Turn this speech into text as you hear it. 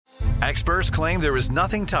Experts claim there is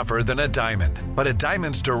nothing tougher than a diamond. But at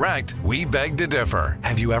Diamonds Direct, we beg to differ.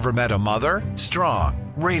 Have you ever met a mother?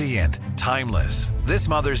 Strong, radiant, timeless. This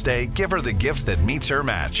Mother's Day, give her the gift that meets her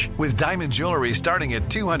match. With diamond jewelry starting at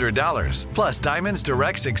 $200. Plus Diamonds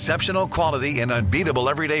Direct's exceptional quality and unbeatable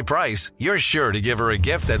everyday price, you're sure to give her a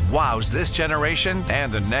gift that wows this generation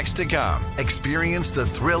and the next to come. Experience the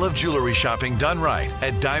thrill of jewelry shopping done right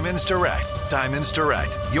at Diamonds Direct. Diamonds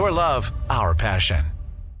Direct. Your love, our passion.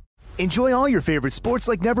 Enjoy all your favorite sports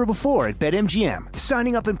like never before at BetMGM.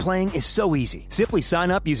 Signing up and playing is so easy. Simply sign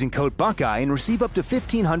up using code Buckeye and receive up to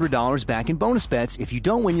 $1,500 back in bonus bets if you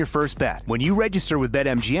don't win your first bet. When you register with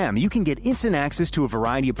BetMGM, you can get instant access to a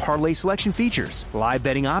variety of parlay selection features, live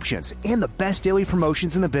betting options, and the best daily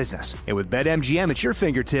promotions in the business. And with BetMGM at your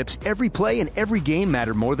fingertips, every play and every game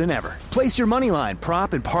matter more than ever. Place your moneyline,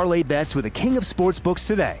 prop, and parlay bets with the king of sportsbooks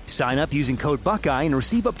today. Sign up using code Buckeye and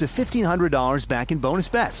receive up to $1,500 back in bonus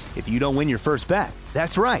bets if you don't win your first bet.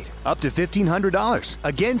 That's right, up to $1,500.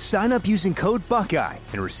 Again, sign up using code Buckeye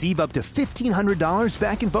and receive up to $1,500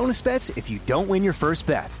 back in bonus bets if you don't win your first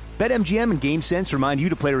bet. BetMGM and GameSense remind you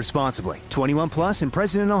to play responsibly. 21 plus and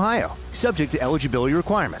present in Ohio. Subject to eligibility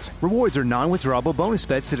requirements. Rewards are non-withdrawable bonus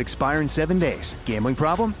bets that expire in 7 days. Gambling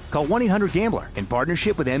problem? Call 1-800-GAMBLER in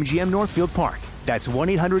partnership with MGM Northfield Park. That's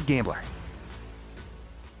 1-800-GAMBLER.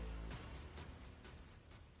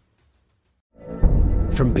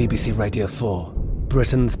 From BBC Radio 4,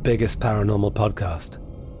 Britain's biggest paranormal podcast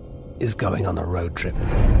is going on a road trip.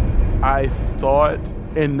 I thought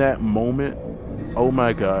in that moment, oh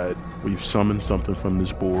my God, we've summoned something from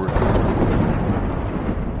this board.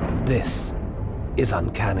 This is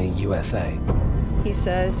Uncanny USA. He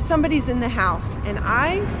says, somebody's in the house, and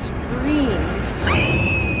I screamed.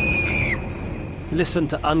 Listen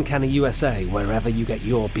to Uncanny USA wherever you get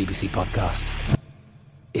your BBC podcasts,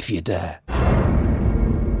 if you dare.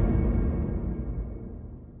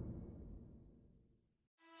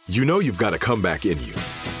 You know you've got a comeback in you.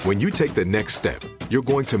 When you take the next step, you're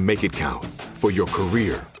going to make it count. For your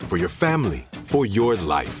career, for your family, for your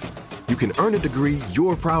life. You can earn a degree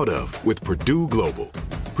you're proud of with Purdue Global.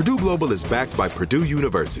 Purdue Global is backed by Purdue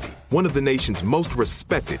University, one of the nation's most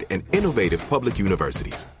respected and innovative public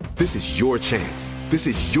universities. This is your chance. This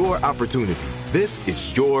is your opportunity. This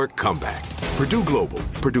is your comeback. Purdue Global,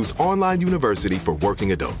 Purdue's online university for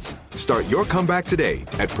working adults. Start your comeback today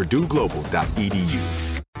at purdueglobal.edu.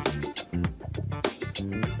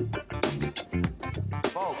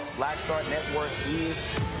 Folks, Black Star Network is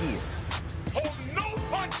here. Hold no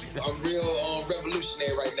punches. I'm real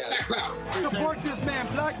revolutionary right now. Black power. Support this man,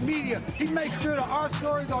 Black Media. He makes sure that our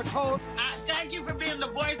stories are told. Thank you for being the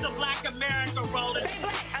voice of Black America, Roland. Stay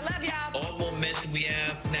black. I love y'all. All momentum we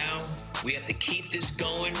have now, we have to keep this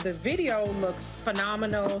going. The video looks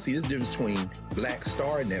phenomenal. See, this difference between Black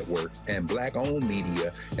Star Network and black-owned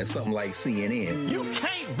media and something like CNN. You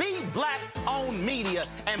can't be black-owned media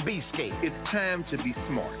and be scared. It's time to be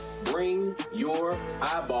smart. Bring your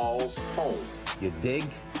eyeballs home. You dig?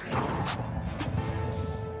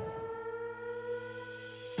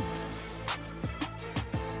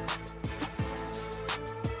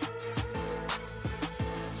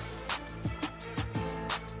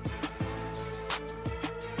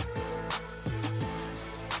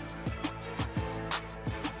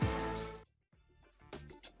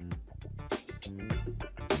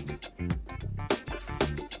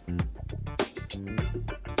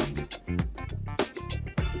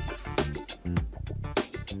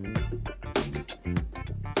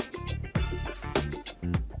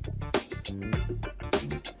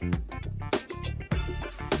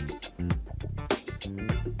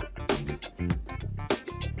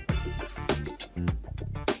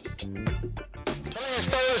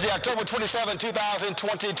 Thursday, October 27,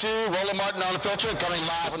 2022. Roland Martin Unfiltered, coming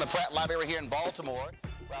live from the Pratt Library here in Baltimore.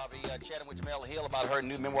 I'll be chatting with Jemele Hill about her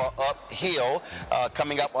new memoir, Uphill,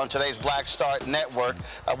 coming up on today's Black Star Network.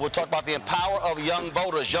 We'll talk about the empower of young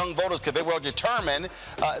voters. Young voters could very well determine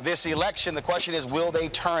this election. The question is, will they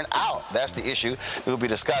turn out? That's the issue we'll be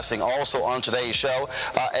discussing also on today's show.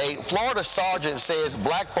 A Florida sergeant says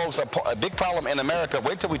black folks are a big problem in America.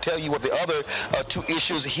 Wait till we tell you what the other two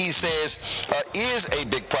issues he says is a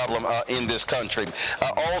big problem in this country.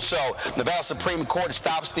 Also, Nevada Supreme Court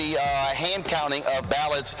stops the hand counting of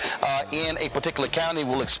ballots ballots in a particular county.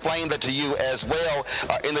 We'll explain that to you as well.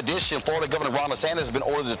 In addition, Florida Governor Ron DeSantis has been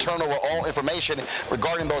ordered to turn over all information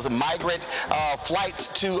regarding those migrant flights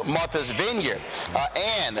to Martha's Vineyard.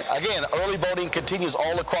 And again, early voting continues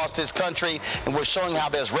all across this country, and we're showing how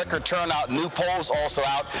there's record turnout. New polls also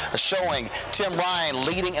out showing Tim Ryan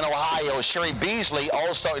leading in Ohio, Sherry Beasley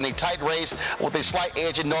also in a tight race with a slight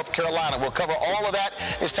edge in North Carolina. We'll cover all of that.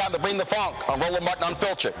 It's time to bring the funk on Roland Martin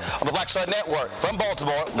Unfiltered on the Black Star Network. From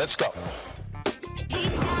Baltimore, let's go.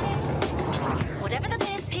 He's got it. Whatever the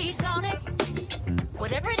miss, he's on it.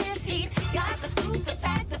 Whatever it is, he's got the scoop, the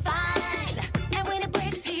fact, the find. And when it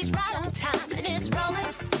breaks, he's right on time and it's rolling.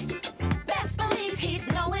 Best believe he's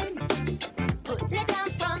knowing. Putting it down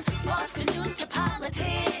from sports to news to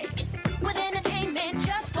politics. With entertainment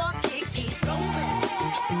just for kicks, he's rolling.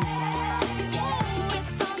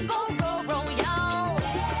 It's on Go Roll Roll, y'all.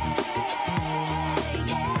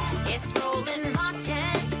 It's Roland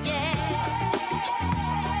Martin, yeah.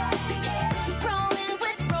 Rolling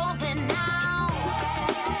with Roland now.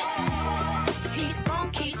 He's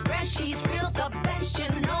funk, he's fresh, he's real, the best, you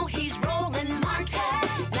know he's Roland Martin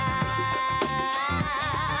now.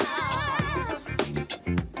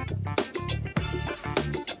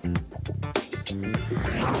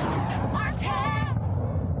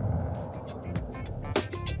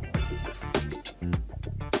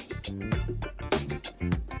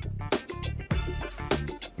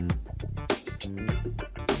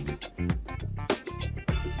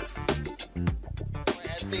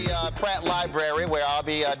 The Pratt Library, where I'll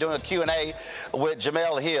be doing a Q&A with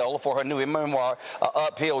Jemele Hill for her new memoir,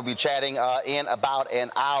 Uphill. We'll be chatting in about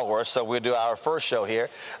an hour, so we'll do our first show here,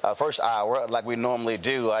 first hour, like we normally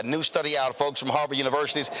do. A new study out, folks, from Harvard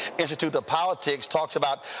University's Institute of Politics talks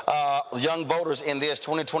about young voters in this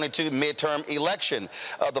 2022 midterm election.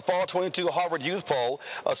 The Fall 22 Harvard Youth Poll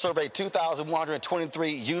surveyed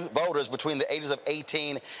 2,123 youth voters between the ages of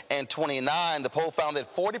 18 and 29. The poll found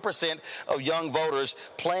that 40% of young voters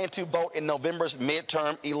plan to vote in November's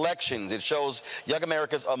midterm elections. It shows young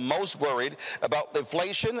Americans are most worried about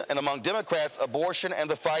inflation, and among Democrats, abortion and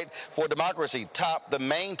the fight for democracy top the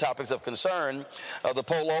main topics of concern. The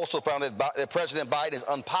poll also found that President Biden is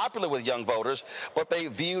unpopular with young voters, but they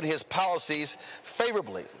viewed his policies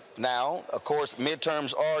favorably. Now, of course,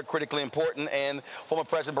 midterms are critically important, and former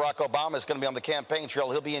President Barack Obama is going to be on the campaign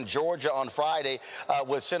trail. He'll be in Georgia on Friday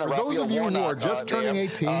with Senator Raphael Warnock. For those of you who are just turning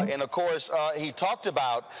 18. And, of course, he talked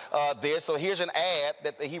about this. So here's an ad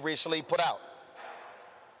that he recently put out.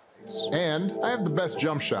 And I have the best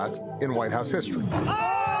jump shot in White House history.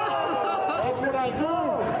 That's what I do.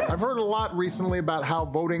 I've heard a lot recently about how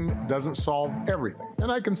voting doesn't solve everything,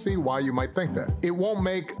 and I can see why you might think that. It won't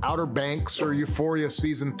make Outer Banks or Euphoria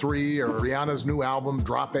Season 3 or Rihanna's new album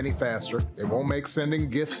drop any faster. It won't make sending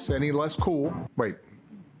gifts any less cool. Wait,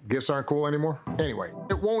 gifts aren't cool anymore? Anyway,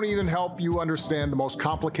 it won't even help you understand the most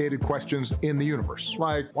complicated questions in the universe.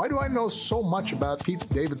 Like, why do I know so much about Pete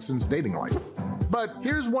Davidson's dating life? But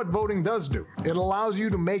here's what voting does do. It allows you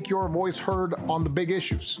to make your voice heard on the big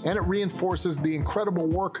issues, and it reinforces the incredible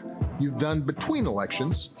work you've done between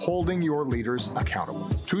elections, holding your leaders accountable.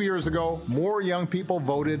 2 years ago, more young people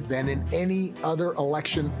voted than in any other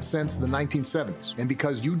election since the 1970s. And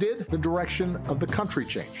because you did, the direction of the country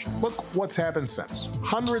changed. Look what's happened since.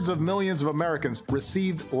 Hundreds of millions of Americans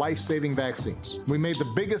received life-saving vaccines. We made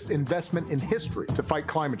the biggest investment in history to fight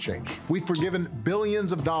climate change. We've forgiven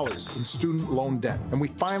billions of dollars in student loan debt. And we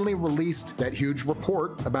finally released that huge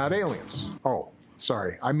report about aliens. Oh,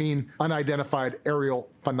 sorry, I mean unidentified aerial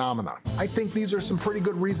phenomena. I think these are some pretty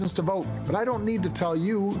good reasons to vote, but I don't need to tell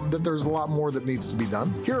you that there's a lot more that needs to be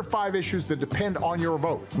done. Here are 5 issues that depend on your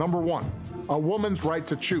vote. Number 1, a woman's right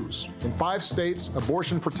to choose. In 5 states,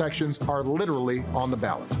 abortion protections are literally on the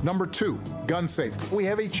ballot. Number 2, gun safety. We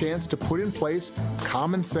have a chance to put in place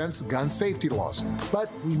common sense gun safety laws,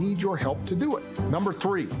 but we need your help to do it. Number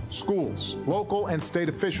 3, schools. Local and state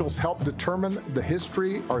officials help determine the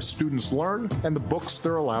history our students learn and the books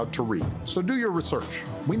they're allowed to read. So do your research.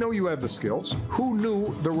 We know you have the skills. Who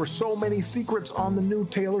knew there were so many secrets on the new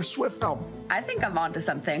Taylor Swift album? I think I'm onto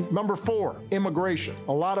something. Number 4, immigration.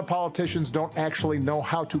 A lot of politicians don't actually know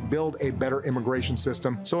how to build a better immigration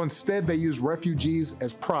system, so instead they use refugees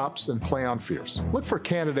as props and play on fears. Look for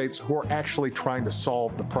candidates who are actually trying to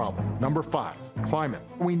solve the problem. Number 5, climate.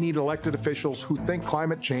 We need elected officials who think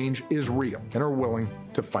climate change is real and are willing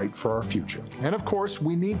to fight for our future. And of course,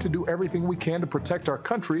 we need to do everything we can to protect our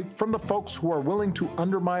country from the folks who are willing to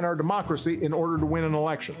undermine our democracy in order to win an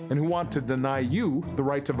election and who want to deny you the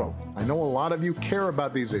right to vote. I know a lot of you care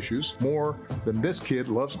about these issues more than this kid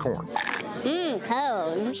loves corn.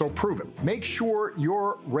 Cold. So prove it. Make sure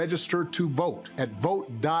you're registered to vote at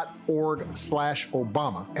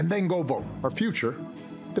vote.org/Obama and then go vote. Our future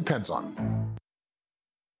depends on it.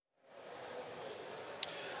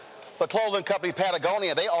 The clothing company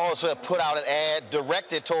Patagonia, they also put out an ad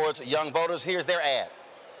directed towards young voters. Here's their ad.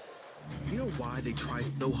 You know why they try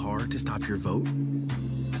so hard to stop your vote?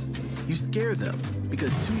 You scare them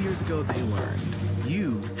because 2 years ago they learned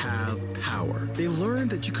you have power. They learned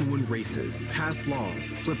that you can win races, pass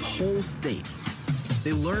laws, flip whole states.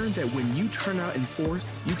 They learned that when you turn out in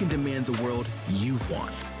force, you can demand the world you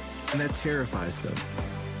want. And that terrifies them.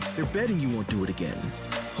 They're betting you won't do it again,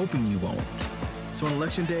 hoping you won't. So on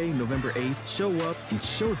Election Day, November 8th, show up and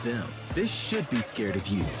show them they should be scared of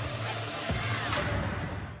you.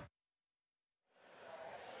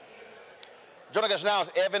 Joining us now is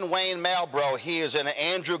Evan Wayne Malbrough. He is an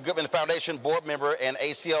Andrew Goodman Foundation board member and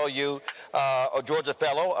ACLU Georgia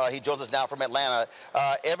fellow. He joins us now from Atlanta.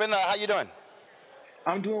 Evan, how you doing?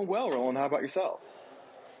 I'm doing well, Roland. How about yourself?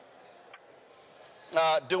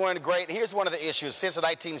 Doing great. Here's one of the issues. Since the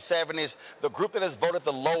 1970s, the group that has voted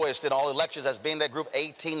the lowest in all elections has been that group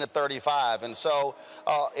 18 to 35. And so,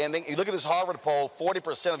 and then you look at this Harvard poll,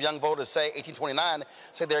 40% of young voters say, 1829,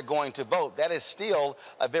 say they're going to vote. That is still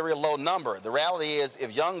a very low number. The reality is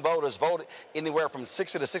if young voters vote anywhere from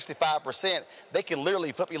 60 to 65%, they can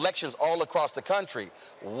literally flip elections all across the country.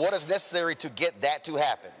 What is necessary to get that to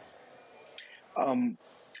happen?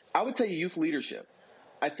 I would say youth leadership.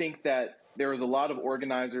 I think that there is a lot of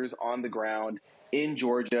organizers on the ground in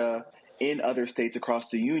Georgia, in other states across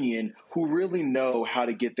the union, who really know how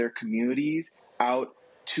to get their communities out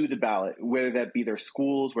to the ballot, whether that be their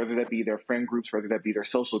schools, whether that be their friend groups, whether that be their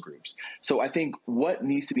social groups. So I think what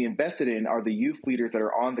needs to be invested in are the youth leaders that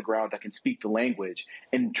are on the ground that can speak the language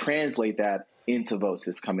and translate that into votes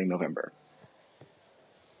this coming November.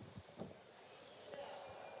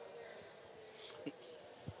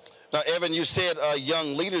 Now, Evan, you said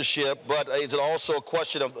young leadership, but is it also a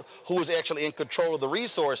question of who is actually in control of the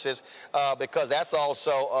resources? Because that's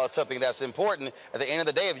also something that's important. At the end of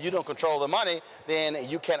the day, if you don't control the money, then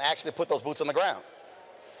you can actually put those boots on the ground.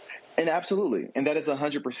 And absolutely. And that is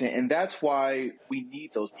 100%. And that's why we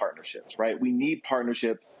need those partnerships, right? We need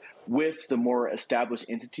partnership with the more established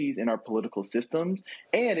entities in our political systems,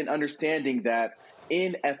 and in understanding that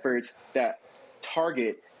in efforts that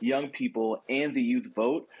target young people and the youth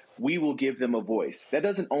vote, we will give them a voice. That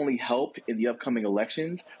doesn't only help in the upcoming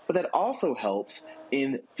elections, but that also helps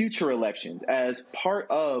in future elections, as part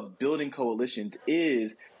of building coalitions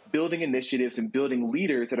is building initiatives and building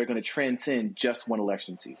leaders that are going to transcend just one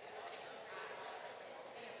election season.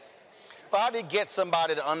 How do you get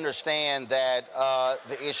somebody to understand that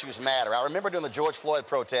the issues matter? I remember during the George Floyd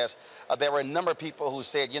protests, there were a number of people who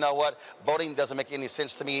said, you know what, voting doesn't make any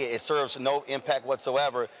sense to me. It serves no impact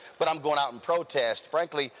whatsoever, but I'm going out and protest.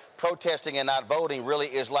 Frankly, protesting and not voting really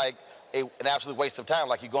is like an absolute waste of time,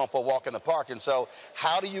 like you're going for a walk in the park. And so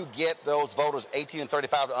how do you get those voters 18 and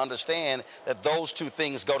 35 to understand that those two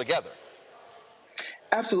things go together?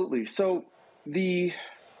 Absolutely. So the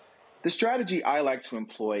strategy I like to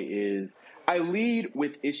employ is I lead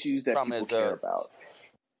with issues that people care about.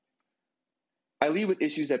 I lead with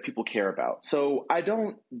issues that people care about. So I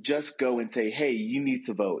don't just go and say, hey, you need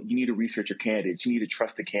to vote. You need to research your candidates. You need to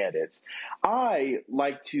trust the candidates. I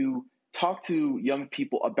like to talk to young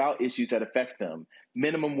people about issues that affect them: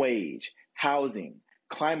 minimum wage, housing,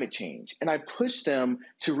 climate change. And I push them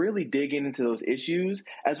to really dig into those issues,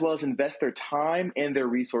 as well as invest their time and their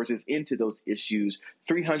resources into those issues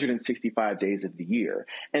 365 days of the year.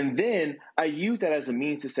 And then I use that as a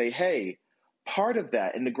means to say, hey, part of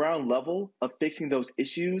that in the ground level of fixing those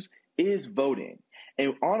issues is voting.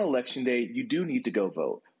 And on Election Day, you do need to go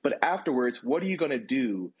vote. But afterwards, what are you going to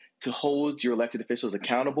do to hold your elected officials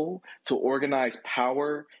accountable, to organize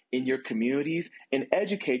power in your communities, and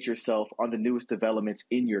educate yourself on the newest developments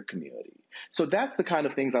in your community? So that's the kind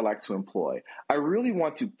of things I like to employ. I really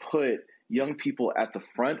want to put young people at the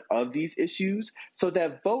front of these issues so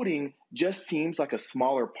that voting just seems like a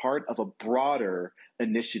smaller part of a broader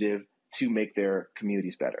initiative to make their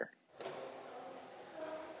communities better.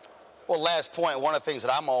 Well, last point, one of the things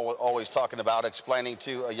that I'm always talking about, explaining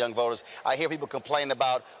to young voters, I hear people complain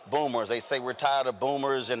about boomers. They say we're tired of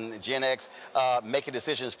boomers and Gen X making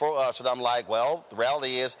decisions for us. And I'm like, well, the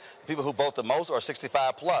reality is people who vote the most are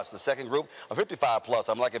 65 plus. The second group are 55 plus.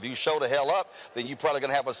 I'm like, if you show the hell up, then you're probably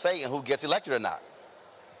going to have a say in who gets elected or not.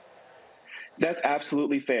 That's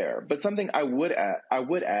absolutely fair. But something I would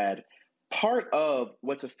add, part of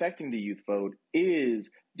what's affecting the youth vote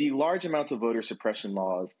is the large amounts of voter suppression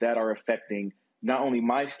laws that are affecting not only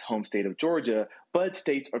my home state of Georgia, but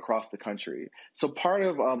states across the country. So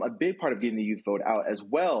a big part of getting the youth vote out as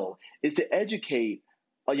well is to educate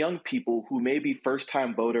young people who may be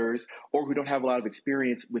first-time voters or who don't have a lot of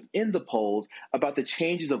experience within the polls about the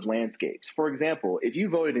changes of landscapes. For example, if you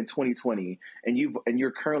voted in 2020 and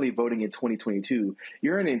you're currently voting in 2022,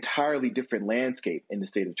 you're in an entirely different landscape in the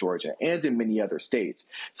state of Georgia and in many other states.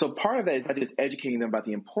 So part of that is not just educating them about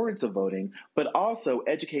the importance of voting, but also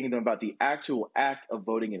educating them about the actual act of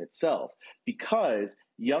voting in itself, because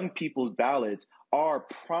young people's ballots are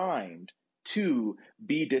primed to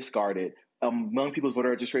be discarded. Young people's voter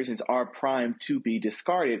registrations are primed to be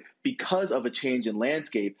discarded because of a change in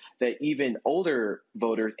landscape that even older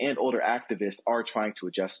voters and older activists are trying to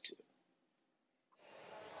adjust to.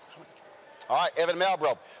 All right, Evan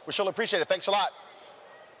Malbrough, we surely appreciate it. Thanks a lot.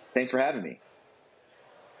 Thanks for having me.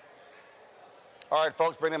 All right,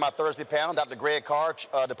 folks, bringing in my Thursday panel, Dr. Greg Carr,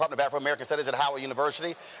 Department of Afro-American Studies at Howard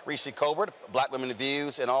University, Reese Colbert, Black Women in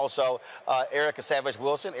Views, and also Erica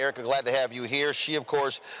Savage-Wilson. Erica, glad to have you here. She, of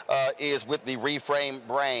course, is with the Reframe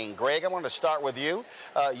Brain. Greg, I want to start with you.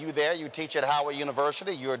 You teach at Howard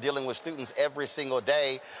University. You're dealing with students every single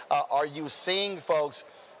day. Are you seeing folks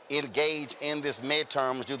engage in this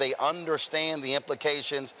midterms? Do they understand the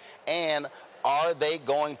implications, and are they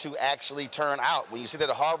going to actually turn out? When you see that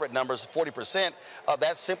the Harvard numbers, 40%,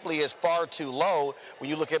 that simply is far too low.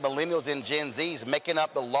 When you look at millennials and Gen Zs making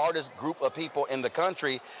up the largest group of people in the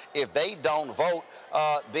country, if they don't vote,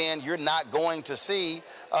 then you're not going to see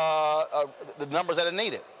the numbers that are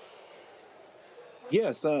needed.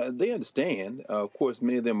 Yes, they understand. Of course,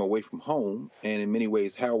 many of them are away from home, and in many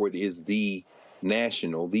ways, Howard is the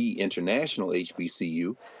international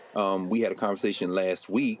HBCU. We had a conversation last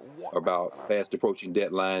week about fast approaching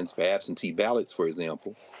deadlines for absentee ballots, for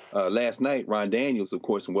example. Last night, Ron Daniels, of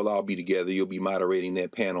course, and we'll all be together. You'll be moderating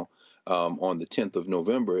that panel on the 10th of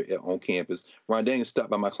November on campus. Ron Daniels stopped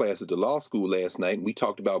by my class at the law school last night, and we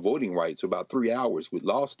talked about voting rights for about 3 hours with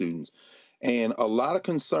law students. And a lot of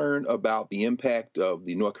concern about the impact of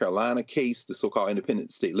the North Carolina case, the so-called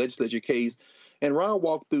independent state legislature case. And Ron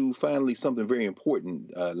walked through finally something very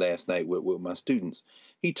important last night with my students.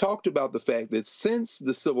 He talked about the fact that since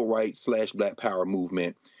the civil rights / Black Power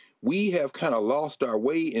movement, we have kind of lost our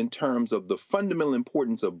way in terms of the fundamental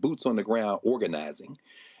importance of boots on the ground organizing,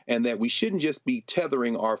 and that we shouldn't just be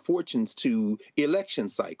tethering our fortunes to election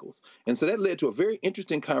cycles. And so that led to a very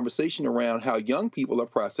interesting conversation around how young people are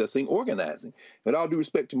processing organizing. With all due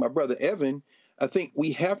respect to my brother Evan, I think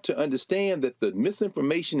we have to understand that the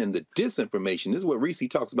misinformation and the disinformation, this is what Reese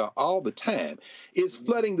talks about all the time, is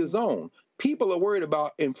flooding the zone. People are worried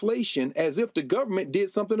about inflation as if the government did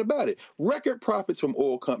something about it. Record profits from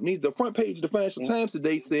oil companies. The front page of the Financial Times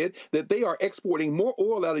today said that they are exporting more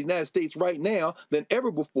oil out of the United States right now than ever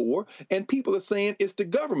before. And people are saying it's the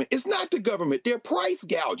government. It's not the government. They're price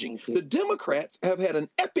gouging. The Democrats have had an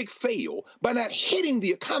epic fail by not hitting the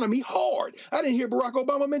economy hard. I didn't hear Barack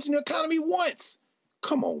Obama mention the economy once.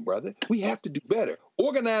 Come on, brother. We have to do better.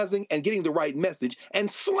 Organizing and getting the right message and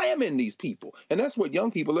slamming these people. And that's what young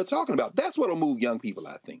people are talking about. That's what will move young people,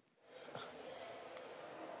 I think.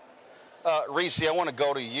 Reese, I want to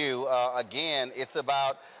go to you. Again, it's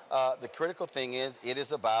about the critical thing is it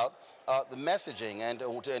is about the messaging.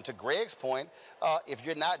 And to Greg's point, if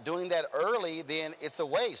you're not doing that early, then it's a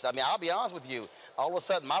waste. I mean, I'll be honest with you. All of a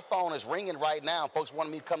sudden, my phone is ringing right now. Folks want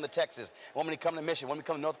me to come to Texas, want me to come to Michigan, want me to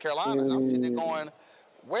come to North Carolina. And I'm sitting there going,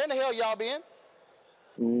 where in the hell y'all been?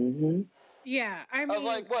 Mm-hmm. Yeah, I was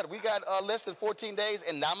like, what? We got less than 14 days,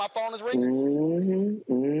 and now my phone is ringing?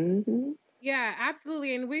 Mm-hmm. Mm-hmm. Yeah,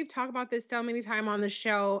 absolutely. And we've talked about this so many times on the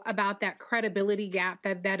show about that credibility gap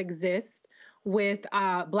that exists with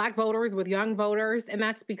Black voters, with young voters, and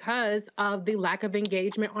that's because of the lack of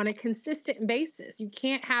engagement on a consistent basis. You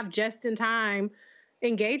can't have just-in-time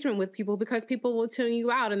engagement with people because people will tune you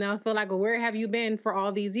out and they'll feel like, well, where have you been for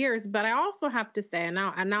all these years? But I also have to say, and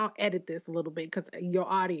I'll edit this a little bit because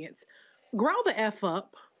your audience, grow the F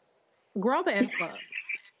up. Grow the F up.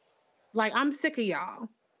 Like, I'm sick of y'all.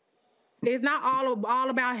 It's not all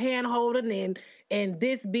about hand holding and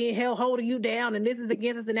this being hell holding you down and this is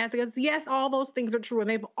against us and that's against us. Yes, all those things are true and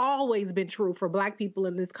they've always been true for Black people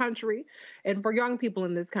in this country and for young people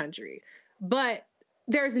in this country. But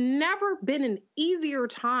there's never been an easier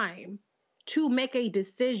time to make a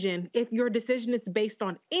decision if your decision is based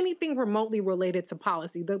on anything remotely related to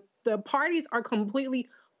policy. The parties are completely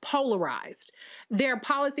polarized. Their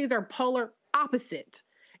policies are polar opposite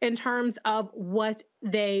in terms of what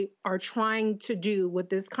they are trying to do with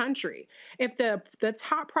this country. If the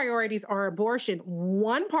top priorities are abortion,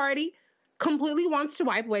 one party completely wants to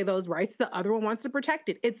wipe away those rights, the other one wants to protect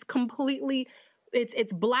it. It's completely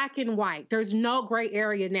it's black and white. There's no gray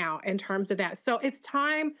area now in terms of that. So it's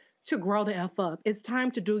time to grow the F up. It's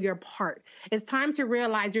time to do your part. It's time to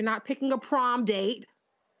realize you're not picking a prom date.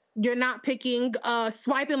 You're not picking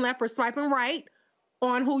swiping left or swiping right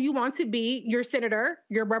on who you want to be, your senator,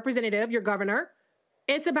 your representative, your governor.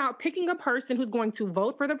 It's about picking a person who's going to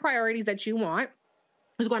vote for the priorities that you want,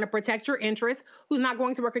 who's going to protect your interests, who's not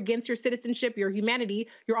going to work against your citizenship, your humanity,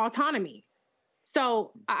 your autonomy.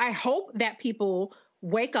 So I hope that people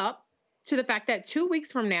wake up to the fact that 2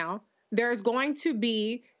 weeks from now, there's going to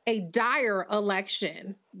be a dire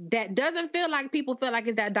election that doesn't feel like people feel like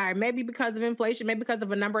it's that dire. Maybe because of inflation, maybe because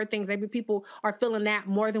of a number of things. Maybe people are feeling that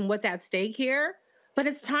more than what's at stake here. But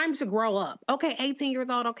it's time to grow up. Okay, 18 years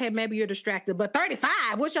old, okay, maybe you're distracted. But 35,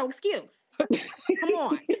 what's your excuse? Come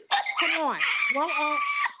on. Grow up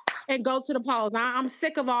and go to the polls. I'm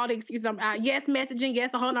sick of all the excuses. Yes, messaging, yes,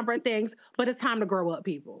 a whole number of things. But it's time to grow up,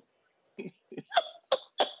 people.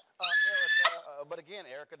 But again,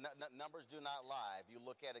 Erica, numbers do not lie. If you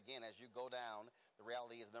look at, again, as you go down, the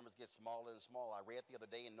reality is numbers get smaller and smaller. I read the other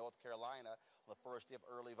day in North Carolina, the first day of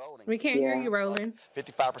early voting. We can't hear you, Roland.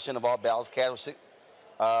 55% of all ballots cast.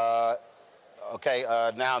 Okay,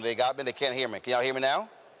 now they got me. They can't hear me. Can y'all hear me now?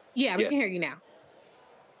 Yeah, we can hear you now.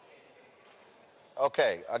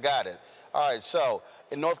 Okay, I got it. All right, so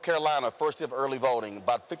in North Carolina, first day of early voting,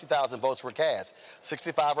 about 50,000 votes were cast.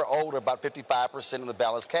 65 or older, about 55% of the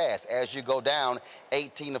ballots cast. As you go down,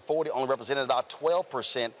 18 to 40 only represented about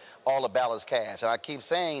 12% all the ballots cast. And I keep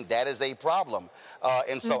saying that is a problem.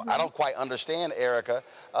 And so I don't quite understand, Erica,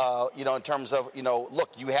 in terms of,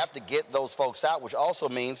 look, you have to get those folks out, which also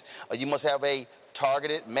means you must have a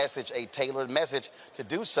targeted message, a tailored message to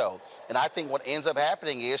do so. And I think what ends up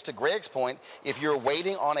happening is, to Greg's point, if you're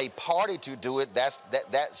waiting on a party to do it, that's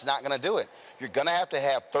not going to do it. You're going to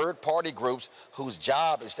have third-party groups whose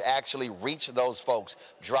job is to actually reach those folks,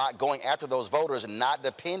 going after those voters and not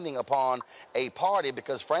depending upon a party,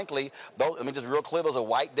 because frankly, just real clear, those are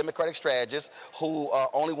white Democratic strategists who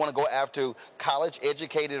only want to go after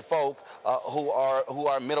college-educated folk who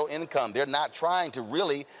are middle income. They're not trying to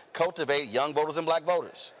really cultivate young voters and black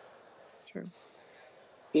voters. True.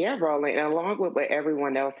 Yeah, Roland, and along with what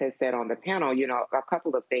everyone else has said on the panel, a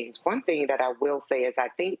couple of things. One thing that I will say is I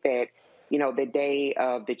think that, the day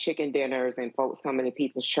of the chicken dinners and folks coming to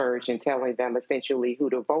people's church and telling them essentially who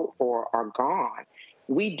to vote for are gone.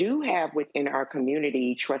 We do have within our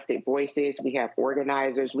community trusted voices. We have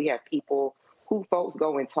organizers. We have people who folks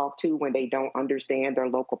go and talk to when they don't understand their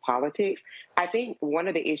local politics. I think one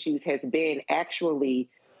of the issues has been actually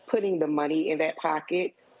putting the money in that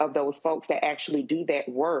pocket of those folks that actually do that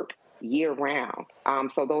work year round.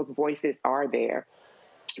 So those voices are there.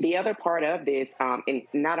 The other part of this, in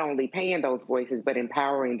not only paying those voices, but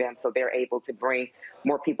empowering them so they're able to bring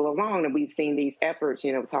more people along. And we've seen these efforts,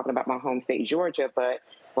 talking about my home state, Georgia, but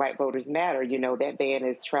Black Voters Matter, that band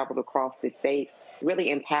has traveled across the states, really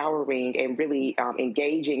empowering and really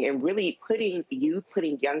engaging and really putting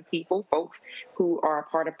young people, folks who are a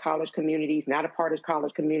part of college communities, not a part of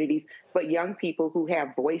college communities, but young people who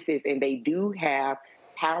have voices and they do have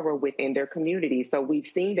power within their communities. So we've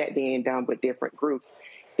seen that being done with different groups.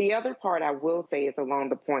 The other part I will say is along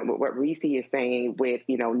the point with what Reese is saying with,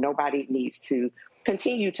 nobody needs to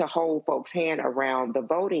continue to hold folks' hand around the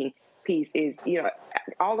voting piece is,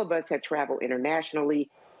 all of us have traveled internationally.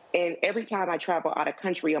 And every time I travel out of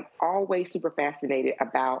country, I'm always super fascinated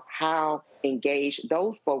about how engaged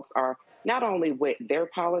those folks are, not only with their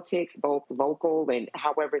politics, both local and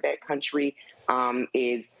however that country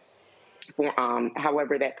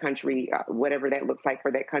however that country, whatever that looks like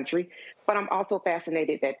for that country. But I'm also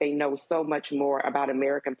fascinated that they know so much more about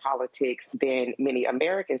American politics than many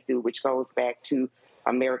Americans do, which goes back to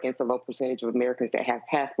Americans, the low percentage of Americans that have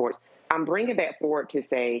passports. I'm bringing that forward to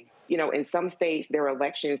say, in some states, there are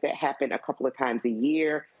elections that happen a couple of times a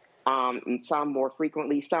year, some more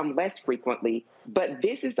frequently, some less frequently. But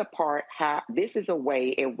this is a way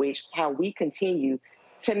in which how we continue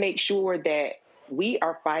to make sure that we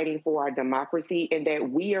are fighting for our democracy and that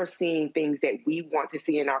we are seeing things that we want to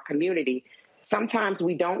see in our community. Sometimes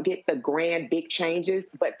we don't get the grand, big changes,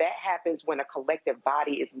 but that happens when a collective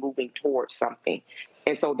body is moving towards something.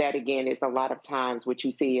 And so that, again, is a lot of times what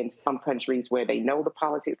you see in some countries where they know the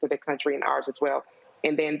politics of the country and ours as well,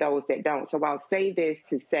 and then those that don't. So I'll say this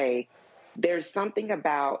to say there's something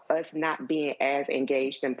about us not being as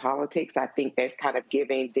engaged in politics. I think that's kind of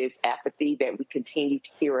giving this apathy that we continue to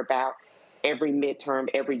hear about every midterm,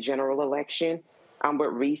 every general election. But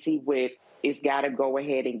Reese it's got to go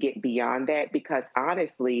ahead and get beyond that, because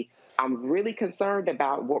honestly, I'm really concerned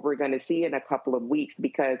about what we're going to see in a couple of weeks,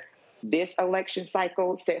 because this election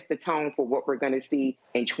cycle sets the tone for what we're going to see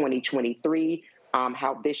in 2023,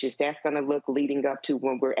 how vicious that's going to look leading up to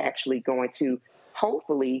when we're actually going to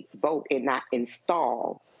hopefully vote and not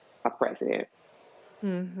install a president.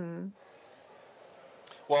 Mm-hmm.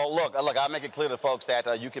 Well, look, I'll make it clear to folks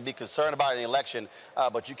that you can be concerned about an election,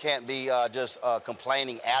 but you can't be just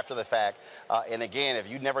complaining after the fact. And again, if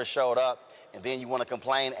you never showed up and then you want to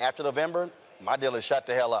complain after November, my deal is shut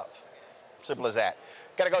the hell up. Simple as that.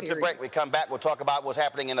 Got to go to a break. We come back. We'll talk about what's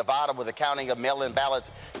happening in Nevada with the counting of mail-in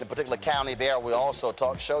ballots in a particular county there. We'll also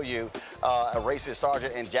show you a racist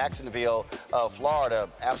sergeant in Jacksonville, Florida.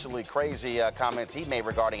 Absolutely crazy comments he made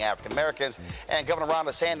regarding African Americans. And Governor Ron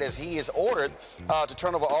DeSantis, he is ordered to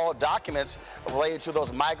turn over all documents related to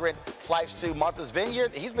those migrant flights to Martha's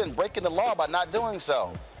Vineyard. He's been breaking the law by not doing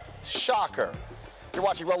so. Shocker. You're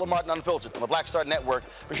watching Roland Martin Unfiltered on the Black Star Network.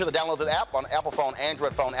 Be sure to download the app on Apple phone,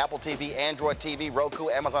 Android phone, Apple TV, Android TV, Roku,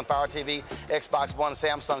 Amazon Fire TV, Xbox One,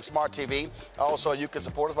 Samsung Smart TV. Also, you can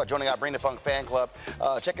support us by joining our Bring the Funk fan club.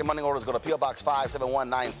 Checking money orders, go to P.O. Box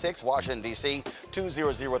 57196, Washington, D.C.,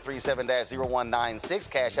 20037-0196.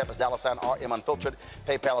 Cash App is $RM Unfiltered.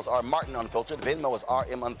 PayPal is R Martin Unfiltered. Venmo is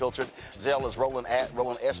RM Unfiltered. Zelle is Roland at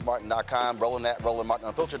RolandSMartin.com, Roland at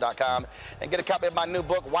RolandMartinUnfiltered.com. And get a copy of my new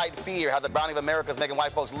book, White Fear, How the Browning of America is Making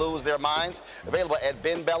White Folks Lose Their Minds. Available at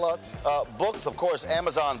Ben Bella Books, of course,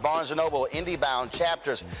 Amazon, Barnes & Noble, IndieBound,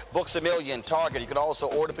 Chapters, Books A Million, Target. You can also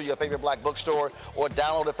order through your favorite black bookstore or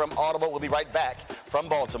download it from Audible. We'll be right back from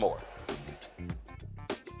Baltimore.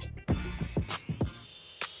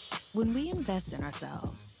 When we invest in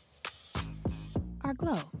ourselves, our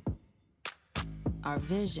glow, our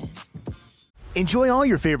vision. Enjoy all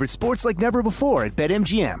your favorite sports like never before at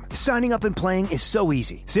BetMGM. Signing up and playing is so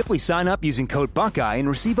easy. Simply sign up using code Buckeye and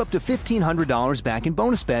receive up to $1,500 back in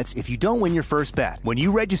bonus bets if you don't win your first bet. When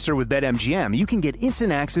you register with BetMGM, you can get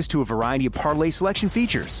instant access to a variety of parlay selection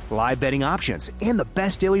features, live betting options, and the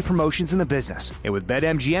best daily promotions in the business. And with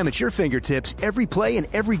BetMGM at your fingertips, every play and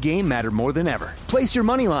every game matter more than ever. Place your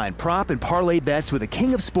moneyline, prop, and parlay bets with the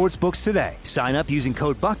king of sportsbooks today. Sign up using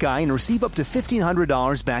code Buckeye and receive up to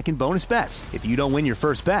 $1,500 back in bonus bets if you don't win your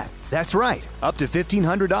first bet. That's right, up to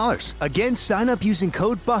 $1,500. Again, sign up using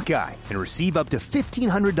code Buckeye and receive up to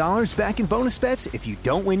 $1,500 back in bonus bets if you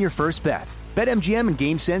don't win your first bet. BetMGM and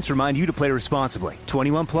GameSense remind you to play responsibly.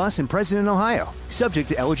 21 plus and present in Ohio. Subject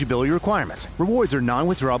to eligibility requirements. Rewards are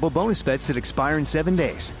non-withdrawable bonus bets that expire in 7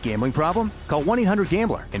 days. Gambling problem? Call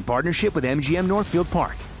 1-800-GAMBLER in partnership with MGM Northfield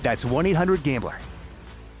Park. That's 1-800-GAMBLER.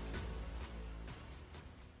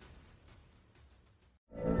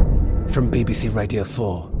 From BBC Radio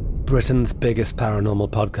 4, Britain's biggest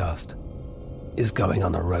paranormal podcast is going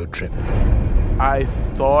on a road trip. I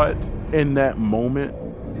thought in that moment,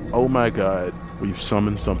 oh my God, we've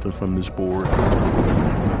summoned something from this board.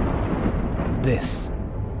 This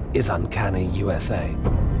is Uncanny USA.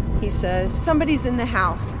 He says, somebody's in the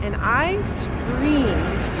house, and I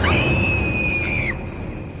screamed.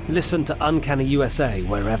 Listen to Uncanny USA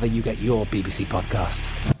wherever you get your BBC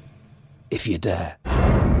podcasts, if you dare.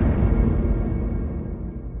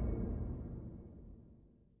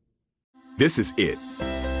 This is it.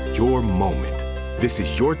 Your moment. This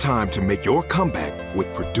is your time to make your comeback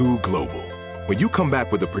with Purdue Global. When you come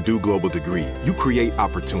back with a Purdue Global degree, you create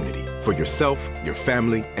opportunity for yourself, your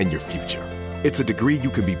family, and your future. It's a degree you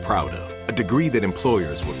can be proud of, a degree that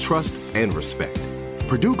employers will trust and respect.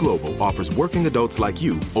 Purdue Global offers working adults like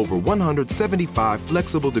you over 175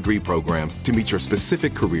 flexible degree programs to meet your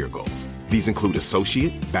specific career goals. These include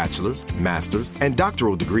associate, bachelor's, master's, and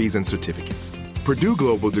doctoral degrees and certificates. Purdue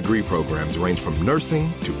Global degree programs range from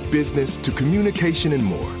nursing to business to communication and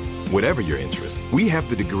more. Whatever your interest, we have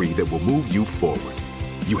the degree that will move you forward.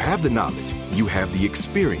 You have the knowledge, you have the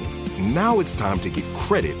experience. Now it's time to get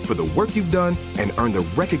credit for the work you've done and earn the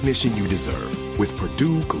recognition you deserve with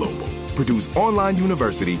Purdue Global, Purdue's online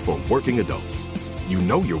university for working adults. You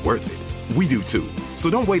know you're worth it. We do too. So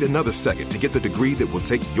don't wait another second to get the degree that will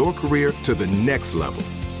take your career to the next level.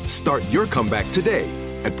 Start your comeback today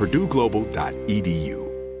at purdueglobal.edu.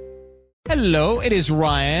 Hello, it is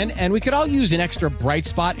Ryan, and we could all use an extra bright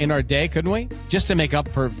spot in our day, couldn't we? Just to make up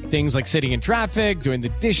for things like sitting in traffic, doing the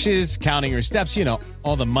dishes, counting your steps, you know,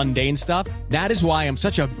 all the mundane stuff. That is why I'm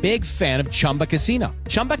such a big fan of Chumba Casino.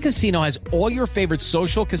 Chumba Casino has all your favorite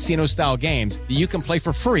social casino-style games that you can play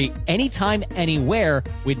for free anytime, anywhere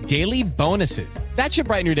with daily bonuses. That should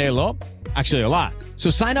brighten your day a little. Actually, a lot.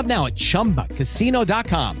 So sign up now at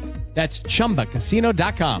ChumbaCasino.com. That's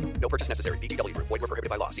ChumbaCasino.com. No purchase necessary. VGW Group. Void where prohibited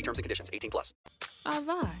by law. See terms and conditions. 18+. Our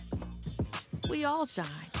vibe. We all shine.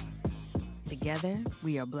 Together,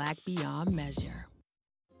 we are black beyond measure.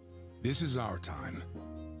 This is our time.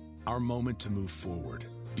 Our moment to move forward,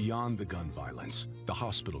 beyond the gun violence, the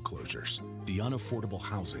hospital closures, the unaffordable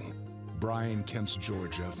housing. Brian Kemp's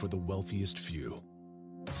Georgia for the wealthiest few.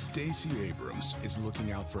 Stacey Abrams is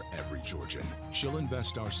looking out for every Georgian. She'll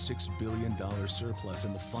invest our $6 billion surplus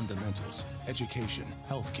in the fundamentals, education,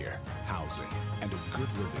 healthcare, housing, and a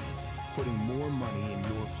good living, putting more money in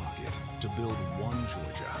your pocket to build one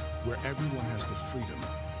Georgia where everyone has the freedom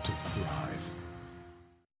to thrive.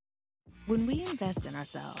 When we invest in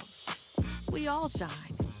ourselves, we all shine.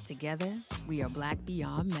 Together, we are Black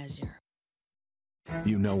beyond measure.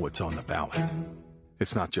 You know what's on the ballot.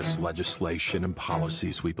 It's not just legislation and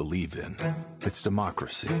policies we believe in. It's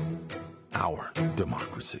democracy. Our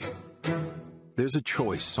democracy. There's a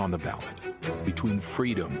choice on the ballot between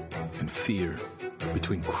freedom and fear,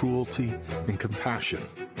 between cruelty and compassion,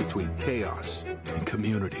 between chaos and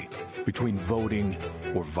community, between voting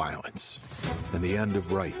or violence, and the end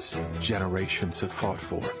of rights generations have fought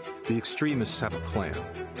for. The extremists have a plan,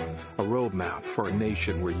 a roadmap for a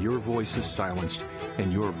nation where your voice is silenced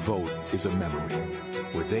and your vote is a memory,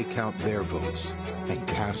 where they count their votes and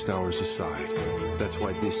cast ours aside. That's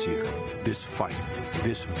why this year, this fight,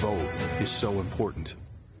 this vote is so important.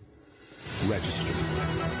 Register,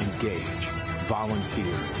 engage,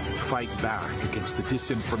 volunteer, fight back against the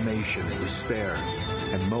disinformation and despair,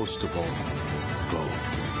 and most of all,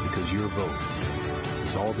 vote, because your vote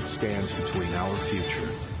is all that stands between our future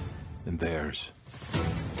and theirs.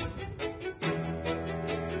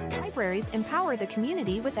 Libraries empower the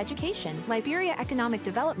community with education. Liberia Economic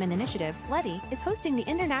Development Initiative, LEDI, is hosting the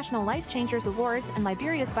International Life Changers Awards and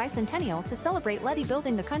Liberia's bicentennial to celebrate LEDI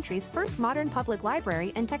building the country's first modern public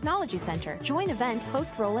library and technology center. Join event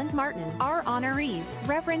host Roland Martin. Our honorees,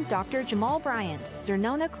 Reverend Dr. Jamal Bryant,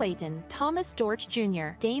 Zernona Clayton, Thomas Dortch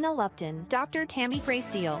Jr., Dana Lupton, Dr. Tammy Gray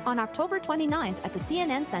Steele, on October 29th at the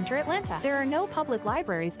CNN Center, Atlanta. There are no public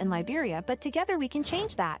libraries in Liberia, but together we can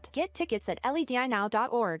change that. Get tickets at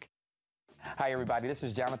ledinow.org. Hi, everybody. This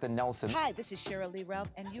is Jonathan Nelson. Hi, this is Cheryl Lee Ralph,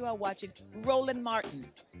 and you are watching Roland Martin,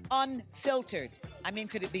 Unfiltered. I mean,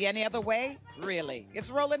 could it be any other way? Really? It's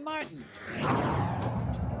Roland Martin.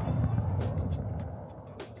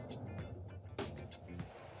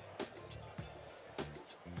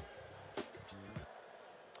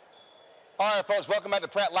 All right, folks, welcome back to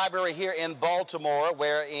Pratt Library here in Baltimore,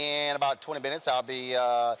 where in about 20 minutes I'll be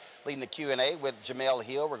leading the Q&A with Jemele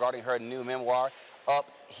Hill regarding her new memoir,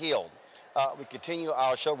 Uphill. We continue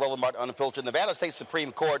our show, Roland Martin Unfiltered. Nevada State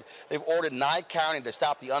Supreme Court, they've ordered Nye County to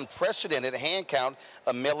stop the unprecedented hand count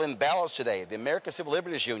of mail-in ballots today. The American Civil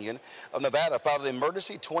Liberties Union of Nevada filed an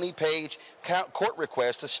emergency 20-page court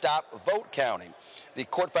request to stop vote counting. The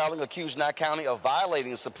court filing accused Nye County of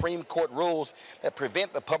violating Supreme Court rules that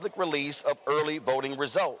prevent the public release of early voting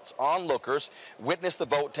results. Onlookers witnessed the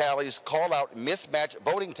vote tallies call out mismatched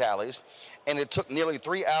voting tallies, and it took nearly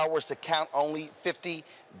 3 hours to count only 50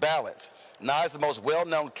 ballots. Nye is the most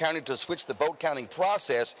well-known county to switch the vote counting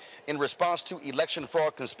process in response to election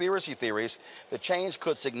fraud conspiracy theories. The change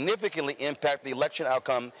could significantly impact the election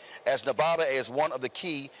outcome, as Nevada is one of the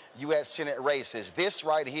key U.S. Senate races. This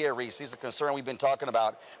right here, Reese, is the concern we've been talking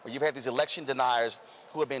about, where you've had these election deniers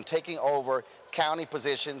who have been taking over county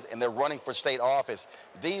positions and they're running for state office.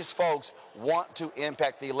 These folks want to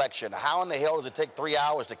impact the election. How in the hell does it take 3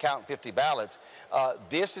 hours to count 50 ballots?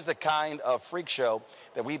 This is the kind of freak show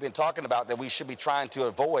that we've been talking about that we should be trying to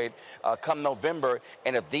avoid come November.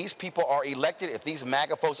 And if these people are elected, if these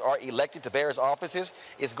MAGA folks are elected to various offices,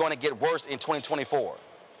 it's going to get worse in 2024.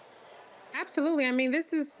 Absolutely. I mean,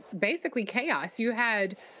 this is basically chaos. You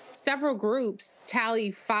had several groups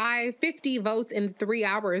tally 50 votes in 3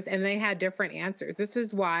 hours, and they had different answers. This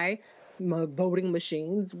is why voting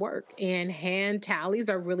machines work, and hand tallies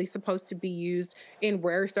are really supposed to be used in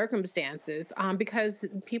rare circumstances because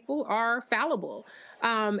people are fallible.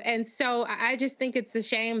 And so I just think it's a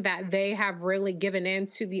shame that they have really given in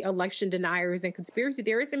to the election deniers and conspiracy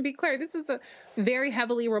theorists. And be clear, this is a very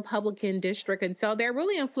heavily Republican district, and so they're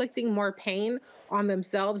really inflicting more pain on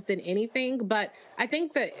themselves than anything. But I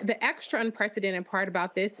think the extra unprecedented part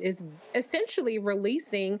about this is essentially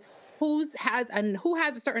releasing who has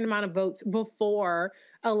a certain amount of votes before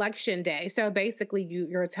election day. So basically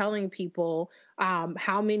you're telling people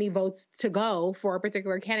how many votes to go for a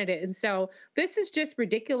particular candidate. And so this is just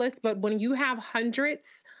ridiculous. But when you have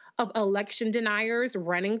hundreds of election deniers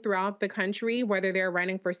running throughout the country, whether they're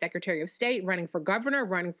running for Secretary of State, running for governor,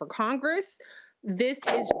 running for Congress, this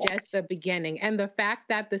is just the beginning. And the fact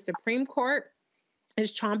that the Supreme Court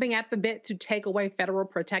is chomping at the bit to take away federal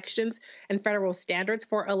protections and federal standards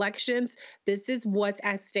for elections, this is what's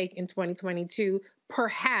at stake in 2022.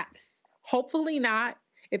 Perhaps, hopefully not,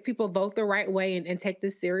 if people vote the right way and take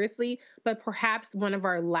this seriously. But perhaps one of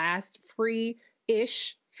our last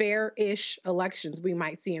free-ish, fair-ish elections we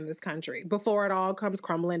might see in this country before it all comes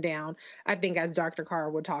crumbling down, I think, as Dr. Carr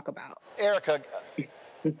would talk about. Erica,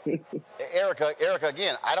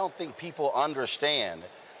 again, I don't think people understand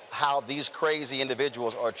how these crazy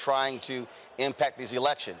individuals are trying to impact these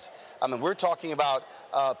elections. I mean, we're talking about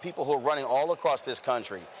people who are running all across this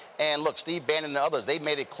country. And look, Steve Bannon and others, they've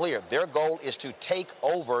made it clear their goal is to take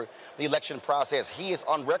over the election process. He is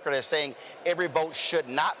on record as saying every vote should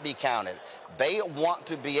not be counted. They want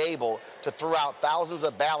to be able to throw out thousands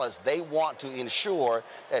of ballots. They want to ensure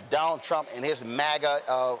that Donald Trump and his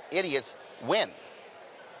MAGA idiots win.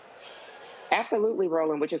 Absolutely,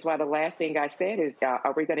 Roland, which is why the last thing I said is,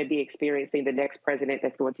 are we going to be experiencing the next president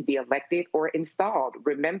that's going to be elected or installed?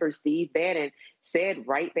 Remember, Steve Bannon said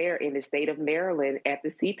right there in the state of Maryland at the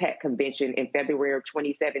CPAC convention in February of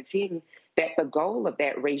 2017 that the goal of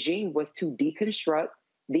that regime was to deconstruct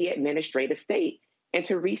the administrative state. And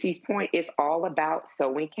to Reese's point, it's all about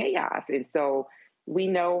sowing chaos. And so we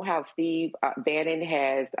know how Steve Bannon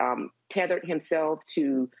has tethered himself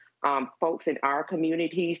to folks in our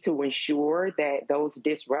communities to ensure that those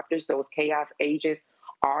disruptors, those chaos agents,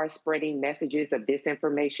 are spreading messages of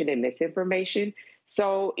disinformation and misinformation.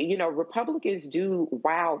 So, you know, Republicans do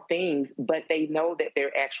wild things, but they know that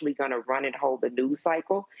they're actually going to run and hold the news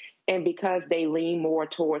cycle. And because they lean more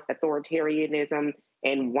towards authoritarianism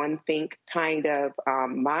and one think kind of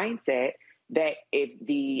mindset, that if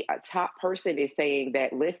the top person is saying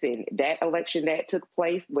that, listen, that election that took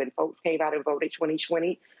place when folks came out and voted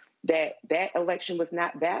 2020, that election was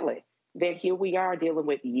not valid, then here we are dealing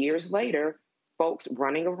with years later, folks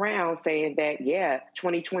running around saying that, yeah,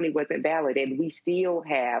 2020 wasn't valid, and we still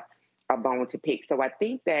have a bone to pick. So I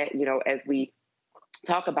think that, you know, as we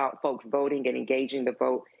talk about folks voting and engaging the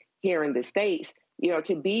vote here in the States, you know,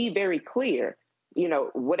 to be very clear, you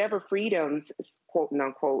know, whatever freedoms, quote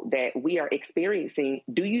unquote, that we are experiencing,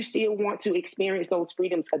 do you still want to experience those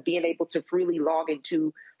freedoms of being able to freely log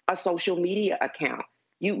into a social media account?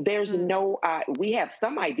 There's no, we have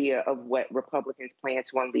some idea of what Republicans plan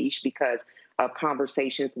to unleash because of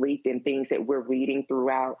conversations leaked and things that we're reading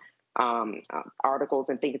throughout articles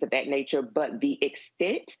and things of that nature. But the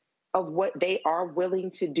extent of what they are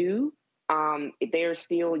willing to do, there's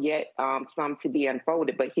still yet some to be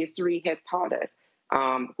unfolded. But history has taught us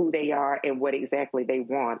who they are and what exactly they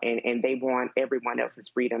want. And they want everyone else's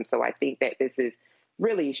freedom. So I think that this is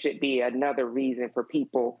really should be another reason for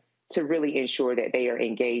people to really ensure that they are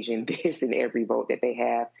engaged in this and every vote that they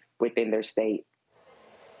have within their state.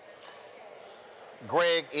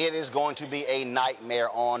 Greg, it is going to be a nightmare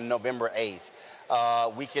on November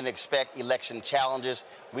 8th. We can expect election challenges.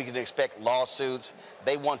 We can expect lawsuits.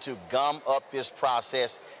 They want to gum up this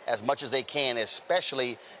process as much as they can,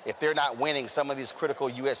 especially if they're not winning some of these critical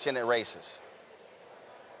U.S. Senate races.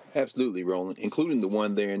 Absolutely, Roland, including the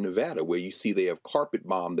one there in Nevada where you see they have carpet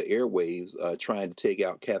bombed the airwaves trying to take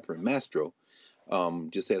out Catherine Mastro.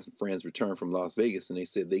 Just had some friends return from Las Vegas, and they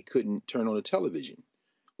said they couldn't turn on the television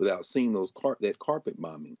without seeing that carpet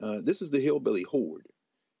bombing. This is the hillbilly horde.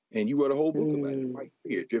 And you wrote a whole book about it, white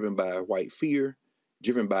fear, driven by white fear,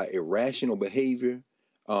 driven by irrational behavior.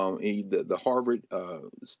 The Harvard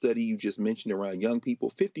study you just mentioned around young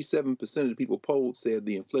people, 57% of the people polled said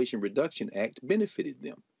the Inflation Reduction Act benefited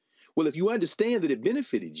them. Well, if you understand that it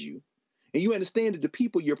benefited you, and you understand that the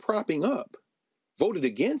people you're propping up voted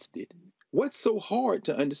against it, what's so hard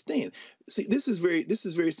to understand? See, this is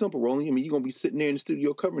very simple, Roland. I mean, you're going to be sitting there in the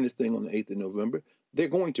studio covering this thing on the 8th of November. They're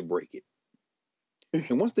going to break it.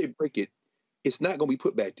 And once they break it, it's not going to be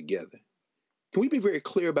put back together. Can we be very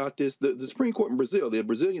clear about this? The Supreme Court in Brazil, the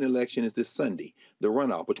Brazilian election is this Sunday, the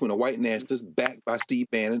runoff between a white nationalist backed by Steve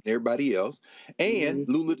Bannon and everybody else, and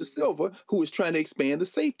Lula da Silva, who is trying to expand the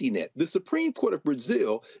safety net. The Supreme Court of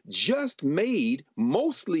Brazil just made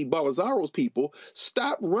mostly Bolsonaro's people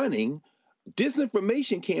stop running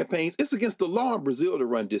disinformation campaigns. It's against the law in Brazil to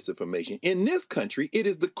run disinformation. In this country, it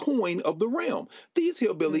is the coin of the realm. These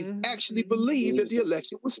hillbillies actually believe that the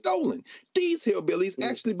election was stolen. These hillbillies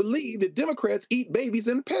actually believe that Democrats eat babies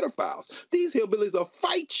and pedophiles. These hillbillies will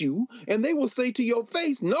fight you, and they will say to your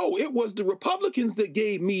face, no, it was the Republicans that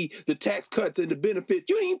gave me the tax cuts and the benefits.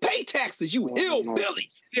 You didn't pay taxes, you hillbilly.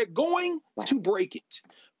 They're going to break it.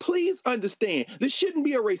 Please understand, this shouldn't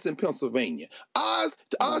be a race in Pennsylvania. Oz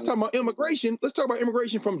talking about immigration. Let's talk about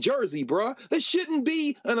immigration from Jersey, bruh. There shouldn't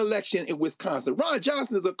be an election in Wisconsin. Ron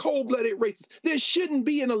Johnson is a cold-blooded racist. There shouldn't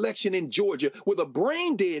be an election in Georgia with a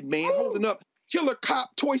brain-dead man holding up killer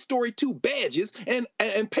cop Toy Story 2 badges and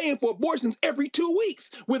paying for abortions every 2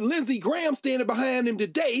 weeks, with Lindsey Graham standing behind him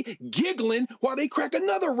today, giggling while they crack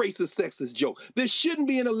another racist, sexist joke. There shouldn't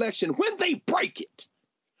be an election. When they break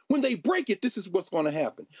it, this is what's going to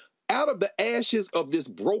happen. Out of the ashes of this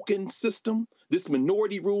broken system, this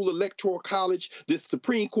minority rule electoral college, this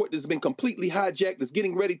Supreme Court that's been completely hijacked, that's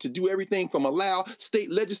getting ready to do everything from allow state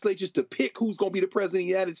legislatures to pick who's going to be the president of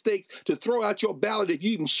the United States, to throw out your ballot if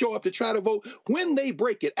you even show up to try to vote. When they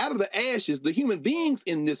break it, out of the ashes, the human beings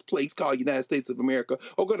in this place called United States of America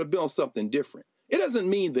are going to build something different. It doesn't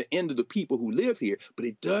mean the end of the people who live here, but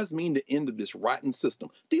it does mean the end of this rotten system.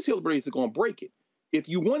 These hillbillies are going to break it. If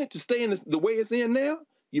you want it to stay in the way it's in now,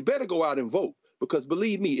 you better go out and vote, because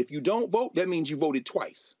believe me, if you don't vote, that means you voted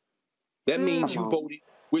twice. That means you voted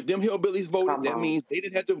with them hillbillies voted. That means they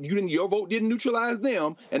didn't have to. Your vote didn't neutralize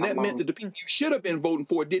them, and that meant that the people you should have been voting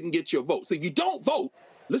for didn't get your vote. So if you don't vote,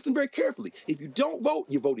 listen very carefully. If you don't vote,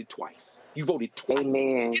 you voted twice. You voted twice.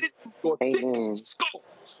 Amen. Get it or thick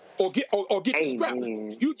skulls, or get the strap.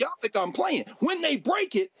 Y'all think I'm playing? When they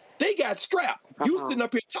break it, they got strapped. You sitting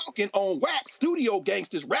up here talking on wax studio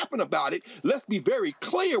gangsters rapping about it. Let's be very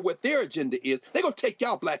clear what their agenda is. They're going to take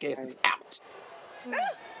y'all black asses out.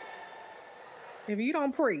 If you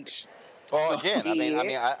don't preach. Well, again,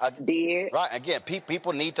 right, again,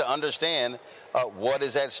 people need to understand what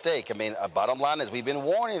is at stake. I mean, bottom line is we've been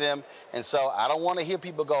warning them, and so I don't want to hear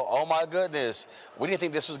people go, oh, my goodness, we didn't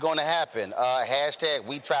think this was going to happen. Hashtag,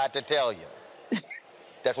 we tried to tell you.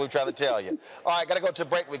 That's what we're trying to tell you. All right, got to go to a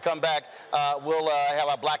break. We come back. We'll have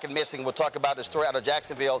our Black and Missing. We'll talk about the story out of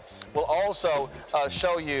Jacksonville. We'll also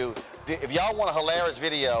show you, if y'all want a hilarious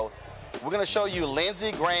video, we're going to show you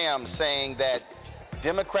Lindsey Graham saying that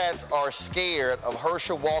Democrats are scared of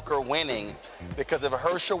Herschel Walker winning because if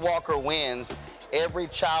Herschel Walker wins, every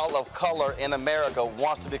child of color in America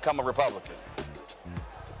wants to become a Republican.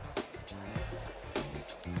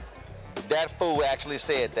 That fool actually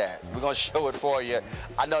said that. We're going to show it for you.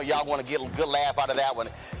 I know y'all want to get a good laugh out of that one.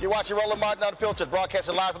 You're watching Roland Martin Unfiltered,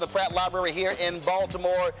 broadcasting live from the Pratt Library here in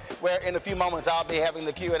Baltimore, where in a few moments I'll be having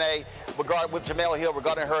the Q&A with Jemele Hill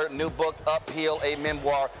regarding her new book, Uphill, a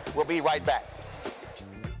Memoir. We'll be right back.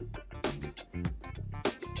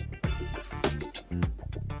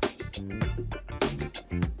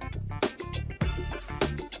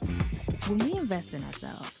 When we invest in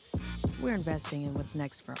ourselves, we're investing in what's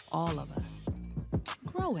next for all of us.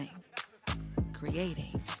 Growing,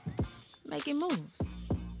 creating, making moves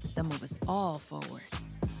that move us all forward.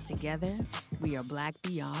 Together, we are Black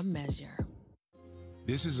beyond measure.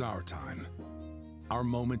 This is our time. Our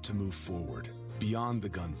moment to move forward, beyond the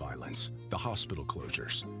gun violence, the hospital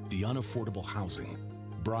closures, the unaffordable housing.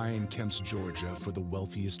 Brian Kemp's Georgia for the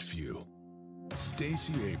wealthiest few.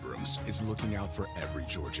 Stacey Abrams is looking out for every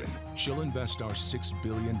Georgian. She'll invest our $6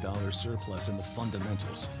 billion surplus in the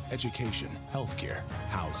fundamentals: education, healthcare,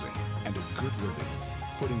 housing, and a good living.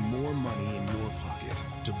 Putting more money in your pocket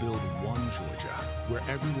to build one Georgia where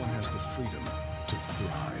everyone has the freedom to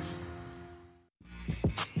thrive.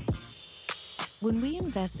 When we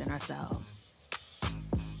invest in ourselves,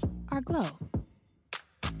 our glow,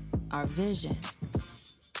 our vision,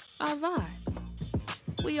 our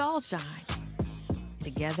vibe, we all shine.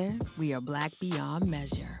 Together, we are Black beyond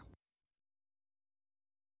measure.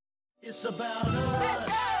 It's about us.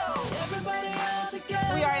 Everybody all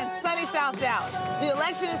together. We are in sunny South Dallas. The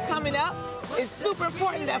election is coming up. It's super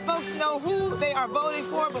important that folks know who they are voting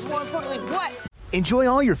for, but more importantly, what. Enjoy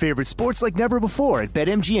all your favorite sports like never before at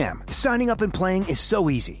BetMGM. Signing up and playing is so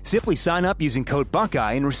easy. Simply sign up using code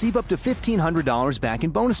Buckeye and receive up to $1,500 back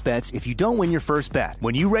in bonus bets if you don't win your first bet.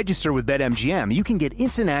 When you register with BetMGM, you can get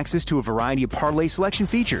instant access to a variety of parlay selection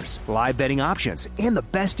features, live betting options, and the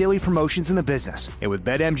best daily promotions in the business. And with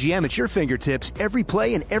BetMGM at your fingertips, every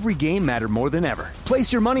play and every game matter more than ever.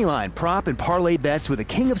 Place your moneyline, prop, and parlay bets with the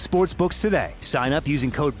king of sportsbooks today. Sign up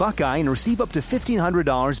using code Buckeye and receive up to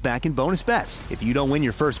 $1,500 back in bonus bets if you don't win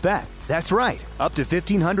your first bet. That's right, up to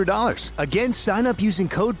 $1,500. Again, sign up using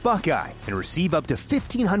code Buckeye and receive up to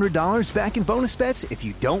 $1,500 back in bonus bets if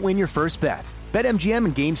you don't win your first bet. BetMGM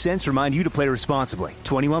and GameSense remind you to play responsibly.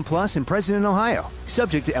 21 plus and present in Ohio.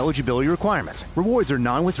 Subject to eligibility requirements. Rewards are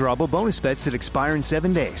non-withdrawable bonus bets that expire in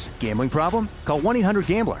 7 days. Gambling problem? Call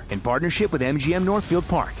 1-800-GAMBLER in partnership with MGM Northfield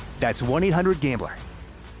Park. That's 1-800-GAMBLER.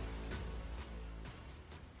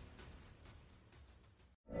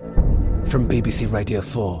 From BBC Radio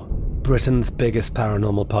 4, Britain's biggest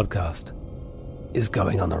paranormal podcast is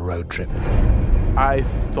going on a road trip. I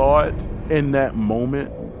thought in that moment,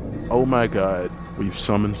 oh my God, we've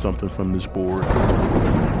summoned something from this board.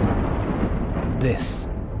 This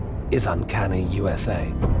is Uncanny USA.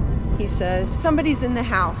 He says, somebody's in the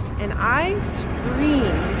house, and I screamed.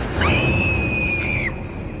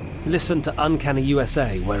 Listen to Uncanny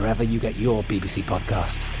USA wherever you get your BBC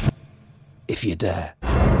podcasts, if you dare.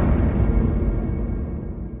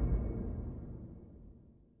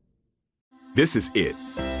 This is it.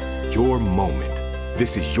 Your moment.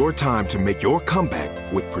 This is your time to make your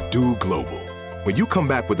comeback with Purdue Global. When you come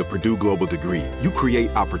back with a Purdue Global degree, you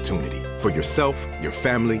create opportunity for yourself, your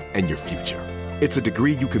family, and your future. It's a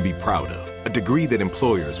degree you can be proud of, a degree that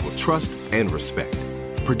employers will trust and respect.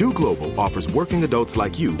 Purdue Global offers working adults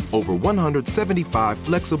like you over 175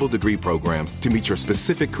 flexible degree programs to meet your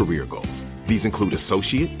specific career goals. These include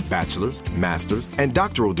associate, bachelor's, master's, and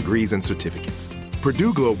doctoral degrees and certificates.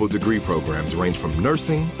 Purdue Global degree programs range from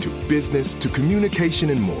nursing to business to communication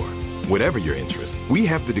and more. Whatever your interest, we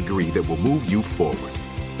have the degree that will move you forward.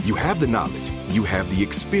 You have the knowledge, you have the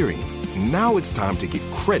experience. Now it's time to get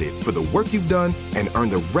credit for the work you've done and earn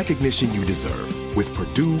the recognition you deserve with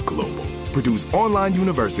Purdue Global, Purdue's online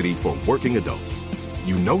university for working adults.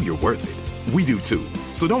 You know you're worth it. We do too.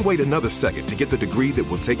 So don't wait another second to get the degree that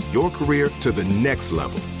will take your career to the next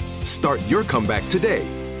level. Start your comeback today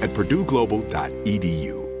at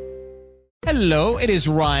purdueglobal.edu. Hello, it is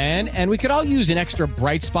Ryan, and we could all use an extra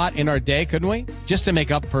bright spot in our day, couldn't we? Just to make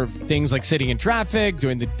up for things like sitting in traffic,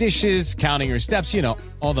 doing the dishes, counting your steps, you know,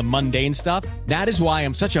 all the mundane stuff. That is why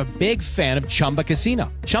I'm such a big fan of Chumba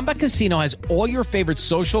Casino. Chumba Casino has all your favorite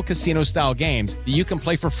social casino-style games that you can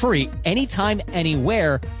play for free anytime,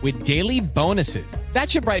 anywhere with daily bonuses. That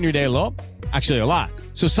should brighten your day a little. Actually, a lot.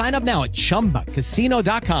 So sign up now at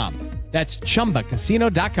ChumbaCasino.com. That's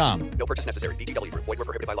ChumbaCasino.com. No purchase necessary. VGW Group. Void where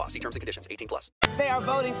prohibited by law. See terms and conditions. 18+. They are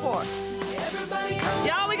voting for.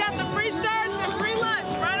 Y'all, we got the free shirts and free lunch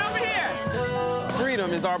right over here.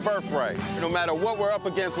 Freedom is our birthright. No matter what we're up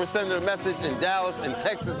against, we're sending a message in Dallas and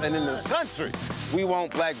Texas and in the country. We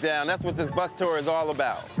won't back down. That's what this bus tour is all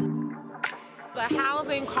about. The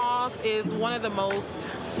housing cost is one of the most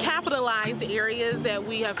capitalized areas that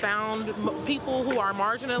we have found. People who are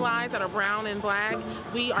marginalized, that are brown and black,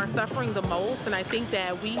 we are suffering the most, and I think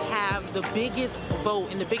that we have the biggest vote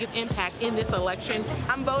and the biggest impact in this election.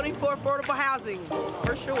 I'm voting for affordable housing,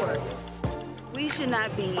 for sure. We should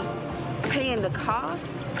not be paying the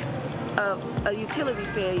cost of a utility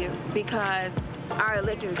failure because our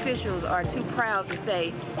elected officials are too proud to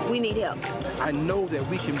say, we need help. I know that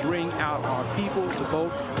we can bring out our people to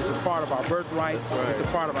vote. It's a part of our birthright. Right. It's a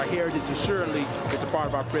part of our heritage, and surely it's a part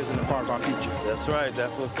of our present and part of our future. That's right.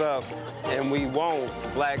 That's what's up. And we won't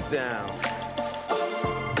black down.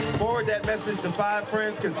 Forward that message to 5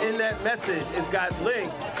 friends, because in that message, it's got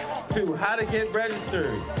links to how to get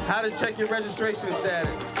registered, how to check your registration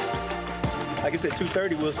status. Like I said,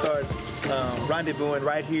 2:30 we'll start rendezvousing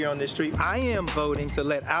right here on this street. I am voting to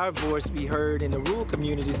let our voice be heard in the rural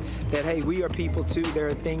communities that, hey, we are people too. There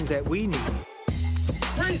are things that we need.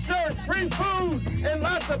 Free shirts, free food, and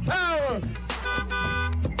lots of power.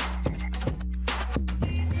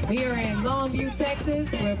 We are in Longview,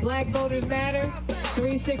 Texas, where Black Voters Matter,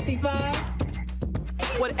 365.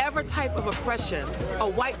 Whatever type of oppression a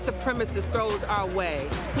white supremacist throws our way,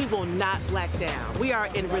 we will not black down. We are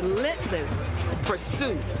in relentless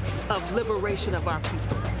pursuit of liberation of our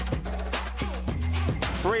people.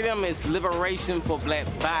 Freedom is liberation for black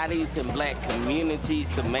bodies and black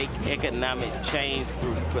communities to make economic change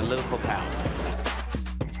through political power.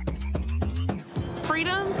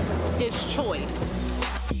 Freedom is choice.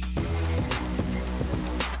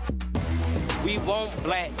 We won't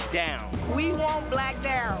black down. We won't black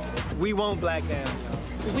down. We won't black down.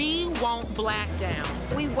 We won't black down.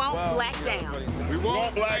 We won't black down. We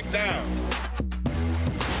won't black down.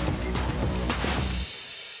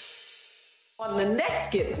 On the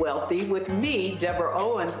next Get Wealthy with me, Deborah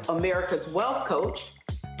Owens, America's Wealth Coach,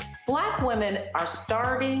 Black women are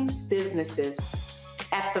starting businesses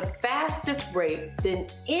at the fastest rate than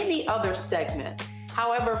any other segment.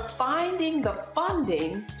 However, finding the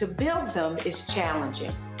funding to build them is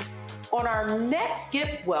challenging. On our next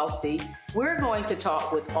Get Wealthy, we're going to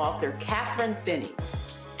talk with author Catherine Finney,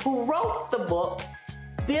 who wrote the book,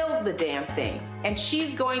 Build the Damn Thing. And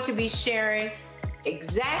she's going to be sharing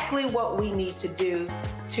exactly what we need to do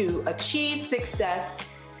to achieve success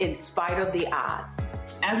in spite of the odds.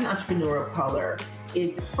 As an entrepreneur of color,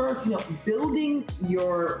 it's first, building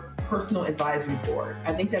your personal advisory board.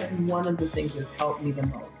 I think that's one of the things that's helped me the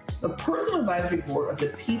most. The personal advisory board are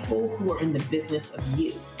the people who are in the business of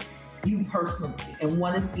you personally, and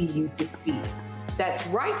want to see you succeed. That's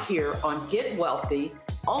right here on Get Wealthy,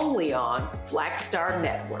 only on Black Star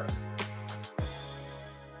Network.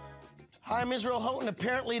 Hi, I'm Israel Houghton.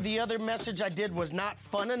 Apparently the other message I did was not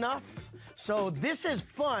fun enough. So this is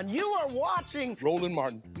fun. You are watching Roland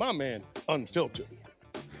Martin, my man, Unfiltered.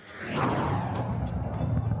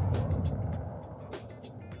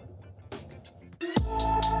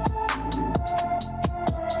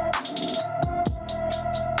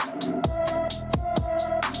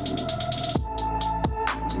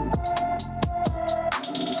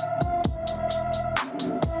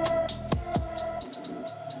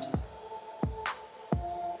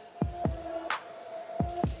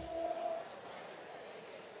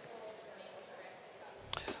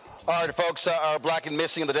 All right, folks, our Black and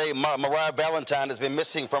Missing of the day, Mariah Valentine has been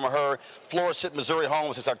missing from her Florida City, Missouri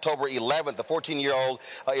home since October 11th. The 14-year-old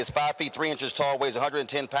is 5 feet 3 inches tall, weighs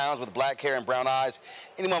 110 pounds with black hair and brown eyes.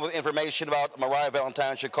 Anyone with information about Mariah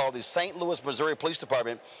Valentine should call the St. Louis, Missouri Police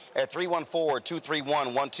Department at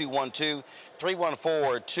 314-231-1212,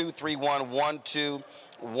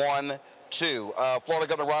 314-231-1212. Florida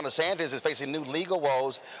Governor Ron DeSantis is facing new legal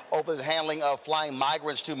woes over his handling of flying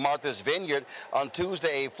migrants to Martha's Vineyard. On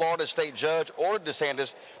Tuesday, a Florida state judge ordered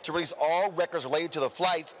DeSantis to release all records related to the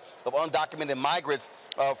flights of undocumented migrants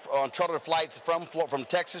on chartered flights from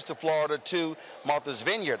Texas to Florida to Martha's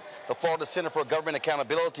Vineyard. The Florida Center for Government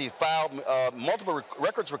Accountability filed multiple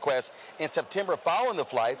records requests in September following the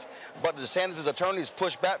flights, but DeSantis' attorneys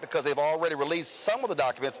pushed back because they've already released some of the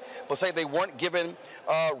documents, but say they weren't given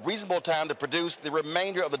reasonable time to produce the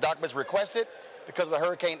remainder of the documents requested because of the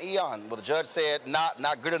Hurricane Ian. Well, the judge said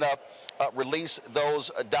not good enough. Release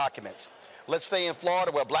those documents. Let's stay in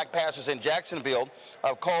Florida, where black pastors in Jacksonville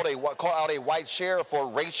called out a white sheriff for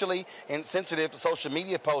racially insensitive social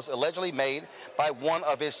media posts allegedly made by one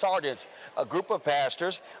of his sergeants. A group of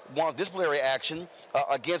pastors want disciplinary action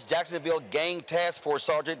against Jacksonville Gang Task Force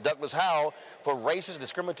Sergeant Douglas Howell for racist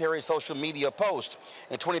discriminatory social media posts.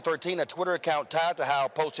 In 2013, a Twitter account tied to Howell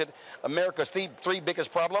posted America's three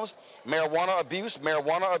biggest problems: marijuana abuse,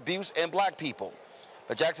 and black people.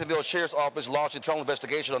 The Jacksonville Sheriff's Office launched an internal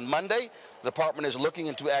investigation on Monday. The department is looking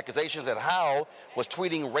into accusations that Howell was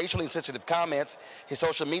tweeting racially insensitive comments. His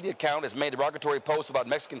social media account has made derogatory posts about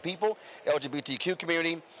Mexican people, LGBTQ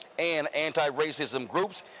community, and anti-racism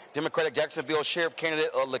groups. Democratic Jacksonville Sheriff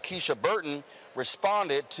candidate Lakeisha Burton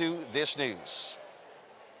responded to this news.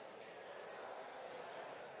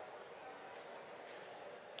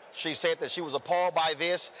 She said that she was appalled by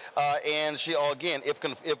this, and she, again, if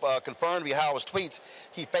confirmed by Howell's tweets,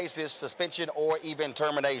 he faces suspension or even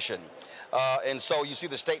termination. And so you see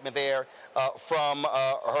the statement there from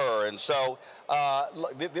her. And so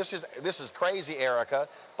this is crazy, Erica,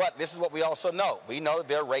 but this is what we also know. We know that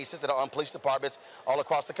there are racists that are on police departments all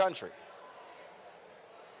across the country.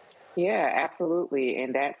 Yeah, absolutely.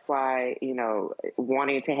 And that's why,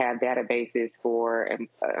 wanting to have databases for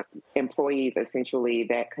employees essentially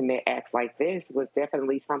that commit acts like this was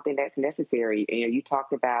definitely something that's necessary. And you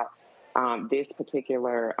talked about this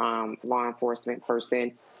particular law enforcement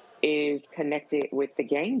person is connected with the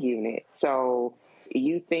gang unit. So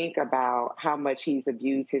you think about how much he's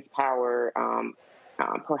abused his power,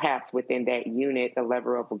 perhaps within that unit, the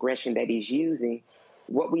level of aggression that he's using.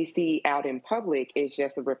 What we see out in public is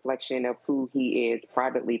just a reflection of who he is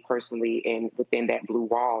privately, personally, and within that blue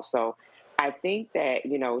wall. So I think that,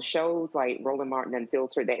 shows like Roland Martin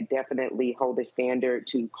Unfiltered that definitely hold a standard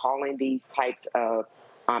to calling these types of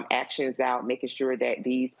actions out, making sure that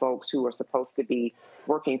these folks who are supposed to be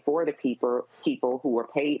working for the people who are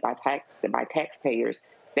paid by taxpayers,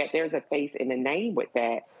 that there's a face and a name with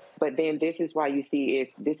that. But then this is why you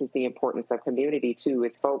see this is the importance of community too.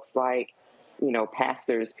 It's folks like,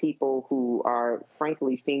 pastors, people who are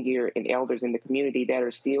frankly senior and elders in the community that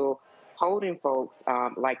are still holding folks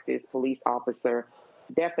like this police officer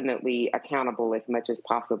definitely accountable as much as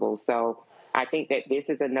possible. So I think that this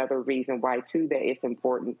is another reason why, too, that it's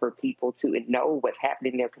important for people to know what's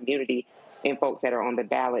happening in their community and folks that are on the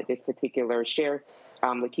ballot. This particular sheriff,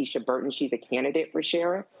 Lakeisha Burton, she's a candidate for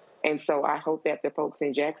sheriff. And so I hope that the folks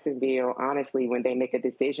in Jacksonville, honestly, when they make a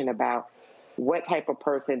decision about what type of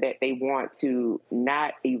person that they want to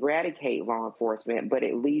not eradicate law enforcement, but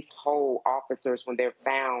at least hold officers when they're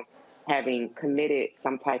found having committed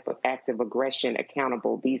some type of act of aggression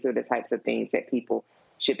accountable. These are the types of things that people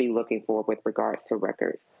should be looking for with regards to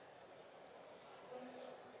records.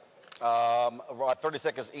 30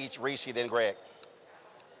 seconds each. Reese, then Greg.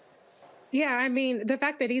 Yeah, I mean, the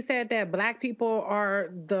fact that he said that black people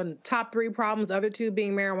are the top three problems, other two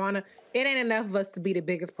being marijuana, it ain't enough of us to be the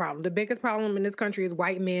biggest problem. The biggest problem in this country is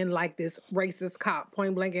white men like this racist cop,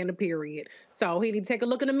 point blank and a period. So he need to take a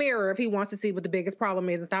look in the mirror if he wants to see what the biggest problem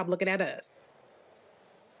is and stop looking at us.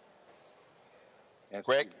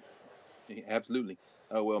 Greg? Absolutely.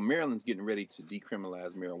 Well, Maryland's getting ready to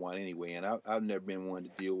decriminalize marijuana anyway, and I've never been one to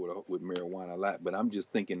deal with marijuana a lot, but I'm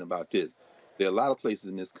just thinking about this. There are a lot of places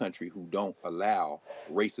in this country who don't allow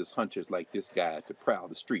racist hunters like this guy to prowl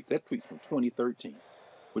the streets. That tweet's from 2013,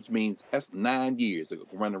 which means that's 9 years ago,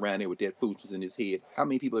 running around there with that foolishness in his head. How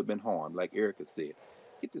many people have been harmed? Like Erica said,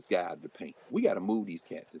 get this guy out of the paint. We got to move these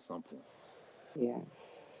cats at some point. Yeah.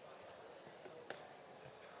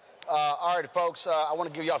 All right, folks, I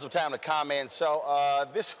want to give y'all some time to comment. So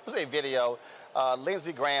this was a video.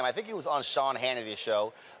 Lindsey Graham, I think he was on Sean Hannity's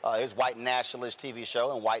show, his white nationalist TV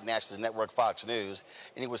show and white nationalist network Fox News.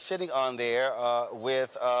 And he was sitting on there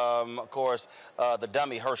with, of course, the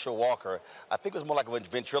dummy Herschel Walker. I think it was more like a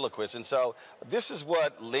ventriloquist. And so this is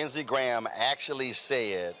what Lindsey Graham actually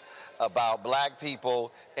said about black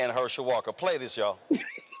people and Herschel Walker. Play this, y'all.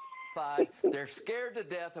 They're scared to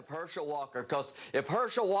death of Herschel Walker because if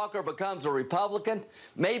Herschel Walker becomes a Republican,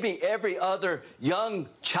 maybe every other young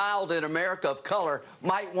child in America of color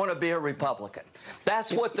might want to be a Republican.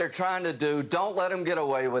 That's what they're trying to do. Don't let them get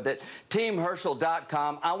away with it.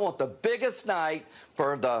 TeamHerschel.com. I want the biggest night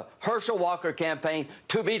for the Herschel Walker campaign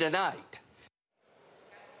to be tonight.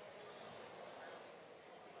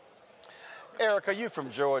 Erica, you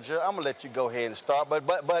from Georgia. I'm going to let you go ahead and start.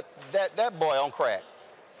 But that boy on crack.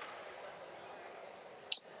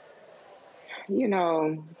 You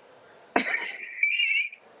know,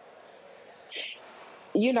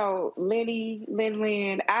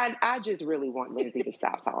 Lynn, I just really want Lindsey to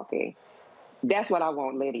stop talking. That's what I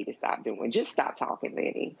want Lenny to stop doing. Just stop talking,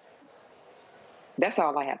 Lenny. That's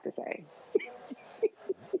all I have to say.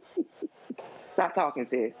 Stop talking,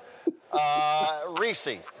 sis.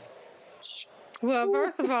 Reese. Well,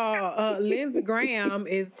 first of all, Lindsey Graham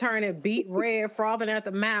is turning beet red, frothing at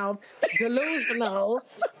the mouth, delusional.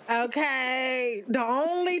 Okay. The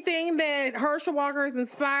only thing that Herschel Walker is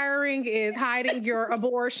inspiring is hiding your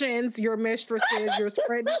abortions, your mistresses, your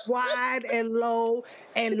spread wide and low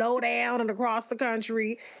down and across the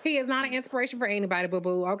country. He is not an inspiration for anybody,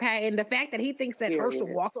 boo-boo, okay? And the fact that he thinks that Herschel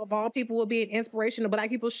Walker, of all people, will be an inspiration to black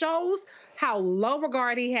people shows how low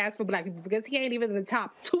regard he has for black people, because he ain't even in the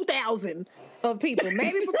top 2,000 of people.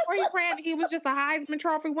 Maybe before he ran, he was just a Heisman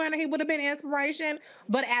Trophy winner. He would have been inspiration.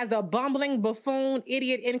 But as a bumbling, buffoon,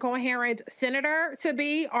 idiot, incoherent senator to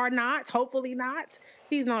be or not, hopefully not,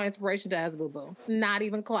 he's no inspiration to us, boo-boo. Not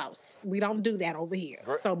even close. We don't do that over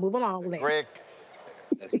here. So move along, Lynn. Greg,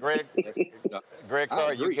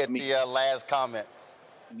 Clark, you get the last comment.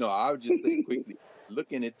 No, I would just say quickly,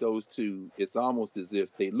 looking at those two, it's almost as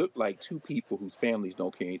if they look like two people whose families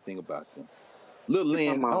don't care anything about them. Little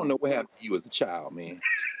Lynn, I don't know what happened to you as a child, man.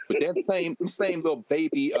 But that same little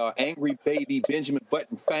baby, angry baby Benjamin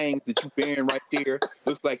Button fangs that you bearing right there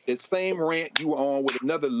looks like that same rant you were on with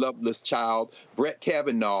another loveless child, Brett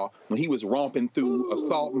Kavanaugh, when he was romping through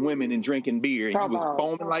assaulting women and drinking beer. And he was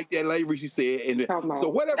foaming like that, like Reese said. And so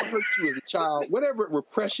whatever hurt you as a child, whatever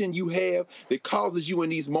repression you have that causes you in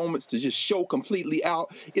these moments to just show completely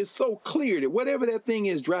out, it's so clear that whatever that thing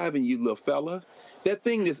is driving you, little fella, that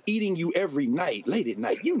thing that's eating you every night, late at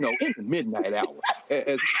night, in the midnight hour,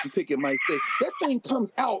 as Pickett might say, that thing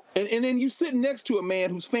comes out, and then you sitting next to a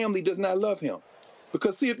man whose family does not love him.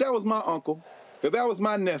 Because, see, if that was my uncle, if that was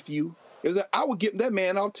my nephew, I would get that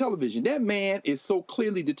man off television. That man is so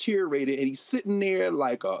clearly deteriorated, and he's sitting there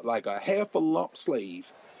like a half a lump slave,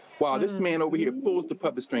 while this man over here pulls the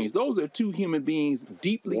puppet strings. Those are two human beings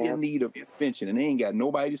deeply in need of intervention, and they ain't got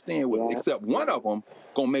nobody to stand with them, except one of them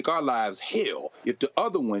gonna make our lives hell if the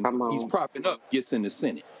other one he's propping up gets in the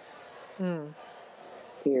Senate.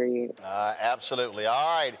 Period. Absolutely.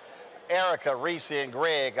 All right. Erica, Reese, and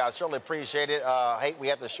Greg, I certainly appreciate it. Hate we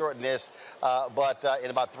have to shorten this, but in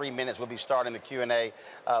about 3 minutes, we'll be starting the Q&A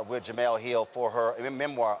with Jemele Hill for her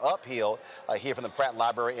memoir, Uphill, here from the Pratt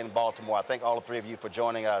Library in Baltimore. I thank all the three of you for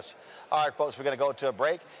joining us. All right, folks, we're going to go to a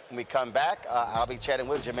break. When we come back, I'll be chatting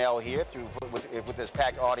with Jemele here with this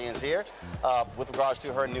packed audience here with regards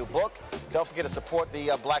to her new book. Don't forget to support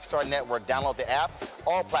the Black Star Network. Download the app,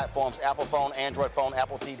 all platforms, Apple phone, Android phone,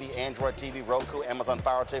 Apple TV, Android TV, Roku, Amazon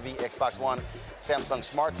Fire TV, Xbox One, Samsung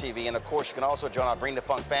Smart TV. And, of course, you can also join our Bring the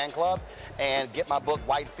Funk fan club and get my book,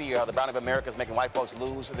 White Fear, How the Browning of America is Making White Folks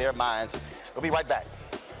Lose Their Minds. We'll be right back.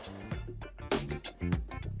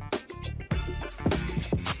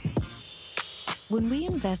 When we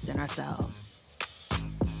invest in ourselves,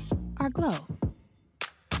 our glow,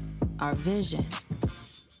 our vision,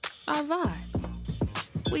 our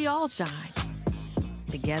vibe, we all shine.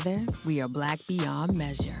 Together, we are Black beyond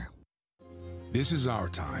measure. This is our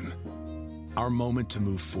time, our moment to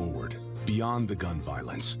move forward, beyond the gun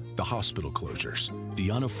violence, the hospital closures, the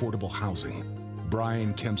unaffordable housing,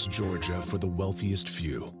 Brian Kemp's Georgia for the wealthiest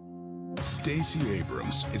few. Stacey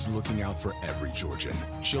Abrams is looking out for every Georgian.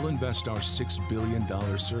 She'll invest our $6 billion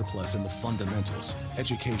surplus in the fundamentals,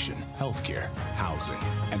 education, healthcare, housing,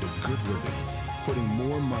 and a good living, putting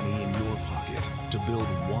more money in your pocket to build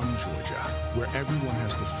one Georgia where everyone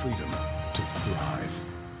has the freedom to thrive.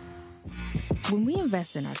 When we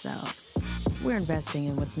invest in ourselves, we're investing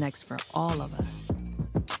in what's next for all of us.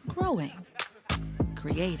 Growing,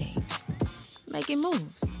 creating, making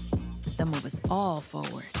moves that move us all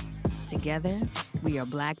forward. Together, we are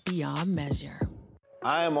Black beyond measure.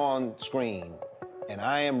 I am on screen, and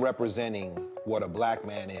I am representing what a Black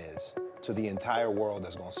man is to the entire world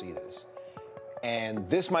that's gonna see this. And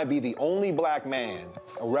this might be the only Black man,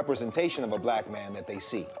 a representation of a Black man that they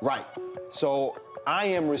see. Right. So I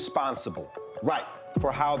am responsible, right,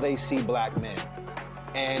 for how they see Black men.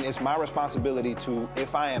 And it's my responsibility to,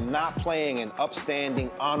 if I am not playing an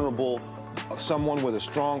upstanding, honorable, someone with a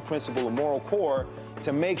strong principle and moral core,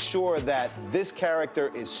 to make sure that this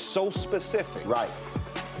character is so specific, right,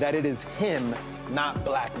 that it is him, not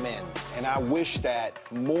Black men. And I wish that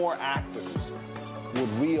more actors would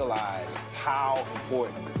realize how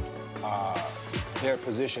important their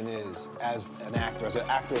position is as an actor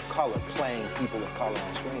of color, playing people of color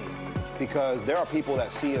on screen. Because there are people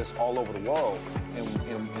that see us all over the world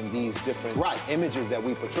in these different images that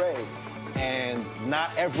we portray. And not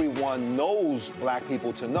everyone knows Black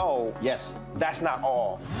people to know, yes, that's not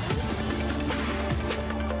all.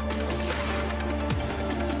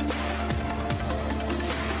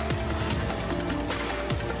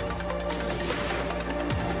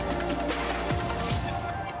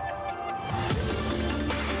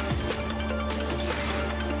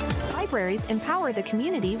 Libraries empower the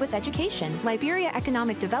community with education. Liberia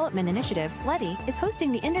Economic Development Initiative, LEDI, is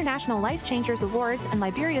hosting the International Life Changers Awards and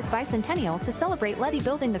Liberia's bicentennial to celebrate LEDI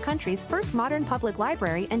building the country's first modern public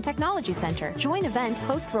library and technology center. Join event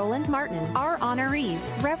host Roland Martin. Our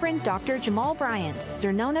honorees, Reverend Dr. Jamal Bryant,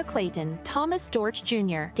 Zernona Clayton, Thomas Dorch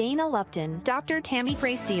Jr., Dana Lupton, Dr. Tammy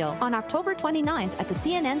Graysteele, on October 29th at the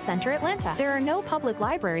CNN Center, Atlanta. There are no public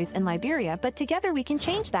libraries in Liberia, but together we can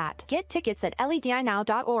change that. Get tickets at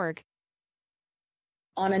ledinow.org.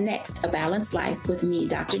 On a next, A Balanced Life with me,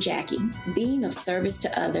 Dr. Jackie. Being of service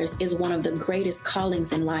to others is one of the greatest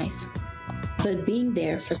callings in life. But being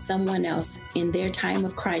there for someone else in their time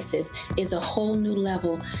of crisis is a whole new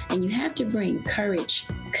level, and you have to bring courage,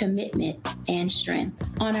 commitment, and strength.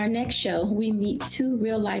 On our next show, we meet two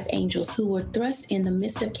real-life angels who were thrust in the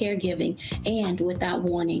midst of caregiving and without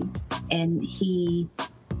warning. And he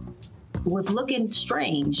was looking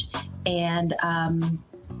strange and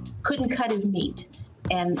couldn't cut his meat.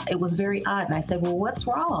 And it was very odd. And I said, well, what's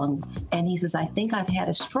wrong? And he says, I think I've had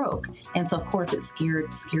a stroke. And so, of course, it scared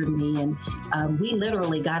me. And we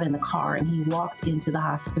literally got in the car and he walked into the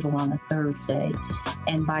hospital on a Thursday.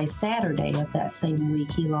 And by Saturday of that same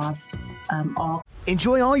week, he lost all.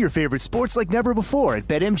 Enjoy all your favorite sports like never before at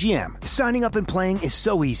BetMGM. Signing up and playing is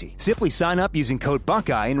so easy. Simply sign up using code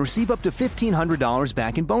Buckeye and receive up to $1,500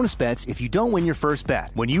 back in bonus bets if you don't win your first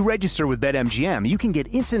bet. When you register with BetMGM, you can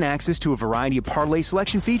get instant access to a variety of parlay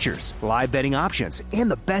selection features, live betting options,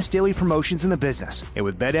 and the best daily promotions in the business. And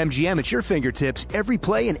with BetMGM at your fingertips, every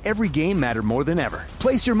play and every game matter more than ever.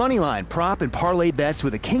 Place your moneyline, prop, and parlay bets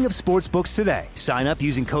with the king of sportsbooks today. Sign up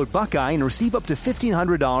using code Buckeye and receive up to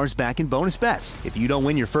 $1,500 back in bonus bets if you don't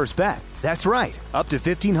win your first bet. That's right, up to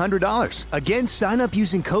 $1,500. Again, sign up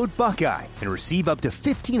using code Buckeye and receive up to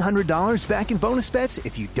 $1,500 back in bonus bets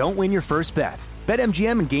if you don't win your first bet.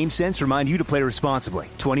 BetMGM and GameSense remind you to play responsibly.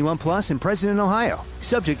 21 plus and present in Ohio.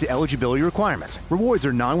 Subject to eligibility requirements. Rewards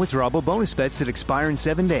are non-withdrawable bonus bets that expire in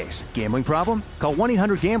 7 days. Gambling problem? Call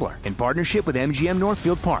 1-800-GAMBLER in partnership with MGM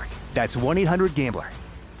Northfield Park. That's 1-800-GAMBLER.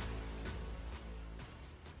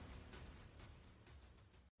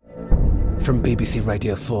 From BBC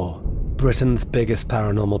Radio 4, Britain's biggest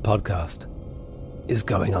paranormal podcast is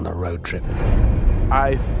going on a road trip.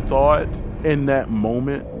 I thought in that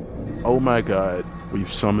moment, oh my God,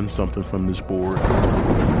 we've summoned something from this board.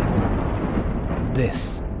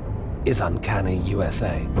 This is Uncanny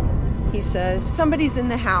USA. He says, somebody's in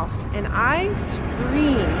the house, and I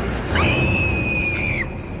screamed.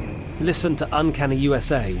 Listen to Uncanny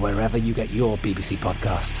USA wherever you get your BBC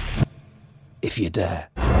podcasts, if you dare.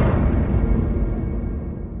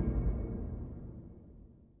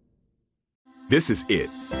 This is it.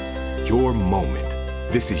 Your moment.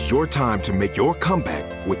 This is your time to make your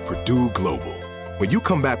comeback with Purdue Global. When you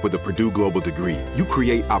come back with a Purdue Global degree, you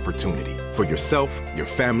create opportunity for yourself, your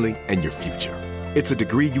family, and your future. It's a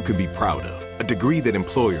degree you can be proud of, a degree that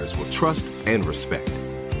employers will trust and respect.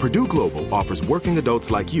 Purdue Global offers working adults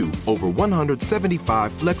like you over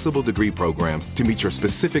 175 flexible degree programs to meet your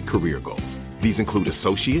specific career goals. These include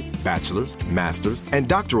associate, bachelor's, master's, and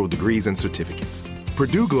doctoral degrees and certificates.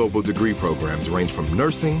 Purdue Global degree programs range from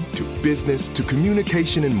nursing to business to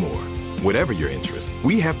communication and more. Whatever your interest,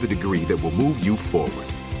 we have the degree that will move you forward.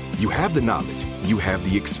 You have the knowledge, you have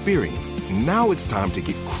the experience. Now it's time to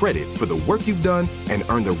get credit for the work you've done and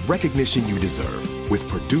earn the recognition you deserve with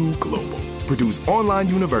Purdue Global, Purdue's online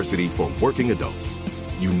university for working adults.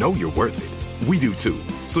 You know you're worth it. We do too.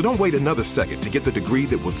 So don't wait another second to get the degree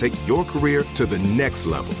that will take your career to the next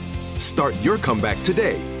level. Start your comeback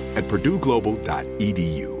today at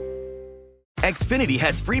purdueglobal.edu. Xfinity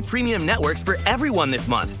has free premium networks for everyone this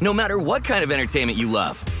month, no matter what kind of entertainment you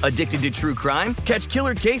love. Addicted to true crime? Catch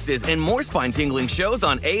killer cases and more spine-tingling shows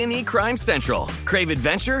on A&E Crime Central. Crave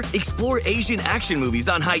adventure? Explore Asian action movies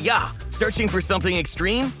on Hi-YAH. Searching for something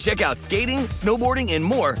extreme? Check out skating, snowboarding, and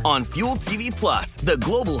more on Fuel TV Plus, the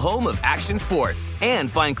global home of action sports.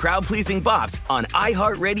 And find crowd-pleasing bops on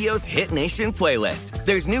iHeartRadio's Hit Nation playlist.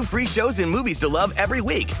 There's new free shows and movies to love every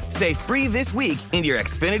week. Say free this week in your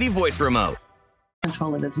Xfinity voice remote.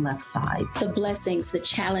 Control of his left side. The blessings, the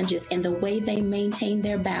challenges, and the way they maintain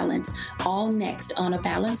their balance, all next on A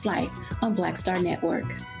Balanced Life on Black Star Network.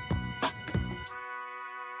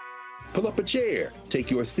 Pull up a chair,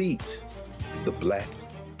 take your seat. The Black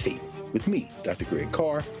Tape with me, Dr. Greg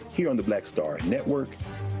Carr, here on the Black Star Network.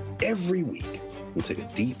 Every week, we'll take a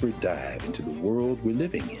deeper dive into the world we're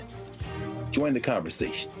living in. Join the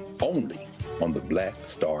conversation only on the Black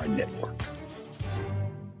Star Network.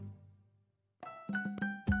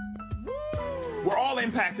 We're all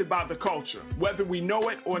impacted by the culture, whether we know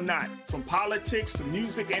it or not. From politics to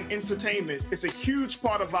music and entertainment, it's a huge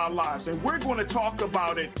part of our lives, and we're going to talk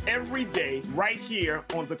about it every day right here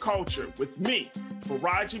on The Culture with me,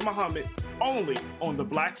 Faraji Muhammad, only on the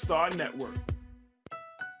Black Star Network.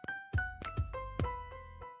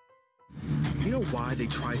 You know why they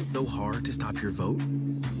try so hard to stop your vote?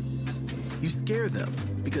 You scare them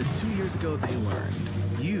because 2 years ago they learned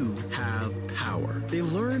you have power. They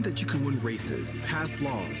learned that you can win races, pass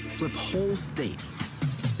laws, flip whole states.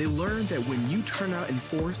 They learned that when you turn out in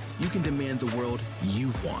force, you can demand the world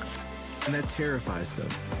you want. And that terrifies them.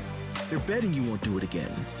 They're betting you won't do it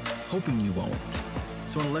again, hoping you won't.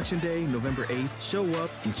 So on Election Day, November 8th, show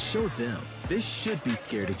up and show them they should be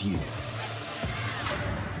scared of you.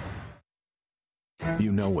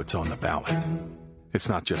 You know what's on the ballot. It's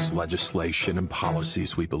not just legislation and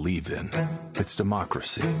policies we believe in. It's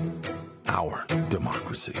democracy. Our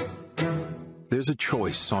democracy. There's a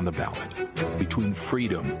choice on the ballot between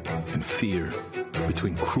freedom and fear,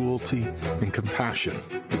 between cruelty and compassion,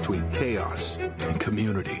 between chaos and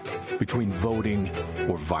community, between voting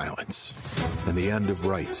or violence. And the end of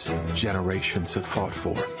rights generations have fought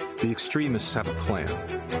for. The extremists have a plan,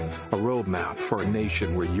 a roadmap for a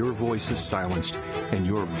nation where your voice is silenced and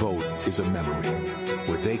your vote is a memory,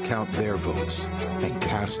 where they count their votes and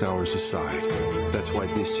cast ours aside. That's why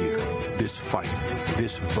this year, this fight,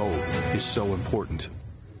 this vote is so important.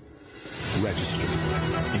 Register,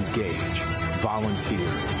 engage, volunteer,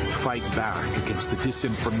 fight back against the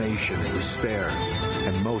disinformation and despair,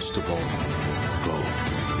 and most of all, vote,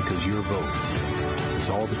 because your vote is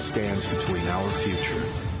all that stands between our future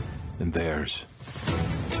and theirs.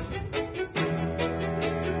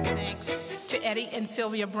 Thanks to Eddie and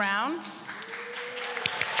Sylvia Brown.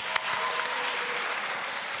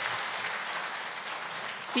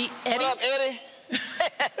 What up, Eddie?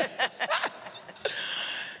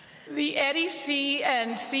 The Eddie C.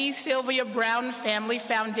 and C. Sylvia Brown Family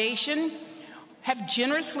Foundation have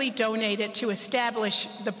generously donated to establish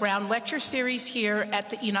the Brown Lecture Series here at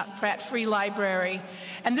the Enoch Pratt Free Library.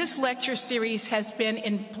 And this lecture series has been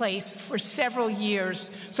in place for several years,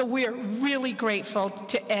 so we are really grateful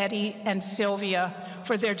to Eddie and Sylvia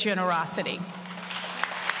for their generosity.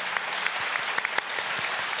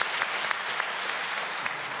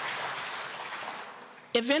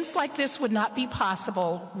 Events like this would not be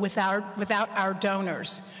possible without our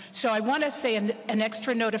donors. So I want to say an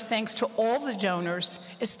extra note of thanks to all the donors,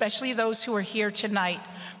 especially those who are here tonight,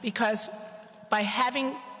 because by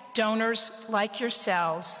having donors like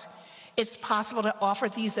yourselves, it's possible to offer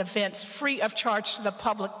these events free of charge to the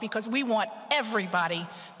public, because we want everybody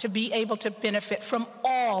to be able to benefit from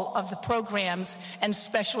all of the programs and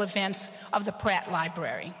special events of the Pratt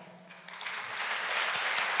Library.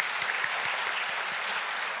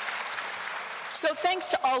 So thanks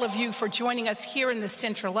to all of you for joining us here in the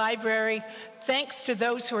Central Library. Thanks to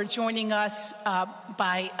those who are joining us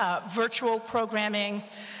by virtual programming.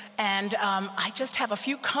 And I just have a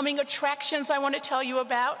few coming attractions I want to tell you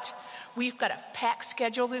about. We've got a packed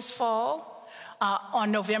schedule this fall.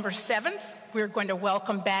 On November 7th, we're going to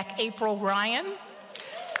welcome back April Ryan.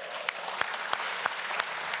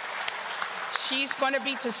 She's going to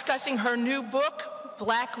be discussing her new book,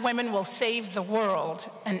 Black Women Will Save the World,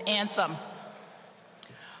 an anthem.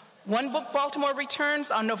 One Book Baltimore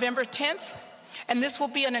returns on November 10th, and this will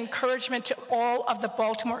be an encouragement to all of the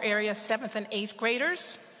Baltimore area 7th and 8th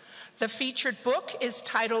graders. The featured book is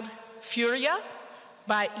titled Furia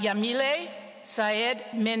by Yamile Saed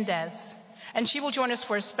Mendez, and she will join us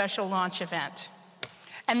for a special launch event.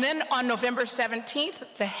 And then on November 17th,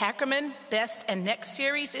 the Hackerman Best and Next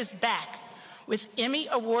series is back with Emmy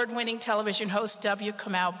award-winning television host W.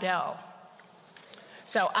 Kamau Bell.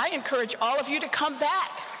 So I encourage all of you to come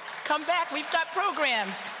back. Come back, we've got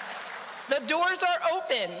programs. The doors are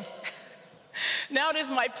open. Now it is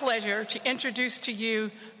my pleasure to introduce to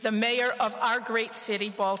you the mayor of our great city,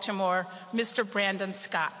 Baltimore, Mr. Brandon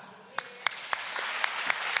Scott.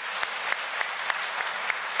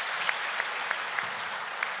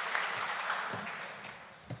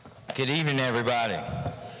 Good evening, everybody.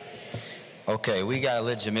 Okay, we gotta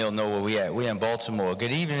let Jamil know where we at. We're in Baltimore.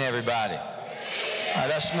 Good evening, everybody.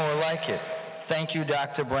 That's more like it. Thank you,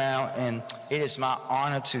 Dr. Brown, and it is my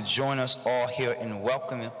honor to join us all here in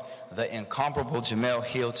welcoming the incomparable Jemele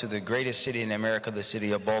Hill to the greatest city in America, the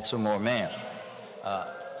city of Baltimore, man.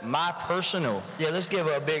 My personal, let's give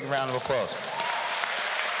her a big round of applause.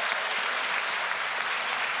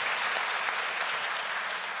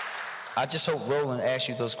 I just hope Roland asks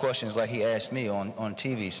you those questions like he asked me on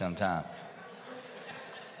TV sometime.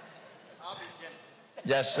 I'll be gentle.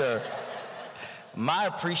 Yes, sir. My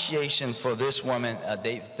appreciation for this woman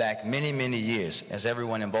dates back many, many years. As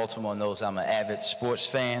everyone in Baltimore knows, I'm an avid sports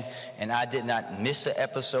fan, and I did not miss an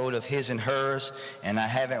episode of His and Hers, and I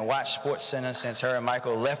haven't watched SportsCenter since her and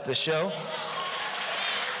Michael left the show.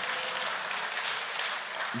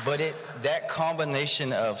 But that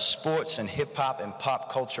combination of sports and hip-hop and pop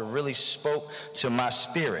culture really spoke to my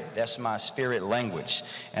spirit. That's my spirit language.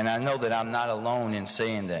 And I know that I'm not alone in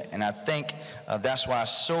saying that. And I think that's why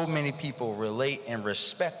so many people relate and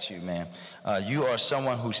respect you, man. You are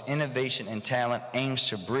someone whose innovation and talent aims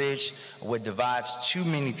to bridge what divides too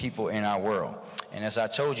many people in our world. And as I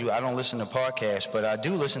told you, I don't listen to podcasts, but I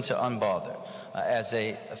do listen to Unbothered. As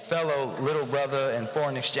a fellow little brother and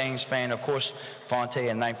foreign exchange fan, of course, Fonte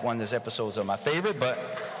and Ninth Wonders episodes are my favorite, but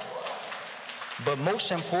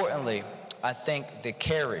most importantly, I think the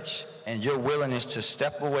courage and your willingness to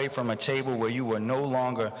step away from a table where you were no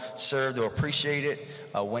longer served or appreciated,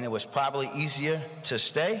 when it was probably easier to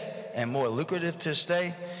stay and more lucrative to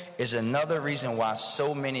stay, is another reason why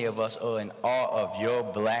so many of us are in awe of your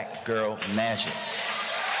black girl magic.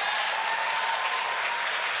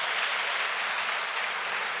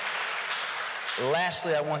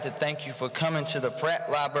 Lastly, I want to thank you for coming to the Pratt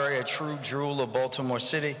Library, a true jewel of Baltimore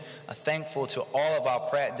City. I'm thankful to all of our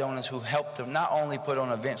Pratt donors who helped to not only put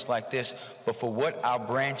on events like this, but for what our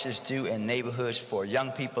branches do in neighborhoods for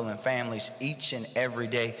young people and families each and every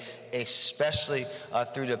day, especially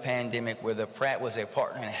through the pandemic, where the Pratt was a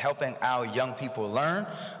partner in helping our young people learn.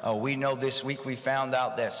 We know this week we found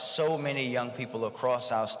out that so many young people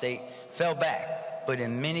across our state fell back. But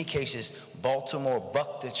in many cases, Baltimore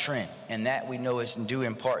bucked the trend, and that we know is due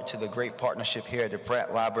in part to the great partnership here at the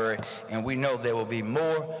Pratt Library, and we know there will be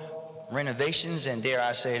more renovations and, dare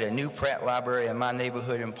I say, the new Pratt Library in my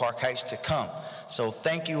neighborhood in Park Heights to come. So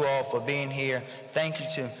thank you all for being here. Thank you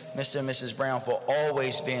to Mr. and Mrs. Brown for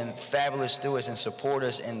always being fabulous stewards and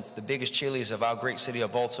supporters and the biggest cheerleaders of our great city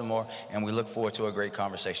of Baltimore, and we look forward to a great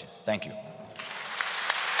conversation. Thank you.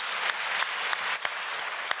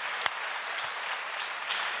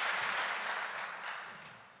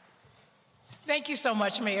 Thank you so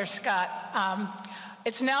much, Mayor Scott.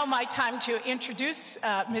 It's now my time to introduce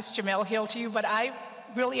Ms. Jemele Hill to you, but I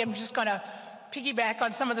really am just going to piggyback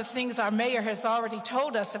on some of the things our mayor has already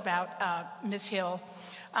told us about Ms. Hill.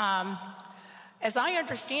 As I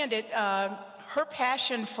understand it, her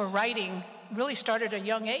passion for writing really started at a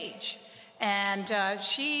young age, and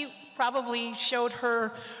she probably showed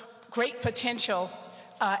her great potential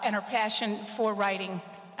and her passion for writing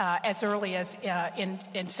as early as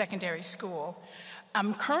in secondary school.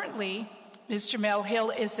 Currently, Ms. Jemele Hill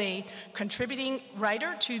is a contributing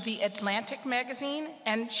writer to The Atlantic magazine,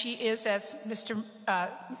 and she is, as Mr.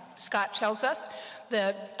 Scott tells us,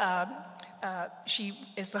 she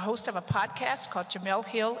is the host of a podcast called Jemele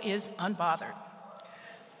Hill is Unbothered.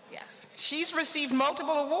 Yes, she's received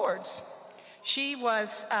multiple awards. She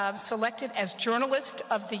was selected as Journalist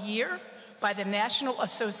of the Year by the National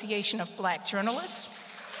Association of Black Journalists.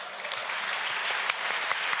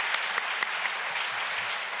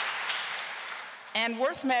 And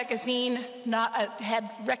Worth magazine had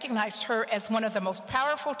recognized her as one of the most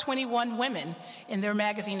powerful 21 women in their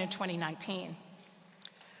magazine in 2019.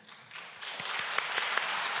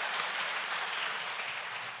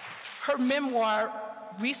 Her memoir,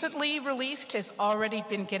 recently released, has already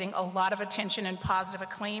been getting a lot of attention and positive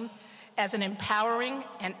acclaim as an empowering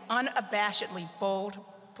and unabashedly bold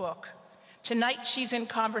book. Tonight, she's in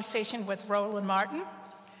conversation with Roland Martin,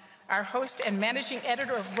 our host and managing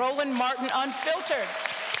editor of Roland Martin Unfiltered.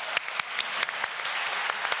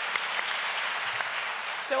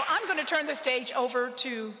 So I'm going to turn the stage over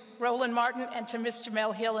to Roland Martin and to Ms.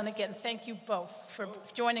 Jemele Hill. And again, thank you both for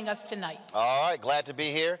joining us tonight. All right, glad to be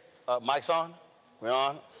here. Mic's on? We're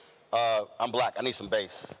on? I'm black. I need some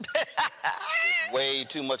bass. It's way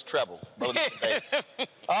too much treble. Brother, need some bass.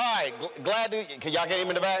 All right, glad to. Can y'all hear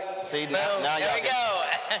me in the back? See, now y'all there we go.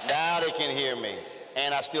 Now they can hear me.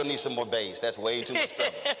 And I still need some more bass. That's way too much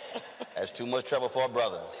treble. That's too much treble for a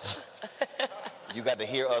brother. You got to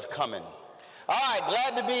hear us coming. All right,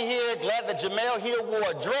 glad to be here. Glad that Jemele Hill wore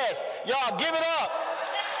a dress. Y'all give it up.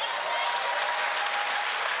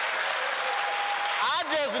 I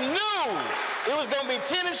just knew it was going to be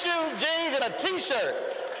tennis shoes, jeans, and a T-shirt.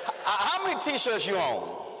 How many T-shirts you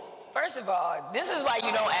own? First of all, this is why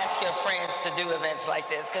you don't ask your friends to do events like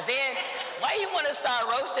this, because then why you want to start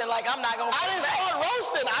roasting like I'm not going to I didn't start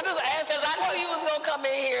roasting. I just asked. Because I knew you was going to come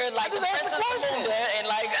in here like the Princess Belinda and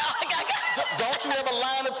like, Don't you have a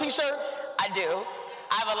line of T-shirts? I do.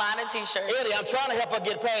 I have a line of T-shirts. Eddie, I'm trying to help her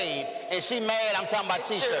get paid, and she mad I'm talking about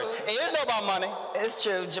T-shirts. And you didn't know about money. It's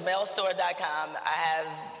true. JemeleStore.com. I have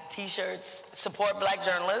T-shirts, support black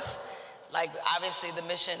journalists. Like, obviously, the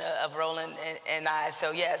mission of Roland and I,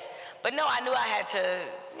 so yes. But no, I knew I had to,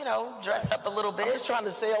 you know, dress up a little bit. I'm just trying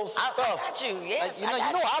to sell stuff. I got you, yes. Like,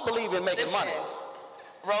 you know, I believe in making money.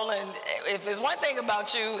 Roland, if there's one thing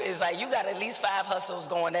about you, is like you got at least 5 hustles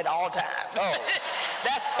going at all times. Oh.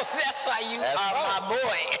 that's why you are my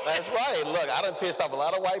boy. That's right. Look, I done pissed off a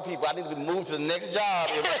lot of white people. I need to move to the next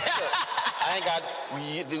job. I ain't got,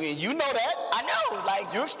 you know that. I know,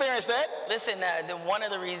 like. You experienced that. Listen, one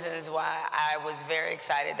of the reasons why I was very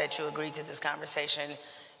excited that you agreed to this conversation,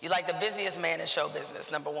 you're like the busiest man in show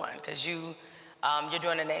business, number one, because you're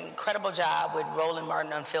doing an incredible job with Roland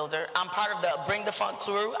Martin Unfiltered. I'm part of the Bring the Funk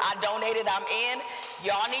crew. I donated, I'm in.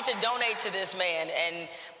 Y'all need to donate to this man. And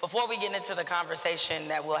before we get into the conversation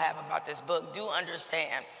that we'll have about this book, do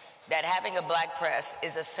understand that having a black press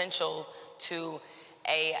is essential to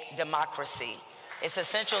a democracy. It's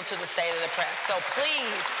essential to the state of the press. So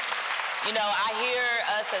please, you know, I hear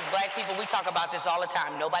us as black people, we talk about this all the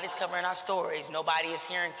time. Nobody's covering our stories. Nobody is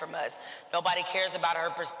hearing from us. Nobody cares about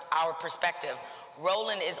our perspective.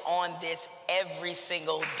 Roland is on this every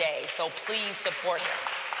single day, so please support him.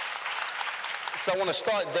 So I want to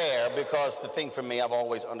start there because the thing for me, I've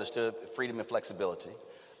always understood freedom and flexibility.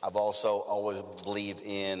 I've also always believed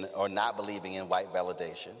in, or not believing in, white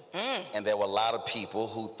validation. And there were a lot of people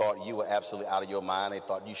who thought you were absolutely out of your mind. They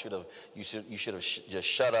thought you should have just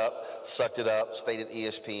shut up, sucked it up, stayed at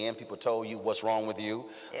ESPN. People told you what's wrong with you.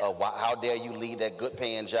 Yeah. How dare you leave that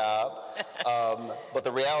good-paying job? But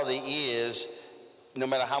the reality is, no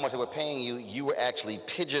matter how much they were paying you, you were actually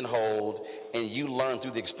pigeonholed, and you learned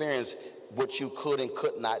through the experience what you could and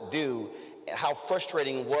could not do. How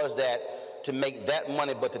frustrating was that? To make that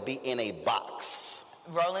money, but to be in a box.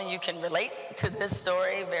 Roland, you can relate to this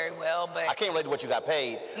story very well, but I can't relate to what you got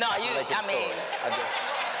paid. No, I mean,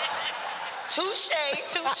 touche.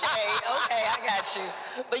 Okay, I got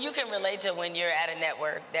you. But you can relate to when you're at a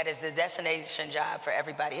network that is the destination job for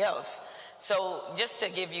everybody else. So just to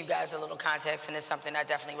give you guys a little context, and it's something I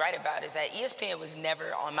definitely write about, is that ESPN was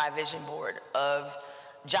never on my vision board of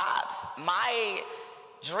jobs. My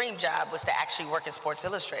dream job was to actually work at Sports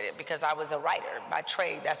Illustrated because I was a writer by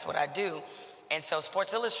trade. That's what I do. And so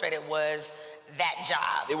Sports Illustrated was that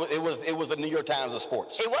job. It was the New York Times of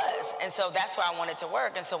sports. It was. And so that's where I wanted to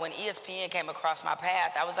work. And so when ESPN came across my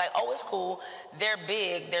path, I was like, oh, it's cool. They're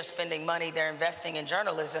big. They're spending money. They're investing in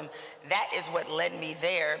journalism. That is what led me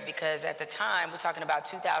there because at the time, we're talking about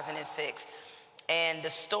 2006, and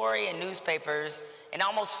the story in newspapers, it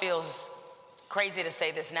almost feels crazy to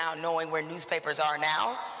say this now, knowing where newspapers are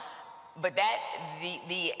now, but that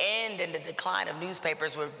the end and the decline of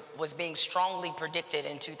newspapers was being strongly predicted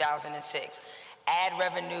in 2006. Ad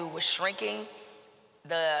revenue was shrinking.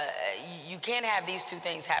 You can't have these two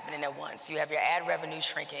things happening at once. You have your ad revenue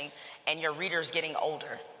shrinking and your readers getting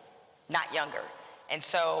older, not younger. And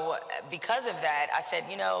so because of that, I said,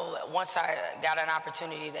 you know, once I got an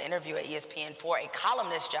opportunity to interview at ESPN for a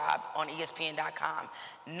columnist job on ESPN.com,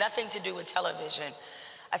 nothing to do with television,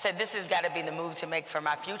 I said, this has got to be the move to make for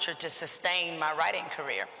my future to sustain my writing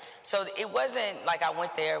career. So it wasn't like I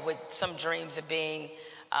went there with some dreams of being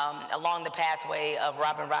along the pathway of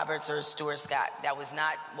Robin Roberts or Stuart Scott. That was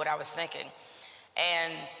not what I was thinking.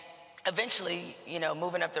 And eventually, you know,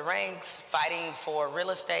 moving up the ranks, fighting for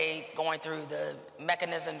real estate, going through the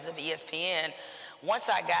mechanisms of ESPN, once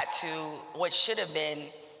I got to what should have been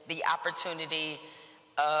the opportunity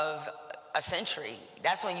of a century,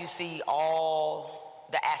 that's when you see all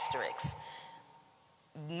the asterisks.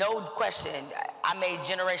 No question, I made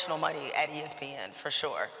generational money at ESPN for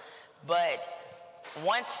sure. But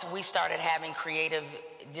once we started having creative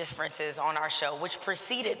differences on our show, which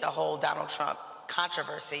preceded the whole Donald Trump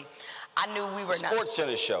controversy, I knew we were not. Sports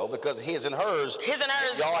Center show, because His and Hers.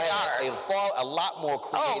 Y'all had a lot more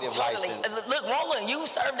creative license. Look, Roland, you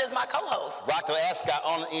served as my co-host. Roger Ascot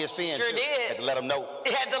on ESPN. Sure too. did. Had to let him know.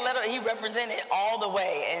 He represented all the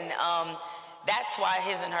way, and that's why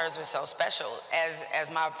His and Hers was so special.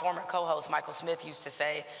 As my former co-host Michael Smith used to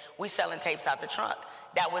say, we selling tapes out the trunk.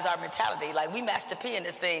 That was our mentality. Like, we Master P in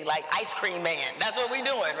this thing, like Ice Cream Man. That's what we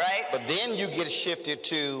doing, right? But then you get shifted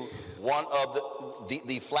to one of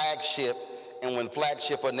the flagship, and when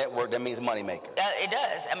flagship or network, that means moneymaker. It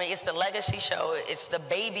does. I mean, it's the legacy show. It's the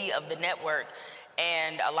baby of the network.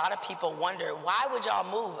 And a lot of people wonder, why would y'all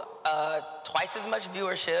move twice as much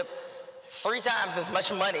viewership, 3 times as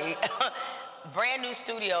much money, brand new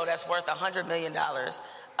studio that's worth $100 million,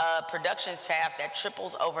 production staff that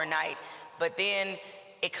triples overnight, but then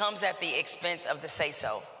it comes at the expense of the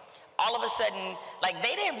say-so. All of a sudden, like,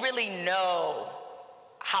 they didn't really know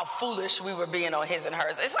how foolish we were being on His and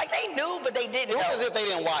Hers. It's like they knew, but they didn't know. It was as if they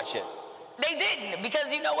didn't watch it. They didn't,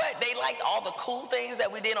 because you know what? They liked all the cool things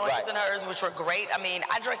that we did on His and Hers, which were great. I mean,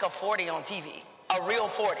 I drank a 40 on TV, a real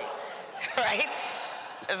 40, right?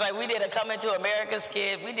 It's like we did a Coming to America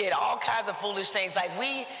skit. We did all kinds of foolish things. Like,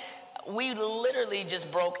 we literally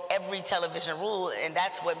just broke every television rule, and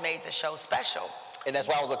that's what made the show special. And that's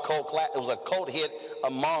why it was a cult hit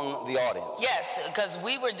among the audience. Yes, because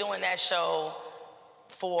we were doing that show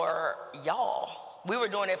for y'all. We were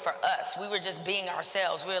doing it for us. We were just being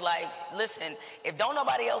ourselves. We were like, listen, if don't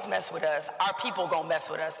nobody else mess with us, our people gonna mess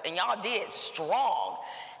with us. And y'all did strong.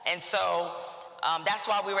 And so that's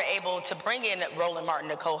why we were able to bring in Roland Martin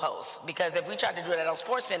to co-host. Because if we tried to do that on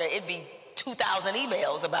SportsCenter, it'd be 2,000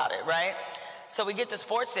 emails about it, right? So we get to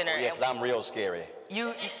SportsCenter. Yeah, because I'm real scary.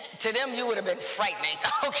 To them, you would have been frightening,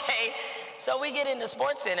 okay? So we get into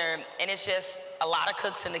SportsCenter, and it's just a lot of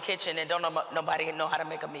cooks in the kitchen and nobody know how to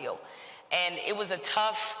make a meal. And it was a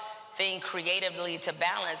tough thing creatively to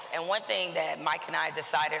balance. And one thing that Mike and I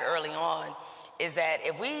decided early on is that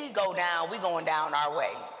if we go down, we going down our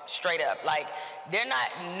way, straight up. Like, they're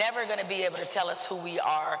never gonna be able to tell us who we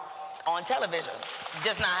are on television.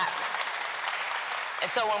 Just not happening. And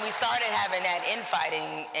so when we started having that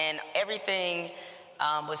infighting and everything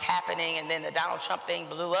was happening, and then the Donald Trump thing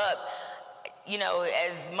blew up, you know,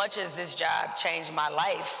 as much as this job changed my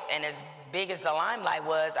life and as big as the limelight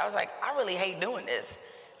was, I was like, I really hate doing this.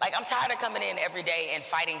 Like, I'm tired of coming in every day and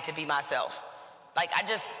fighting to be myself. Like, I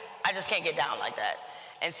just can't get down like that.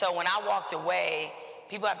 And so when I walked away,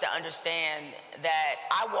 people have to understand that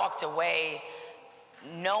I walked away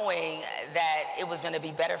knowing that it was going to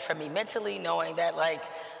be better for me mentally, knowing that, like,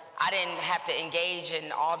 I didn't have to engage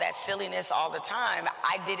in all that silliness all the time.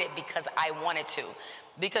 I did it because I wanted to.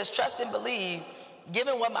 Because trust and believe,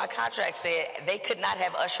 given what my contract said, they could not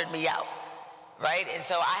have ushered me out, right? And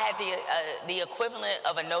so I had the equivalent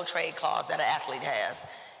of a no-trade clause that an athlete has.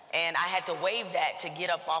 And I had to waive that to get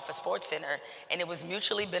up off of SportsCenter, and it was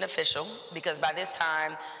mutually beneficial because by this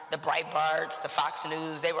time, the Breitbarts, the Fox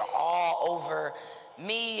News, they were all over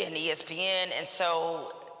me and ESPN, and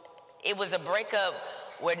so it was a breakup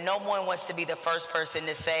where no one wants to be the first person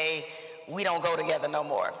to say, we don't go together no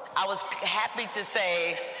more. I was happy to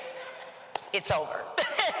say, it's over.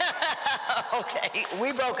 Okay,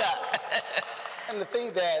 we broke up. And the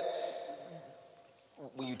thing that,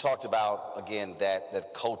 when you talked about, again,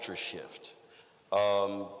 that culture shift,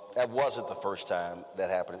 that wasn't the first time that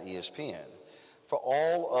happened at ESPN. For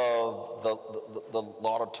all of the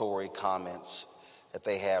laudatory comments that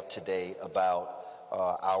they have today about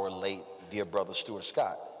our late dear brother Stuart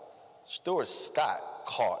Scott. Stuart Scott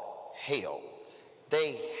caught hell.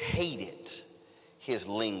 They hated his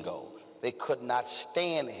lingo. They could not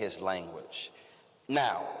stand his language.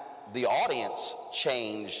 Now, the audience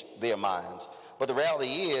changed their minds, but the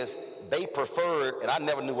reality is they preferred, and I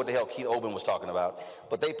never knew what the hell Keith Olbermann was talking about,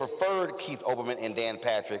 but they preferred Keith Olbermann and Dan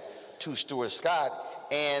Patrick to Stuart Scott,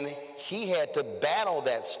 and he had to battle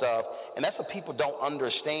that stuff. And that's what people don't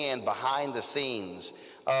understand behind the scenes.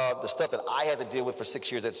 The stuff that I had to deal with for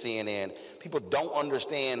 6 years at CNN. People don't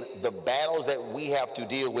understand the battles that we have to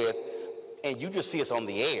deal with, and you just see us on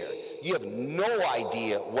the air. You have no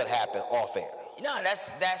idea what happened off air. You know,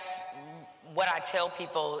 that's what I tell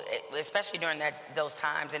people, especially during those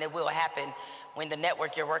times, and it will happen when the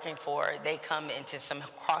network you're working for, they come into some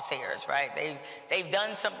crosshairs, right? They've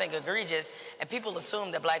done something egregious, and people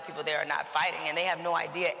assume that black people there are not fighting, and they have no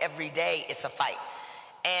idea every day it's a fight.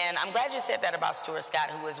 And I'm glad you said that about Stuart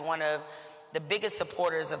Scott, who is one of the biggest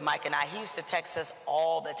supporters of Mike and I. He used to text us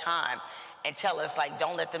all the time and tell us, like,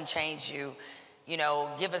 don't let them change you, you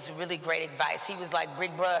know, give us really great advice. He was like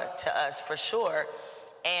big bruh to us for sure.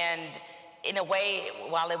 And in a way,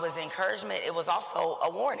 while it was encouragement, it was also a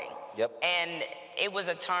warning. Yep. And it was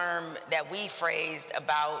a term that we phrased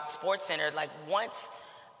about SportsCenter. Like, once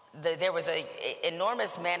there was an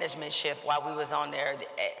enormous management shift while we was on there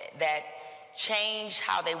that changed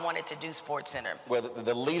how they wanted to do SportsCenter. Well,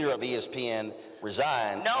 the leader of ESPN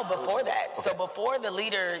resigned. No, before that. Okay. So before the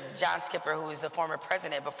leader, John Skipper, who was the former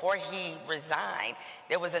president, before he resigned,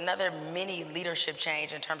 there was another mini leadership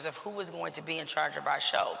change in terms of who was going to be in charge of our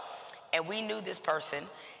show. And we knew this person.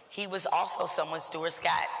 He was also someone Stuart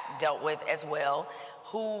Scott dealt with as well,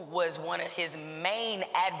 who was one of his main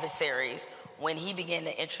adversaries when he began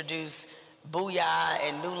to introduce Booyah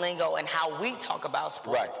and New Lingo and how we talk about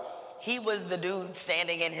sports. Right. He was the dude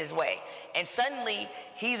standing in his way. And suddenly,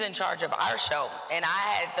 he's in charge of our show. And I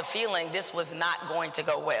had the feeling this was not going to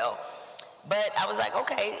go well. But I was like,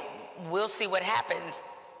 okay, we'll see what happens.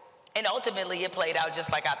 And ultimately, it played out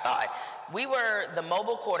just like I thought. We were the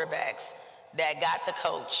mobile quarterbacks that got the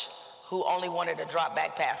coach who only wanted a drop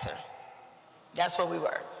back passer. That's what we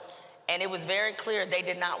were. And it was very clear they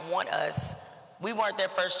did not want us. We weren't their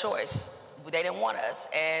first choice. They didn't want us.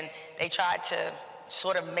 And they tried to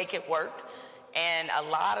sort of make it work. And a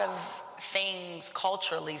lot of things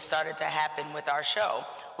culturally started to happen with our show.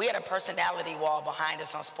 We had a personality wall behind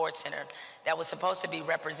us on SportsCenter that was supposed to be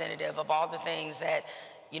representative of all the things that,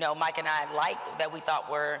 you know, Mike and I liked, that we thought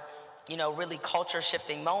were, you know, really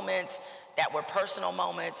culture-shifting moments, that were personal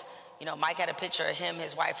moments. You know, Mike had a picture of him,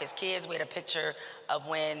 his wife, his kids. We had a picture of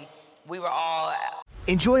when we were all...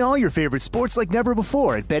 Enjoy all your favorite sports like never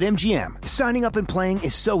before at BetMGM. Signing up and playing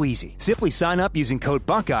is so easy. Simply sign up using code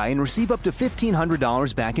Buckeye and receive up to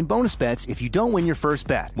 $1,500 back in bonus bets if you don't win your first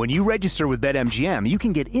bet. When you register with BetMGM, you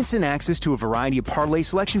can get instant access to a variety of parlay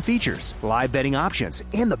selection features, live betting options,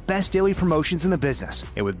 and the best daily promotions in the business.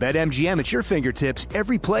 And with BetMGM at your fingertips,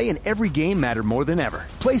 every play and every game matter more than ever.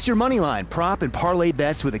 Place your moneyline, prop, and parlay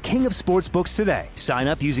bets with the king of sportsbooks today. Sign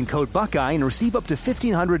up using code Buckeye and receive up to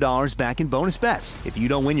 $1,500 back in bonus bets if you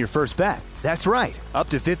don't win your first bet. That's right, up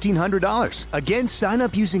to $1,500. Again, sign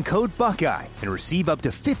up using code Buckeye and receive up to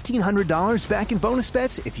 $1,500 back in bonus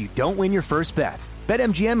bets if you don't win your first bet.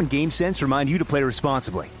 BetMGM and GameSense remind you to play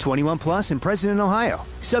responsibly. 21 plus and present in Ohio.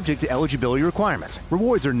 Subject to eligibility requirements.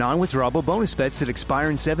 Rewards are non-withdrawable bonus bets that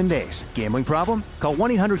expire in 7 days. Gambling problem? Call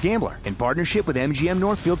 1-800-GAMBLER in partnership with MGM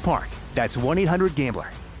Northfield Park. That's 1-800-GAMBLER.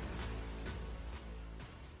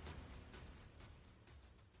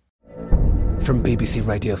 From BBC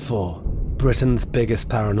Radio 4, Britain's biggest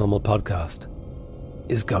paranormal podcast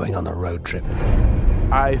is going on a road trip.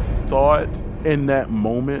 I thought in that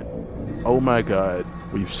moment, oh my God,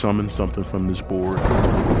 we've summoned something from this board.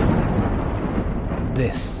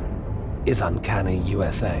 This is Uncanny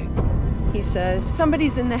USA. He says,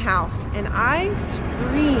 somebody's in the house, and I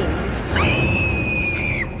screamed.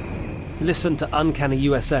 Listen to Uncanny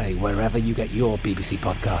USA wherever you get your BBC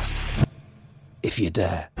podcasts, if you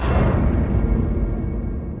dare.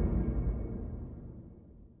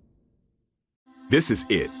 This is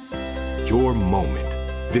it. Your moment.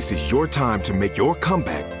 This is your time to make your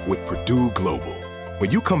comeback with Purdue Global.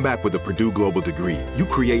 When you come back with a Purdue Global degree, you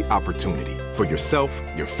create opportunity for yourself,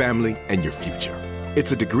 your family, and your future.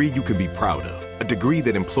 It's a degree you can be proud of, a degree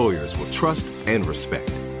that employers will trust and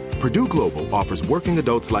respect. Purdue Global offers working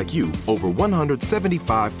adults like you over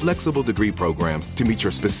 175 flexible degree programs to meet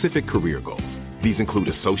your specific career goals. These include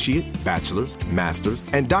associate, bachelor's, master's,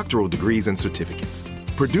 and doctoral degrees and certificates.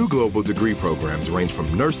 Purdue Global degree programs range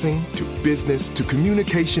from nursing to business to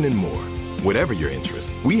communication and more. Whatever your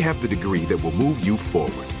interest, we have the degree that will move you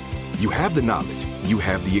forward. You have the knowledge, you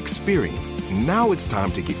have the experience. Now it's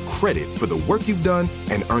time to get credit for the work you've done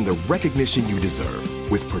and earn the recognition you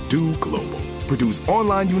deserve with Purdue Global, Purdue's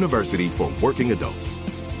online university for working adults.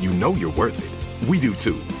 You know you're worth it. We do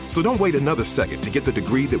too. So don't wait another second to get the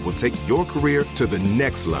degree that will take your career to the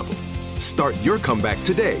next level. Start your comeback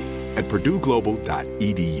today at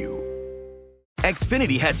purdueglobal.edu.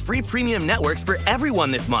 Xfinity has free premium networks for everyone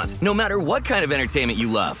this month, no matter what kind of entertainment you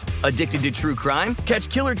love. Addicted to true crime? Catch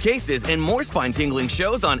killer cases and more spine-tingling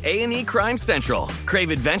shows on A&E Crime Central. Crave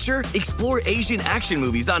adventure? Explore Asian action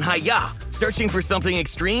movies on Hi-YAH. Searching for something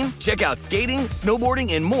extreme? Check out skating,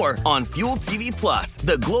 snowboarding, and more on Fuel TV Plus,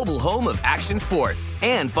 the global home of action sports.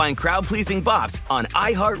 And find crowd-pleasing bops on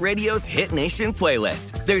iHeartRadio's Hit Nation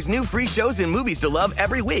playlist. There's new free shows and movies to love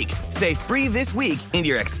every week. Say free this week in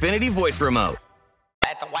your Xfinity voice remote.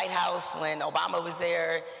 At the White House, when Obama was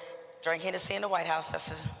there, drank Hennessy in the White House. That's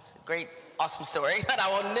a great, awesome story that I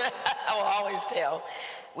will always tell.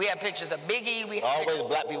 We have pictures of Biggie. We have always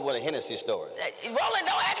black people with a Hennessy story. Roland,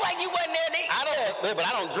 don't act like you wasn't there. But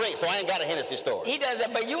I don't drink, so I ain't got a Hennessy story. He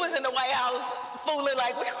doesn't, but you was in the White House fooling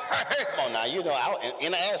like we were. Come on now, you know,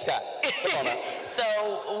 in the ascot. Come on now.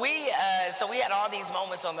 So we had all these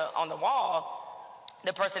moments on the wall,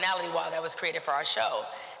 the personality wall that was created for our show.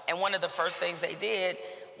 And one of the first things they did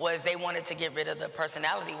was they wanted to get rid of the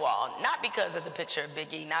personality wall, not because of the picture of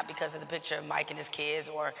Biggie, not because of the picture of Mike and his kids,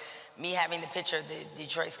 or me having the picture of the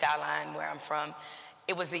Detroit skyline where I'm from.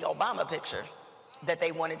 It was the Obama picture that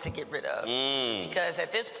they wanted to get rid of. Because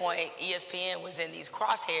at this point, ESPN was in these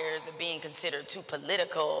crosshairs of being considered too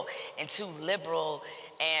political and too liberal,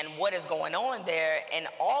 and what is going on there. And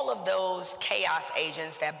all of those chaos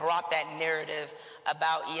agents that brought that narrative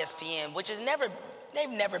about ESPN, which is they've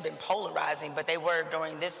never been polarizing, but they were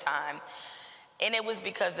during this time. And it was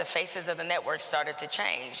because the faces of the network started to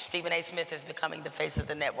change. Stephen A. Smith is becoming the face of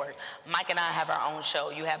the network. Mike and I have our own show.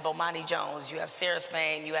 You have Bomani Jones, you have Sarah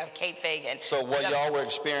Spain, you have Kate Fagan. So what y'all were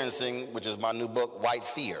experiencing, which is my new book, White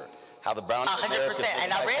Fear, how the brown 100%.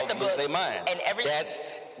 And I read the book. Their mind. And everything. That's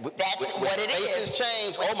what it is. Faces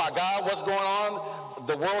change. Oh my God, what's going on?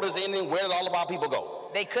 The world is ending. Where did all of our people go?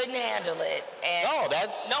 They couldn't handle it. And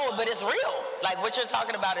no, but it's real. Like what you're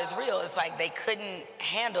talking about is real. It's like they couldn't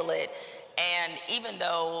handle it. And even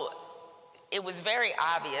though it was very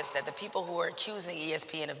obvious that the people who were accusing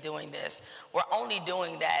ESPN of doing this were only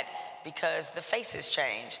doing that because the faces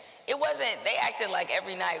changed. It wasn't, they acted like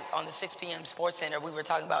every night on the 6 p.m. Sports Center we were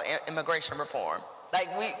talking about immigration reform. Like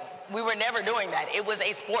we were never doing that. It was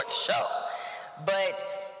a sports show. But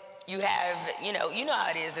you have, you know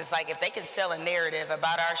how it is. It's like if they can sell a narrative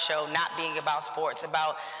about our show not being about sports,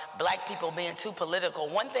 about black people being too political.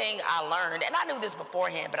 One thing I learned, and I knew this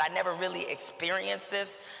beforehand, but I never really experienced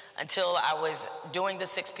this until I was doing the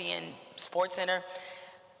 6 p.m. Sports Center.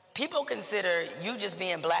 People consider you just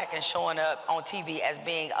being black and showing up on TV as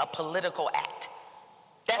being a political act.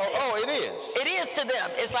 That's it is. It is to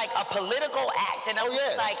them. It's like a political act. And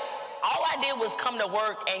it's like, all I did was come to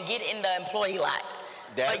work and get in the employee lot.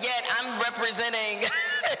 But yet I'm representing,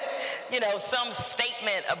 some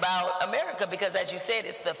statement about America because, as you said,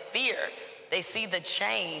 it's the fear. They see the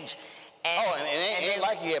change. And it ain't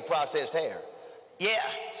like you had processed hair. Yeah.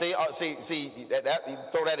 See, that you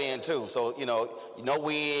throw that in too. So no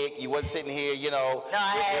wig. You wasn't sitting here,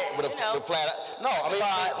 with a flat. No, I mean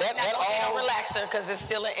that all relaxer because it's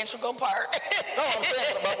still an integral part. No, I'm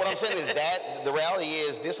saying, but what I'm saying is that the reality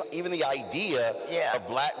is this. Even the idea of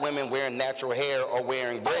black women wearing natural hair or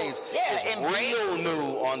wearing braids is real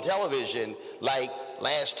new on television. Like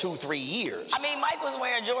last 2-3 years. I mean, Mike was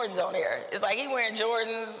wearing Jordans on there. It's like he wearing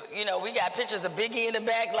Jordans. We got pictures of Biggie in the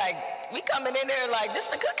back. Like we coming in there like this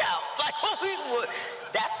the cookout. Like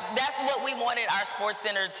that's what we wanted our sports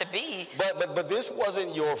center to be. But this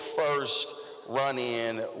wasn't your first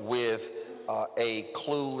run-in with a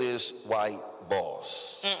clueless white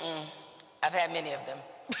boss. I've had many of them.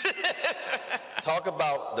 Talk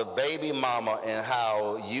about the baby mama and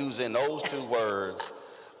how using those two words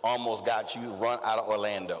almost got you run out of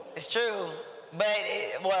Orlando. It's true, but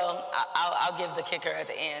I'll give the kicker at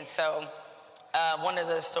the end. So one of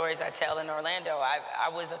the stories I tell in Orlando, I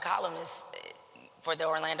was a columnist for the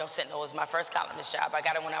Orlando Sentinel. It was my first columnist job. I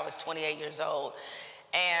got it when I was 28 years old.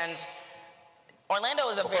 And Orlando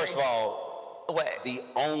is first of all, the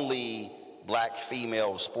only black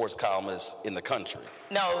female sports columnist in the country.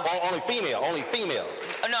 No. Only female.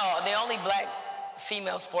 No, the only black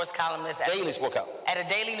female sports columnist at a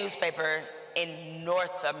daily newspaper in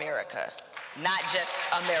North America, not just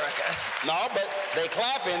America. No, but they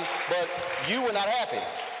clapping, but you were not happy.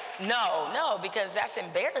 No, because that's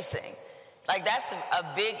embarrassing. Like that's a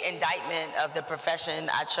big indictment of the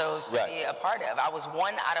profession I chose to be a part of. I was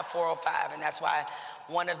 1 out of 405, and that's why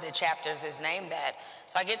one of the chapters is named that.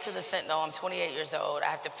 So I get to the Sentinel, I'm 28 years old. I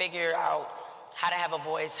have to figure out how to have a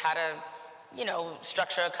voice, how to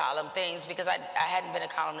structure a column, things, because I hadn't been a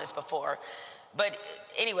columnist before. But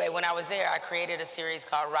anyway, when I was there, I created a series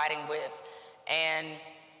called Riding With. And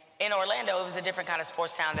in Orlando, it was a different kind of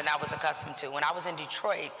sports town than I was accustomed to. When I was in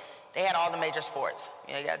Detroit, they had all the major sports.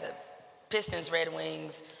 You know, you got the Pistons, Red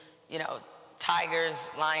Wings, you know,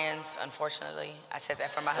 Tigers, Lions, unfortunately. I said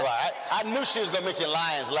that for my husband. Well, I knew she was going to mention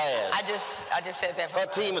Lions last. I just said that for her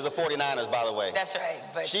team is the 49ers, by the way. That's right.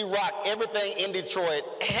 But she rocked everything in Detroit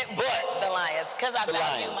but the Lions, because I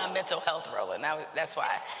value my mental health, Roland. That's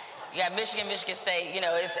why. You got Michigan State. You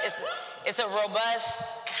know, it's a robust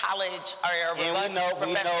college or a robust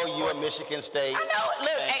we know you at Michigan State. I know.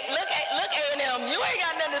 Look A&M. You ain't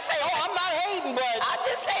got nothing to say. Oh, I'm not hating, but I'm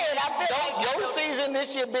just saying. I feel like your season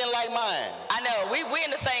this year been like mine. I know. We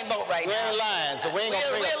in the same boat right now. We're in line, so we ain't gonna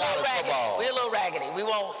bring up college football. We're a little raggedy. We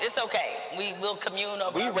won't. It's okay. We'll commune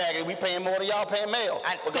over. We raggedy. We paying more than y'all paying mail.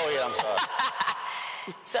 But go ahead. I'm sorry.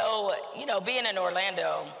 So, you know, being in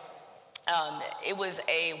Orlando, it was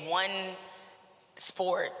a one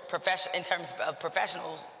sport in terms of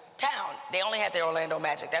professionals town. They only had the Orlando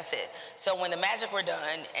Magic. That's it. So when the Magic were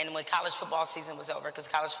done and when college football season was over, because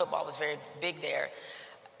college football was very big there,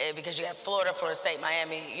 because you have Florida State,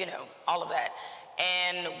 Miami, you know, all of that.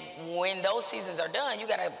 And when those seasons are done, you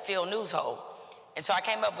got to fill news hole. And so I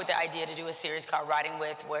came up with the idea to do a series called Riding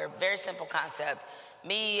With, where very simple concept.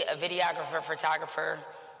 Me, a videographer, photographer,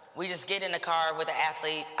 we just get in the car with an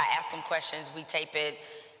athlete. I ask him questions. We tape it.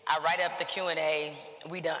 I write up the Q&A.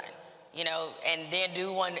 We done, you know, and then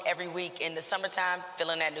do one every week in the summertime, fill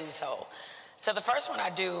in that news hole. So the first one I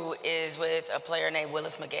do is with a player named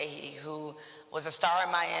Willis McGahee, who was a star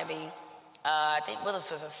in Miami. I think Willis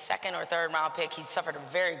was a second or third round pick. He suffered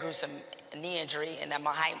a very gruesome knee injury in that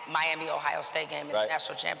Miami-Ohio State game in the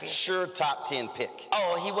national championship. Sure top 10 pick.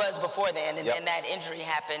 Oh, he was before then, and then that injury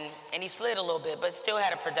happened, and he slid a little bit, but still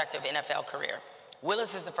had a productive NFL career.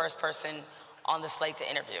 Willis is the first person on the slate to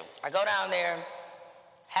interview. I go down there,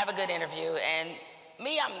 have a good interview, and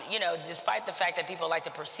me, I'm, you know, despite the fact that people like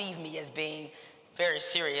to perceive me as being very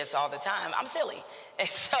serious all the time, I'm silly. And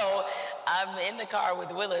so I'm in the car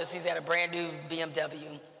with Willis. He's got a brand new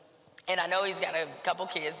BMW. And I know he's got a couple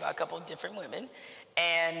kids by a couple different women.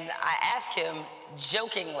 And I asked him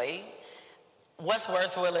jokingly, what's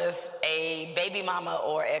worse, Willis, a baby mama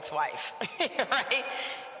or ex-wife? Right?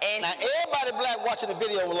 And now, everybody black watching the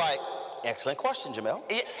video was like, excellent question, Jamel.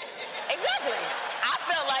 Yeah, exactly. I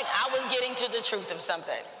felt like I was getting to the truth of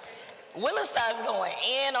something. Willis starts going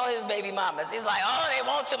in on his baby mamas. He's like, oh, they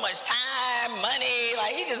want too much time, money.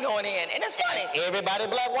 Like, he just going in. And it's funny. Everybody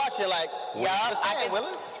black watching like, we understand,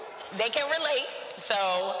 Willis. They can relate.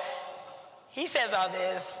 So he says all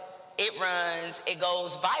this. It runs. It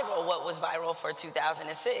goes viral. What was viral for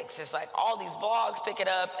 2006? It's like all these blogs pick it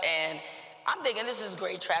up. And I'm thinking this is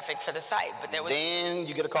great traffic for the site. But there was. Then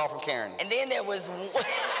you get a call from Karen. And then there was.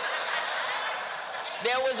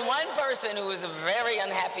 There was one person who was very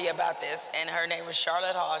unhappy about this, and her name was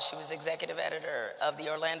Charlotte Hall. She was executive editor of the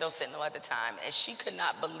Orlando Sentinel at the time, and she could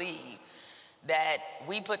not believe that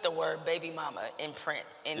we put the word baby mama in print.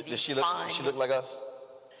 Does she look like us?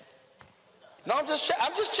 No, I'm just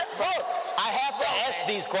Bro, I have to ask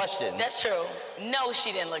these questions. That's true. No,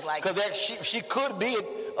 she didn't look like us. Because she could be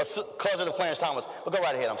a cousin of Clarence Thomas. But go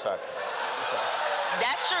right ahead, I'm sorry.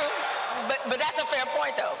 That's true. But that's a fair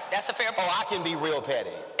point, though. That's a fair point. Oh, I can be real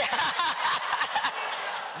petty.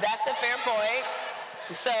 That's a fair point.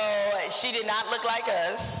 So she did not look like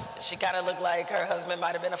us. She kind of looked like her husband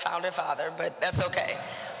might have been a founding father, but that's okay.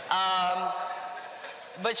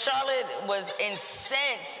 But Charlotte was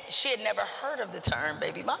incensed. She had never heard of the term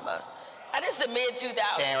baby mama. And this is the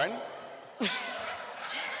mid-2000s. Karen?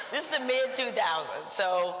 This is the mid-2000s.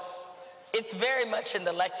 So it's very much in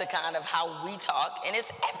the lexicon of how we talk, and it's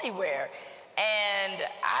everywhere. And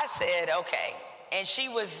I said, okay. And she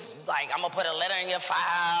was like, I'm gonna put a letter in your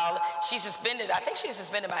file. I think she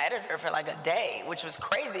suspended my editor for like a day, which was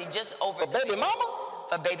crazy, just over. For baby mama?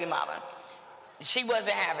 For baby mama. She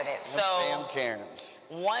wasn't having it. So damn Karens.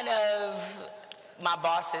 One of my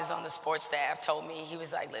bosses on the sports staff told me, he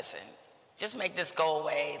was like, listen, just make this go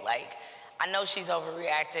away. Like, I know she's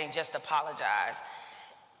overreacting, just apologize.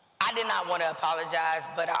 I did not want to apologize,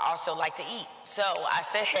 but I also like to eat. So I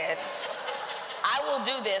said, I will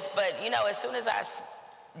do this, but you know, as soon as I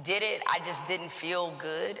did it, I just didn't feel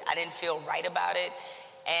good. I didn't feel right about it.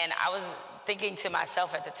 And I was thinking to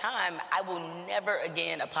myself at the time, I will never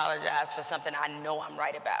again apologize for something I know I'm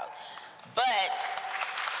right about.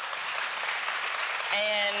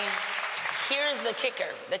 And here's the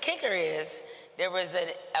kicker. The kicker is there was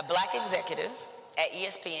a black executive at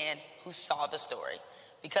ESPN who saw the story,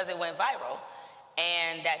 because it went viral.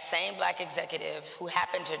 And that same black executive, who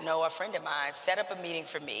happened to know a friend of mine, set up a meeting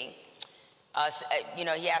for me. You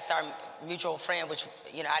know, he asked our mutual friend, which,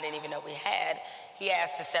 you know, I didn't even know we had. he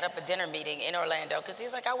asked to set up a dinner meeting in Orlando because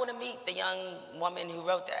he's like, I want to meet the young woman who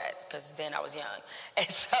wrote that, because then I was young. And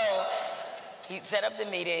so he set up the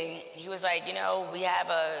meeting. He was like, you know, we have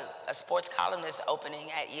a sports columnist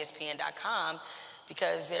opening at ESPN.com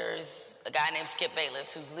because there's a guy named Skip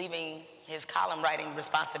Bayless who's leaving his column writing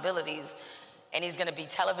responsibilities, and he's going to be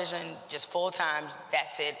television just full-time,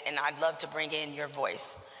 that's it, and I'd love to bring in your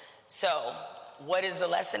voice. So what is the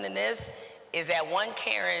lesson in this? Is that one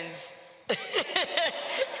Karen's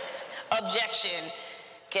objection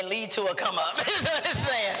can lead to a come up. Is what I'm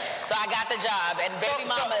saying. So I got the job, and baby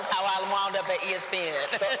mama is how I wound up at ESPN.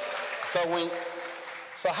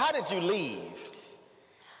 So how did you leave?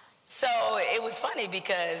 So it was funny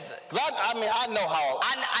because I mean, I know how.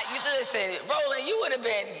 You listen, Roland, you would have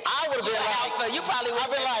been. I would have been like. Alpha, you probably would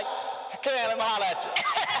have been like, Karen, let me holler at you.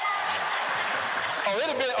 it'd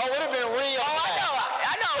have been real. Oh, I know.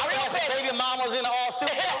 I Real had some baby mamas in the all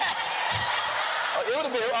studio. It would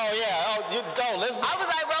have been. Oh yeah. I was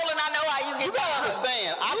like, Roland, I know how you get. You gotta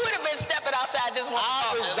understand. You would have been stepping outside this one.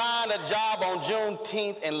 I resigned a job on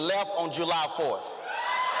Juneteenth and left on July 4th.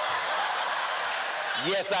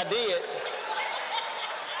 Yes, I did.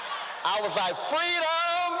 I was like,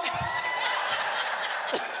 freedom!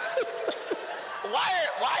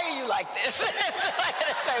 Why are you like this? Why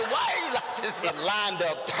are you like this? It lined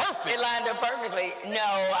up perfect. It lined up perfectly. No,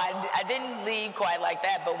 I didn't leave quite like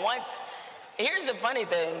that, but once, here's the funny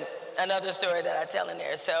thing, another story that I tell in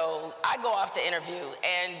there. So I go off to interview,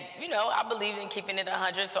 and you know, I believe in keeping it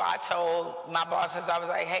 100, so I told my bosses, I was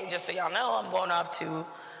like, hey, just so y'all know, I'm going off to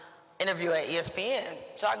interview at ESPN.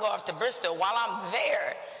 So I go off to Bristol. While I'm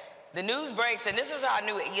there, the news breaks, and this is how I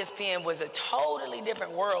knew ESPN was a totally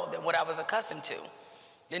different world than what I was accustomed to.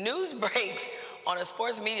 The news breaks on a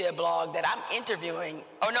sports media blog that I'm interviewing,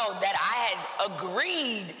 that I had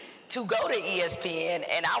agreed to go to ESPN,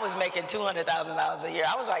 and I was making $200,000 a year.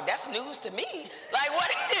 I was like, that's news to me. Like, what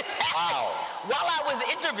is that? Wow. While I was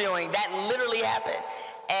interviewing, that literally happened.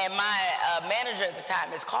 And my manager at the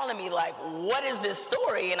time is calling me like, what is this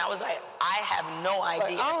story? And I was like, I have no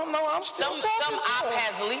idea. Like, I don't know, I'm still Some op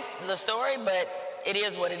has leaked the story, but it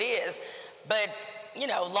is what it is. But, you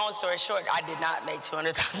know, long story short, I did not make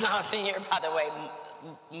 $200,000 a year, by the way,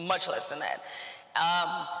 much less than that.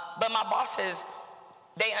 But my bosses,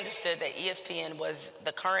 they understood that ESPN was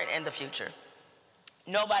the current and the future.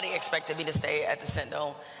 Nobody expected me to stay at the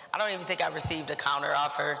Sentinel. I don't even think I received a counter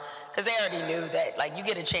offer, because they already knew that, like, you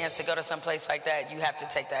get a chance to go to some place like that, you have to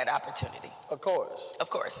take that opportunity. Of course. Of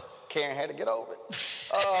course. Karen had to get over it.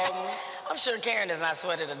 I'm sure Karen has not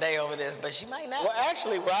sweated a day over this, but she might not. Well,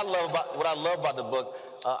 actually, what I love about the book,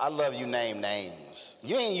 I love you name names.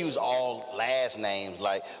 You ain't use all last names.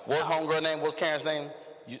 Like, what's homegirl name? What's Karen's name?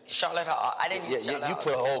 Charlotte Hall. I didn't use Charlotte you Hall.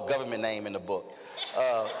 put a whole government name in the book.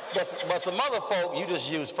 But some other folk, you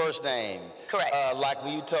just use first name. Correct. Like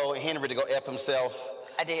when you told Henry to go F himself.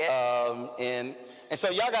 I did. And so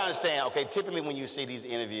y'all gotta understand, okay, typically when you see these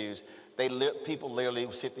interviews, people literally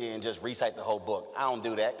sit there and just recite the whole book. I don't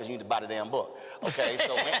do that, because you need to buy the damn book. Okay,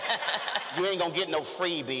 so you ain't gonna get no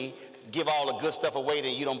freebie, give all the good stuff away,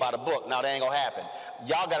 then you don't buy the book. Now, that ain't gonna happen.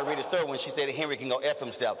 Y'all gotta read the story when she said that Henry can go F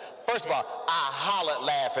himself. First of all, I hollered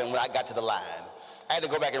laughing when I got to the line. I had to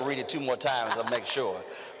go back and read it 2 more times to make sure.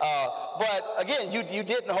 But again, you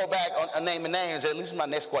didn't hold back on naming names. At least my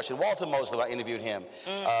next question. Walter Mosley, I interviewed him.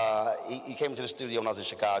 He came into the studio when I was in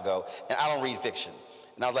Chicago, and I don't read fiction.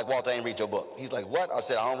 And I was like, Walter, I ain't read your book. He's like, what? I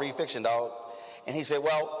said, I don't read fiction, dog. And he said,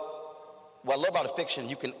 well, what I love about fiction,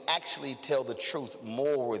 you can actually tell the truth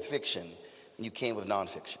more with fiction than you can with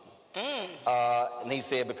nonfiction. And he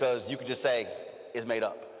said, because you could just say it's made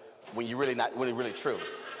up when you're really not, when it's really true.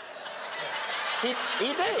 He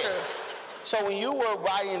did. Sure. So when you were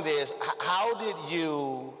writing this, how did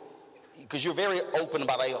you, because you're very open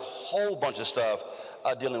about a whole bunch of stuff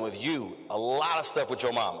dealing with you, a lot of stuff with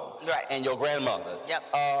your mama and your grandmother. Yep.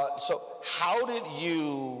 So how did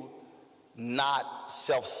you not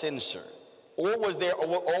self-censor? Or was there,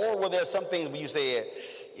 or were there some things where you said,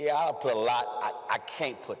 yeah, I'll put a lot, I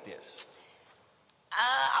can't put this?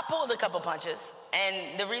 I pulled a couple punches.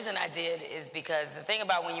 And the reason I did is because the thing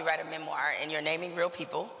about when you write a memoir and you're naming real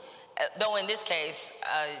people, though in this case,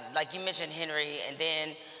 like you mentioned Henry, and then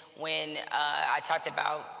when I talked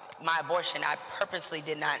about my abortion, I purposely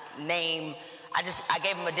did not name, I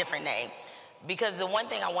gave him a different name. Because the one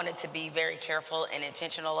thing I wanted to be very careful and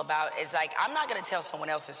intentional about is, like, I'm not gonna tell someone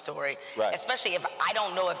else's story, especially if I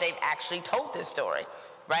don't know if they've actually told this story,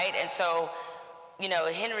 right? And so, you know,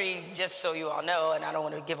 Henry, just so you all know, and I don't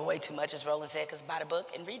want to give away too much, as Roland said, because buy the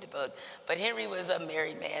book and read the book, but Henry was a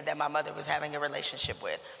married man that my mother was having a relationship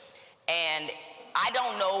with. And I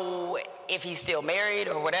don't know if he's still married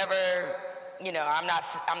or whatever. You know, I'm not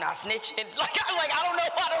snitching.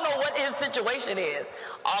 I don't know what his situation is.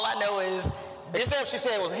 All I know is this. Except she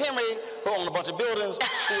said it was Henry who owned a bunch of buildings,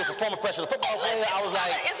 who was a former professional football player. I was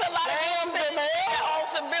like, it's a lot of people that own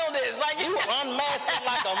some buildings. Like you unmasking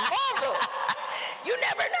like a mother. You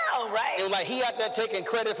never know, right? It was like he out there taking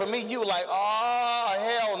credit for me. You were like,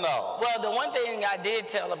 oh, hell no. Well, the one thing I did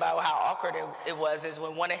tell about how awkward it was is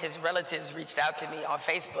when one of his relatives reached out to me on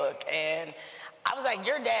Facebook, and I was like,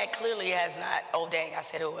 your dad clearly has not, oh dang, I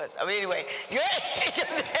said who it was. I mean, anyway, your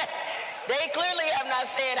dad, they clearly have not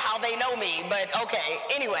said how they know me, but okay,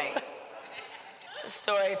 anyway. It's a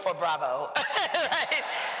story for Bravo, right?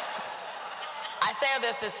 I say all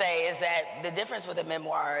this to say is that the difference with a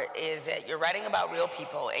memoir is that you're writing about real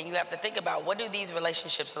people, and you have to think about what do these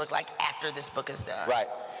relationships look like after this book is done. Right.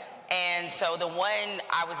 And so the one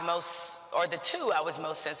I was most, or the two I was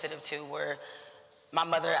most sensitive to were my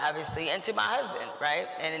mother, obviously, and to my husband, right?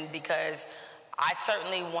 And because I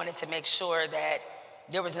certainly wanted to make sure that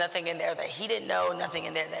there was nothing in there that he didn't know, nothing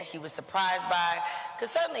in there that he was surprised by. Because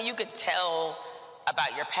certainly you could tell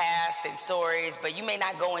about your past and stories, but you may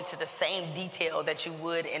not go into the same detail that you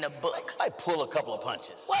would in a book. I pull a couple of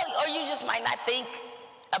punches. Well, or you just might not think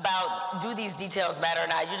about, do these details matter or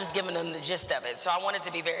not? You're just giving them the gist of it. So I wanted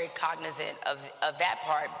to be very cognizant of that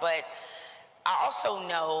part. But I also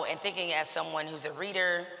know, and thinking as someone who's a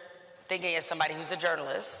reader, thinking as somebody who's a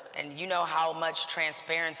journalist, and you know how much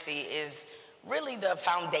transparency is really the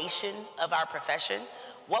foundation of our profession.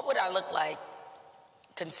 What would I look like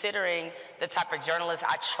considering the type of journalist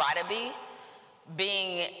I try to be,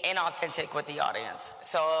 being inauthentic with the audience?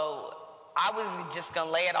 So I was just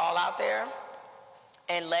gonna lay it all out there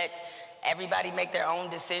and let everybody make their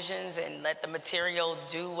own decisions and let the material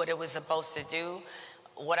do what it was supposed to do.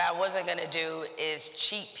 What I wasn't gonna do is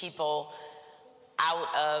cheat people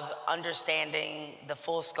out of understanding the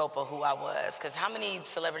full scope of who I was. Because how many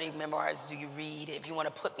celebrity memoirs do you read, if you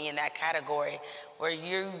want to put me in that category, where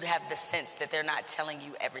you have the sense that they're not telling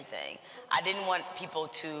you everything? I didn't want people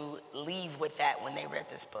to leave with that when they read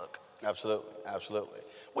this book. Absolutely, absolutely.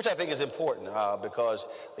 Which I think is important because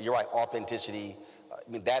you're right, authenticity,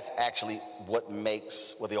 I mean, that's actually what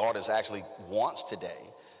makes, what the artist actually wants today,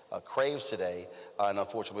 craves today, and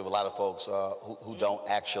unfortunately we have a lot of folks who don't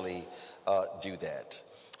actually do that.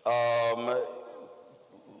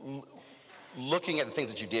 Looking at the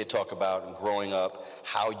things that you did talk about and growing up,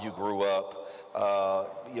 how you grew up,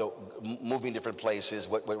 you know, moving different places,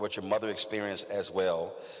 what your mother experienced as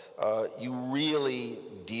well, you really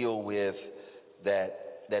deal with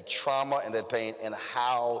that trauma and that pain and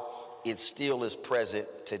how it still is present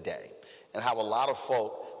today, and how a lot of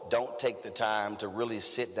folk don't take the time to really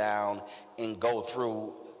sit down and go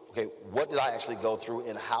through, okay, what did I actually go through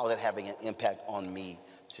and how is that having an impact on me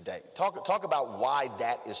today? Talk about why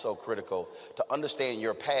that is so critical, to understand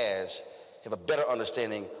your past, have a better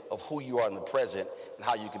understanding of who you are in the present and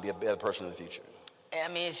how you can be a better person in the future. I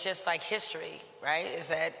mean, it's just like history, right? Is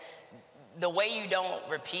that the way you don't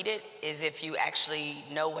repeat it is if you actually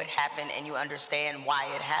know what happened and you understand why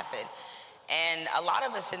it happened. And a lot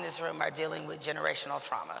of us in this room are dealing with generational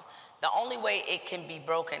trauma. The only way it can be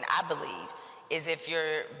broken, I believe, is if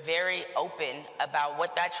you're very open about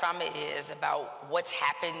what that trauma is, about what's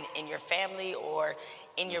happened in your family or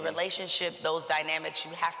in your relationship, those dynamics.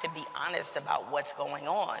 You have to be honest about what's going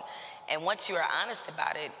on. And once you are honest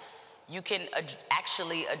about it, you can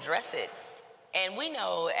actually address it. And we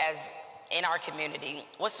know, as in our community,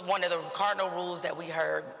 what's one of the cardinal rules that we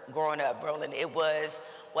heard growing up, Roland? It was,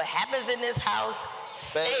 what happens in this house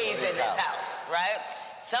stays in this house, right?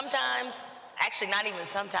 Sometimes, actually not even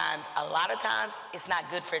sometimes, a lot of times, it's not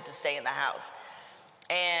good for it to stay in the house.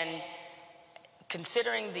 And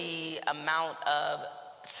considering the amount of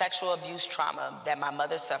sexual abuse trauma that my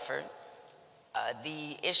mother suffered,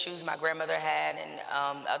 the issues my grandmother had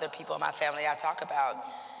and other people in my family I talk about,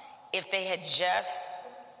 if they had just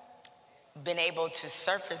been able to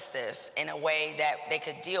surface this in a way that they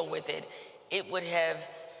could deal with it, it would have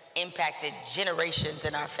impacted generations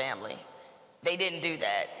in our family. They didn't do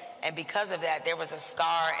that. And because of that, there was a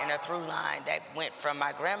scar and a through line that went from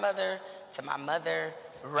my grandmother to my mother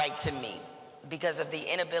right to me because of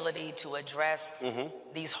the inability to address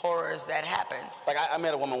these horrors that happened. Like I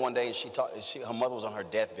met a woman one day and her mother was on her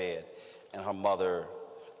deathbed and her mother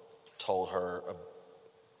told her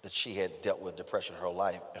that she had dealt with depression her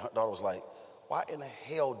life. And her daughter was like, why in the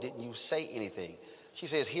hell didn't you say anything? She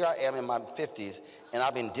says, here I am in my 50s, and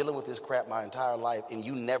I've been dealing with this crap my entire life, and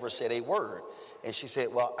you never said a word. And she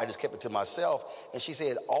said, well, I just kept it to myself. And she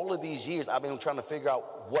said, all of these years, I've been trying to figure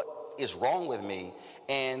out what is wrong with me?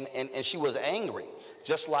 And she was angry.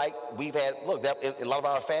 Just like we've had, look, that in a lot of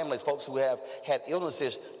our families, folks who have had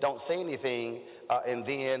illnesses don't say anything, and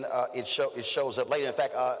then it shows up later. In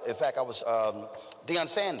fact, I was Deion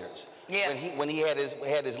Sanders. Yeah. When he had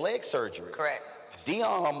his leg surgery. Correct. Deion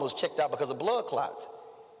almost checked out because of blood clots.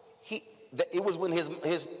 It was when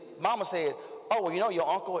his mama said, "Oh, well, you know your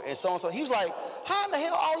uncle and so and so." He was like, "How in the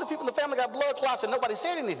hell all the people in the family got blood clots and nobody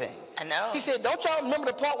said anything?" I know. He said, "Don't y'all remember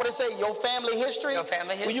the part where they say your family history? Your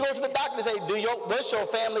family history. When you go to the doctor and say, what's your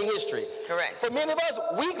family history?" Correct. For many of us,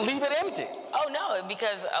 we leave it empty. Oh no,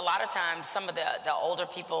 because a lot of times some of the older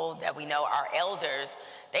people that we know, our elders,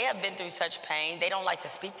 they have been through such pain, they don't like to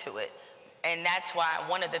speak to it. And that's why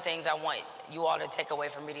one of the things I want you all to take away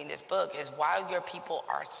from reading this book is while your people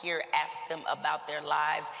are here, ask them about their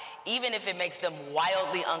lives, even if it makes them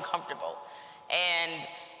wildly uncomfortable. And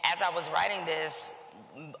as I was writing this,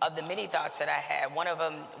 of the many thoughts that I had, one of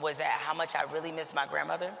them was that how much I really miss my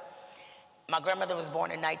grandmother. My grandmother was born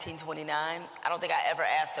in 1929. I don't think I ever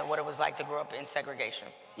asked her what it was like to grow up in segregation.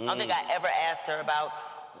 I don't think I ever asked her about,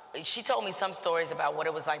 she told me some stories about what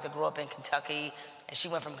it was like to grow up in Kentucky, and she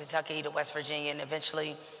went from Kentucky to West Virginia, and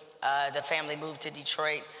eventually the family moved to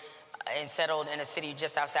Detroit and settled in a city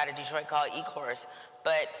just outside of Detroit called Ecorse.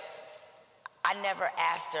 But I never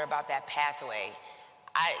asked her about that pathway.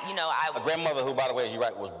 A grandmother who, by the way, you're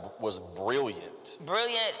right, was brilliant.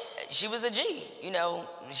 Brilliant. She was a G.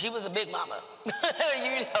 She was a big mama.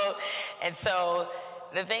 And so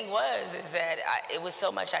the thing is that it was so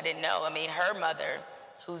much I didn't know. I mean, her mother,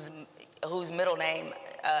 whose middle name,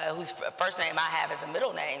 whose first name I have as a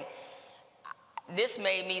middle name, this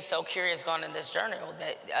made me so curious going through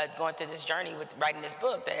this journey with writing this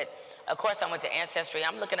book that, of course, I went to Ancestry.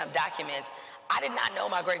 I'm looking up documents. I did not know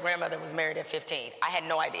my great-grandmother was married at 15. I had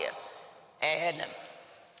no idea. And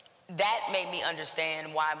that made me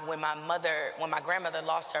understand why when my grandmother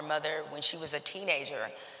lost her mother when she was a teenager,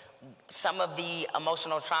 some of the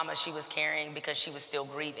emotional trauma she was carrying because she was still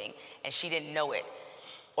grieving, and she didn't know it.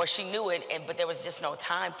 Or she knew it, but there was just no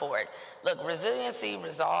time for it. Look, resiliency,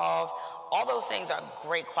 resolve, all those things are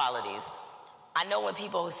great qualities. I know when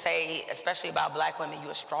people say, especially about black women,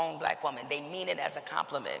 you're a strong black woman, they mean it as a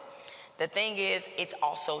compliment. The thing is, it's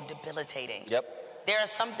also debilitating. Yep. There are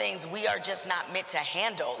some things we are just not meant to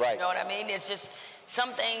handle. Right. You know what I mean? It's just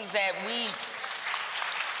some things that we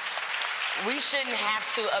shouldn't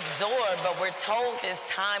have to absorb, but we're told this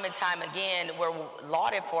time and time again. We're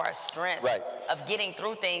lauded for our strength of getting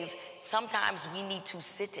through things. Sometimes we need to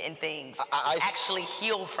sit in things and actually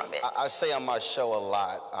heal from it. I say on my show a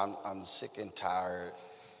lot, I'm sick and tired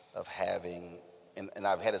of having, and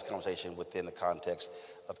I've had this conversation within the context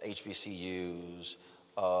of HBCUs,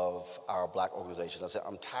 of our black organizations. I said,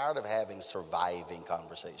 I'm tired of having surviving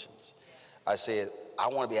conversations. I said, I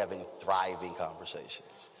want to be having thriving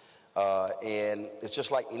conversations. And it's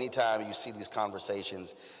just like anytime you see these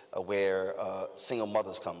conversations where single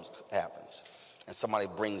mothers happens, and somebody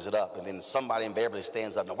brings it up, and then somebody invariably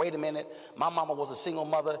stands up. Now, wait a minute, my mama was a single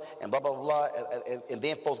mother, and blah, blah, blah, and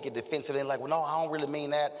then folks get defensive and like, well, no, I don't really mean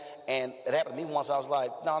that. And it happened to me once. I was like,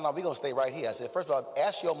 no, we're going to stay right here. I said, first of all,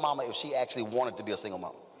 ask your mama if she actually wanted to be a single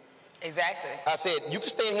mama. Exactly. I said, you can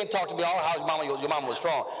stand here and talk to me all how your mama was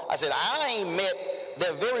strong. I said, I ain't met,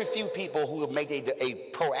 there are very few people who have made a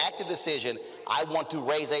proactive decision, I want to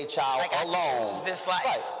raise a child alone. Choose this life.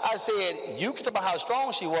 Right. I said, you can talk about how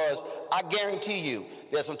strong she was. I guarantee you,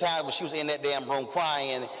 there's some times when she was in that damn room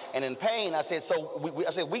crying and in pain. I said,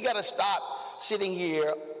 we got to stop sitting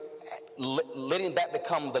here letting that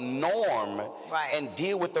become the norm and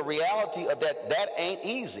deal with the reality of that ain't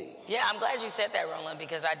easy. Yeah, I'm glad you said that, Roland,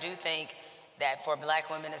 because I do think that for black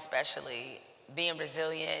women especially, being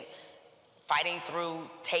resilient, fighting through,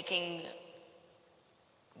 taking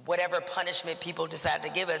whatever punishment people decide to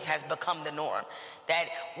give us has become the norm. That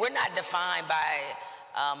we're not defined by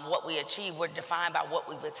what we achieve, we're defined by what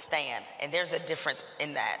we withstand. And there's a difference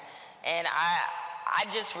in that. And I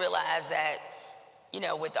just realized that,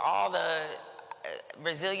 with all the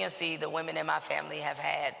resiliency the women in my family have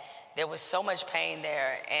had, there was so much pain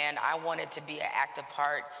there, and I wanted to be an active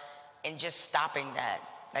part in just stopping that.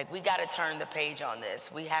 Like, we got to turn the page on this.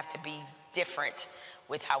 We have to be different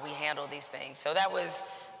with how we handle these things. So that was,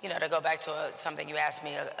 to go back to something you asked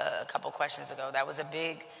me a couple questions ago, that was a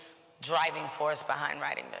big driving force behind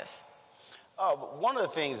writing this. One of the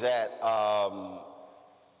things that I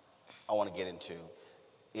want to get into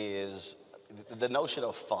is the notion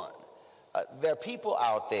of fun. There are people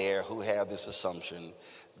out there who have this assumption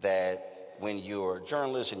that when you're a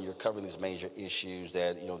journalist and you're covering these major issues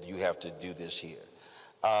that, you have to do this here.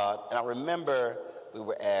 And I remember we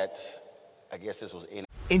were at, I guess this was in...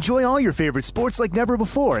 Enjoy all your favorite sports like never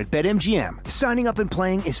before at BetMGM. Signing up and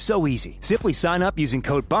playing is so easy. Simply sign up using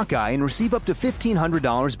code Buckeye and receive up to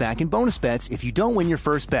 $1,500 back in bonus bets if you don't win your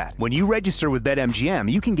first bet. When you register with BetMGM,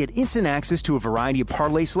 you can get instant access to a variety of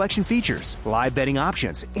parlay selection features, live betting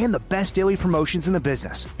options, and the best daily promotions in the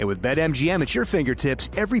business. And with BetMGM at your fingertips,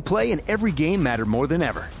 every play and every game matter more than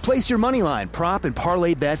ever. Place your moneyline, prop, and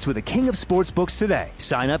parlay bets with the king of sportsbooks today.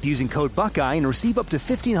 Sign up using code Buckeye and receive up to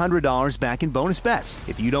 $1,500 back in bonus bets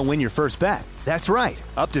if you don't win your first bet. That's right,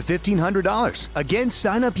 up to $1,500. Again,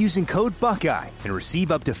 sign up using code Buckeye and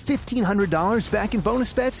receive up to $1,500 back in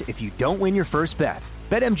bonus bets if you don't win your first bet.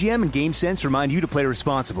 BetMGM and GameSense remind you to play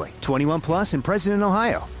responsibly. 21 plus and present in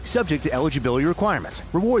Ohio. Subject to eligibility requirements.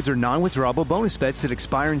 Rewards are non-withdrawable bonus bets that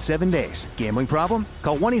expire in 7 days. Gambling problem?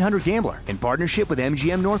 Call 1-800-GAMBLER in partnership with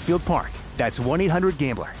MGM Northfield Park. That's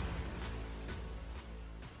 1-800-GAMBLER.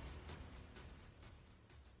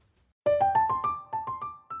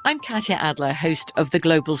 I'm Katya Adler, host of The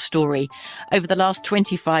Global Story. Over the last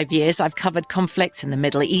 25 years, I've covered conflicts in the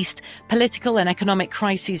Middle East, political and economic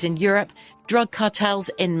crises in Europe, drug cartels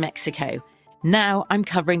in Mexico. Now I'm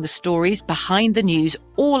covering the stories behind the news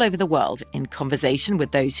all over the world in conversation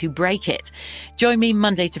with those who break it. Join me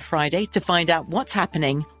Monday to Friday to find out what's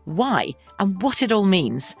happening, why, and what it all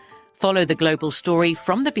means. Follow The Global Story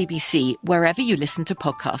from the BBC wherever you listen to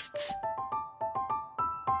podcasts.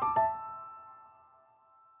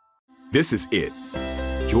 This is it.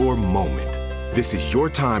 Your moment. This is your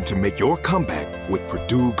time to make your comeback with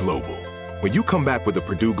Purdue Global. When you come back with a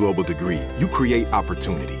Purdue Global degree, you create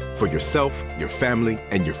opportunity for yourself, your family,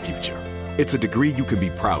 and your future. It's a degree you can be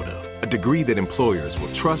proud of, a degree that employers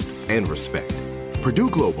will trust and respect. Purdue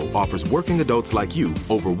Global offers working adults like you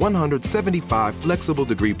over 175 flexible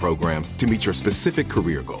degree programs to meet your specific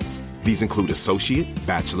career goals. These include associate,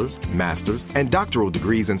 bachelor's, master's, and doctoral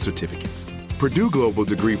degrees and certificates. Purdue Global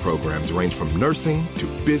degree programs range from nursing to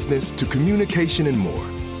business to communication and more.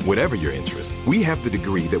 Whatever your interest, we have the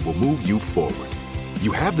degree that will move you forward.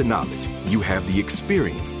 You have the knowledge, you have the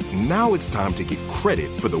experience. Now it's time to get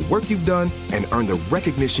credit for the work you've done and earn the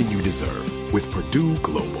recognition you deserve with Purdue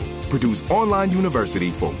Global, Purdue's online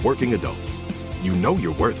university for working adults. You know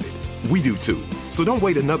you're worth it. We do too. So don't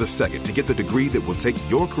wait another second to get the degree that will take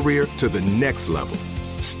your career to the next level.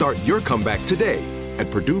 Start your comeback today at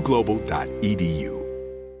purdueglobal.edu.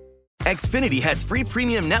 Xfinity has free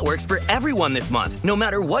premium networks for everyone this month, no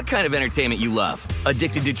matter what kind of entertainment you love.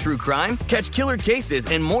 Addicted to true crime? Catch killer cases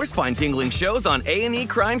and more spine-tingling shows on A&E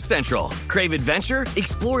Crime Central. Crave adventure?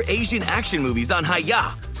 Explore Asian action movies on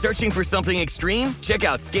Hi-YAH. Searching for something extreme? Check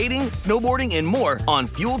out skating, snowboarding, and more on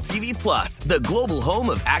Fuel TV Plus, the global home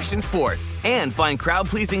of action sports. And find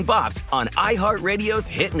crowd-pleasing bops on iHeartRadio's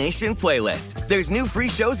Hit Nation playlist. There's new free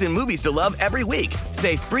shows and movies to love every week.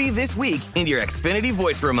 Say free this week in your Xfinity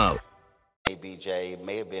voice remote. BJ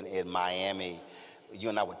may have been in Miami. You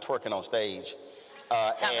and I were twerking on stage.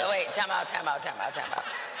 Time out.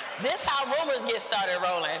 This how rumors get started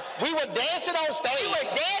rolling. We were dancing on stage. We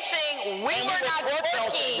were dancing. We were not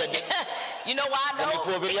twerking. You know why I know?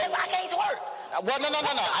 Because I can't twerk. Well, no.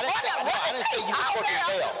 I didn't say you were twerking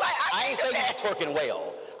well. I didn't say you were twerking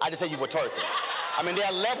well. I just said you were twerking. I mean, there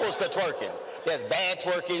are levels to twerking. There's bad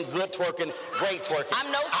twerking, good twerking, great twerking. I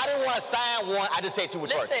didn't want to sign one. I just said you were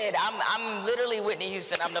twerking. Listen, I'm literally Whitney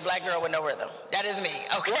Houston. I'm the black girl with no rhythm. That is me,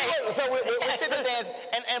 okay? So we're sitting there dancing,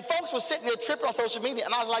 and folks were sitting there tripping on social media,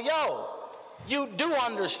 and I was like, yo, you do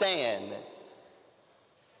understand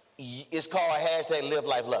it's called hashtag live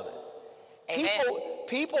life, love it. Amen.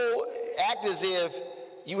 People act as if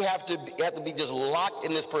you have to be just locked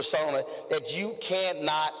in this persona that you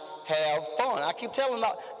cannot have fun. I keep telling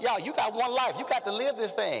y'all, you got one life. You got to live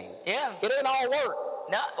this thing. Yeah. It ain't all work.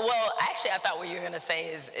 No, well, actually, I thought what you were going to say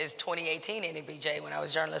is 2018 NABJ when I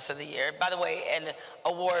was Journalist of the Year. By the way, an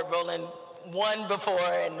award Roland won before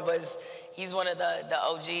and he's one of the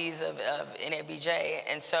OGs of NABJ.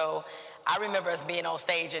 And so I remember us being on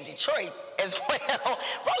stage in Detroit as well. Roland,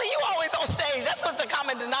 you always on stage. That's what the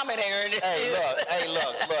common denominator is. Hey,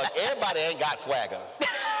 look. Everybody ain't got swagger.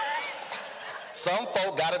 Some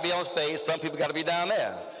folk got to be on stage. Some people got to be down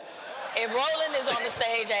there. If Roland is on the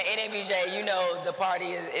stage at NABJ, you know the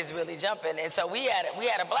party is really jumping. And so we had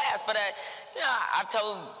a blast. But I've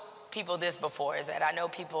told people this before, is that I know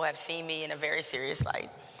people have seen me in a very serious light.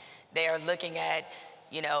 They are looking at,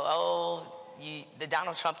 the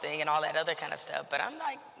Donald Trump thing and all that other kind of stuff. But I'm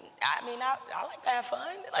like, I like to have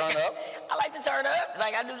fun. Turn up. I like to turn up.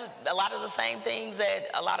 Like, I do a lot of the same things that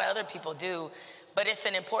a lot of other people do. But it's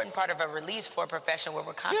an important part of a release for a profession where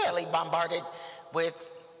we're constantly bombarded with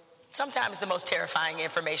sometimes the most terrifying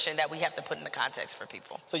information that we have to put into context for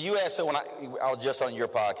people. So you asked, so when I was just on your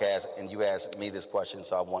podcast and you asked me this question,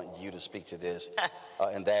 so I want you to speak to this,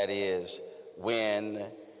 and that is when,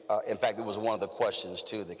 in fact, it was one of the questions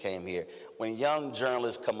too that came here. When young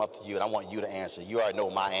journalists come up to you, and I want you to answer, you already know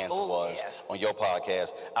what my answer was on your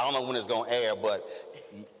podcast. I don't know when it's going to air, but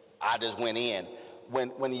I just went in.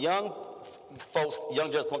 When young folks,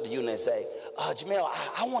 young journalists come up to you and they say, Jamel,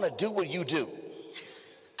 I want to do what you do.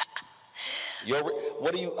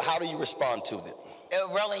 How do you respond to it?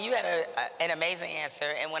 Roland, you had an amazing answer.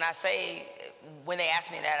 And when they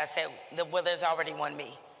asked me that, I said, well, there's already one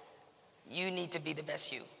me. You need to be the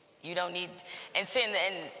best you. You don't need, and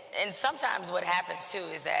sometimes what happens too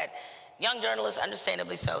is that young journalists,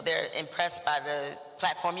 understandably so, they're impressed by the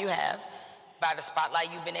platform you have, by the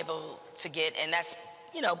spotlight you've been able to get, and that's,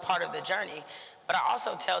 part of the journey. But I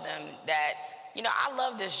also tell them that, I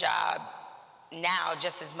love this job now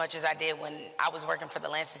just as much as I did when I was working for the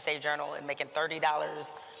Lansing State Journal and making $30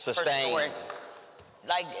 per story.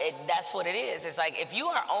 That's what it is. It's like, if you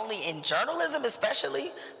are only in journalism,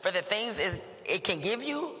 especially for the things it can give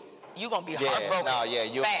you, you're going to be heartbroken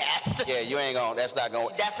fast. Yeah, you ain't going to, that's not going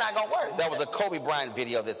to work. That was a Kobe Bryant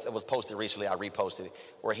video that was posted recently, I reposted it,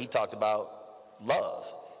 where he talked about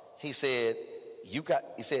love. He said,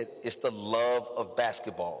 it's the love of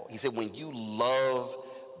basketball. He said, when you love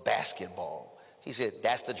basketball, he said,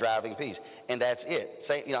 that's the driving piece. And that's it.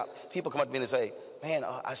 People come up to me and say, man,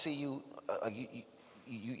 I see you,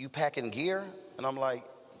 you packing gear? And I'm like,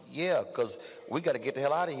 yeah, because we got to get the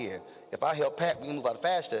hell out of here. If I help pack, we can move out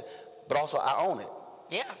faster, but also I own it.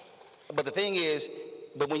 Yeah. But the thing is,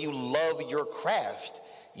 when you love your craft,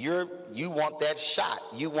 you want that shot.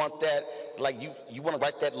 You want that, you want to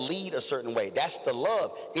write that lead a certain way. That's the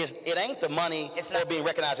love. It ain't the money or being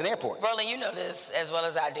recognized in airports. Roland, you know this as well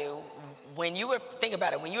as I do. Think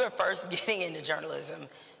about it, when you were first getting into journalism,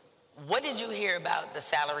 what did you hear about the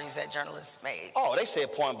salaries that journalists made? Oh, they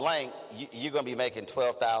said point blank, you're going to be making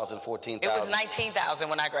 $12,000, $14,000. It was $19,000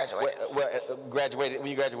 when I graduated. When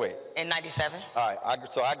you graduated? In 97. All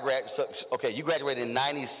right, you graduated in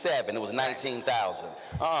 97. It was $19,000.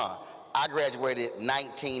 I graduated in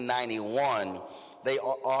 1991.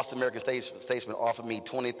 Austin American Statesman offered me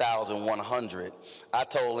 $20,100. I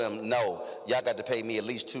told them, no, y'all got to pay me at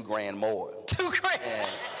least $2,000 more. $2,000? And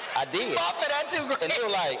I did. Fought for that $2,000. And they were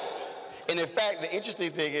like, and in fact, the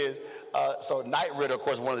interesting thing is, so Knight Ridder, of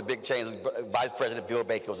course, one of the big chains, Vice President Bill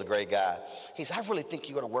Baker was a great guy. He said, I really think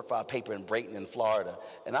you're going to work for our paper in Brayton in Florida.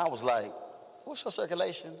 And I was like, what's your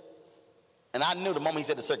circulation? And I knew the moment he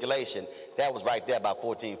said the circulation, that was right there about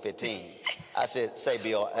 14, 15. I said,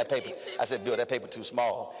 Bill, that paper too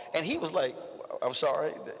small. And he was like, I'm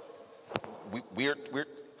sorry,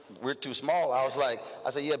 we're too small. I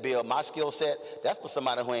said, yeah, Bill, my skill set, that's for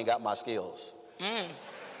somebody who ain't got my skills.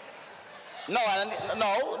 No,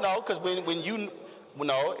 because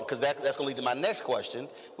because that's going to lead to my next question,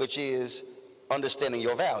 which is understanding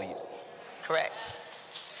your value. Correct.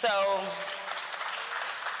 So.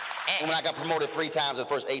 And when I got promoted 3 times in the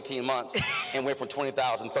first 18 months and went from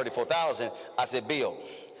 20,000 to 34,000, I said, Bill,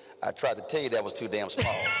 I tried to tell you that was too damn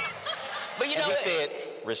small. But you know what? He said,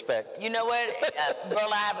 respect. You know what,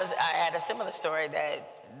 Burl, I had a similar story that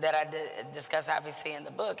I discuss obviously in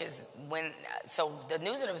the book is so the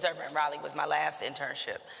News and Observer in Raleigh was my last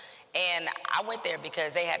internship. And I went there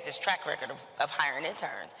because they had this track record of hiring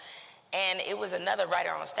interns. And it was another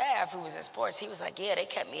writer on staff who was in sports. He was like, yeah, they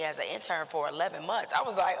kept me as an intern for 11 months. I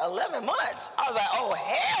was like, 11 months? I was like, oh,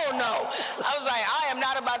 hell no. I was like, I am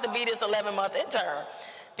not about to be this 11-month intern.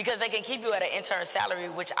 Because they can keep you at an intern salary,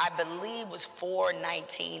 which I believe was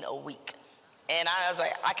 $419 a week. And I was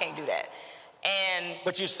like, I can't do that.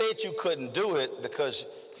 But you said you couldn't do it because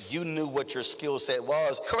you knew what your skill set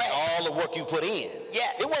was. Correct. And all the work you put in.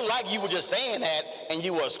 Yes. It wasn't like you were just saying that and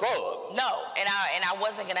you were a scrub. No, and I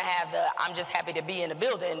wasn't going to have the I'm just happy to be in the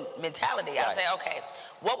building mentality. Right. I said, okay,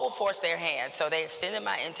 what will force their hand? So they extended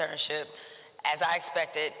my internship as I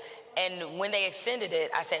expected. And when they extended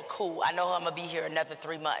it, I said, cool, I know I'm going to be here another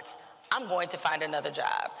 3 months. I'm going to find another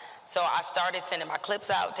job. So I started sending my clips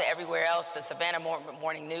out to everywhere else. The Savannah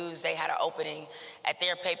Morning News, they had an opening at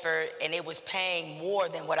their paper, and it was paying more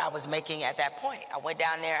than what I was making at that point. I went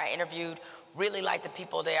down there, I interviewed, really liked the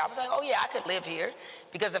people there. I was like, oh yeah, I could live here.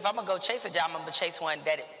 Because if I'm gonna go chase a job, I'm gonna chase one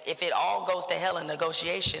that if it all goes to hell in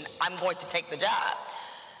negotiation, I'm going to take the job.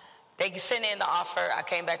 They sent in the offer. I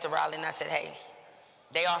came back to Raleigh and I said, hey,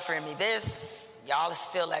 they offering me this. Y'all are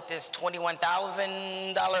still at this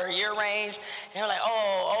 $21,000 a year range. And they're like,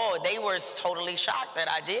 oh, they were totally shocked that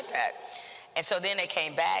I did that. And so then they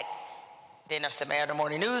came back. Then the Savannah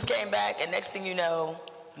Morning News came back. And next thing you know,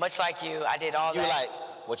 much like you, I did all that. You were like,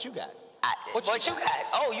 what you got? What you got?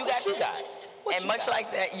 Oh, you got you this? got? And much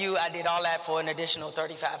like that, I did all that for an additional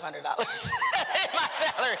 $3,500 in my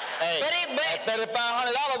salary. Hey, but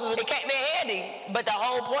 $3,500 it came in handy. But the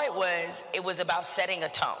whole point was, it was about setting a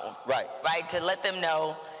tone. Right. Right, to let them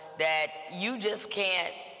know that you just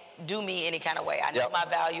can't do me any kind of way. I know my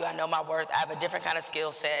value, I know my worth, I have a different kind of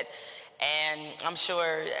skill set. And I'm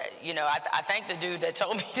sure, I thank the dude that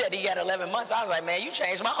told me that he got 11 months. I was like, man, you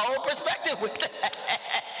changed my whole perspective with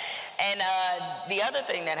that. And the other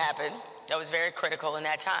thing that happened that was very critical in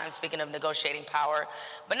that time, speaking of negotiating power,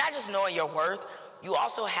 but not just knowing your worth, you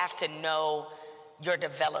also have to know your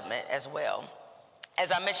development as well.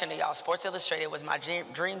 As I mentioned to y'all, Sports Illustrated was my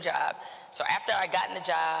dream job. So after I got in the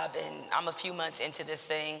job and I'm a few months into this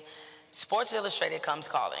thing, Sports Illustrated comes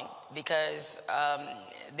calling because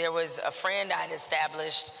there was a friend I'd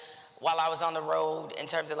established while I was on the road in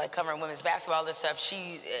terms of like covering women's basketball and stuff.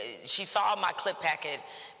 She saw my clip packet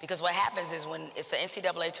because what happens is when it's the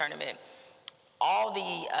NCAA tournament, all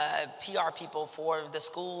the PR people for the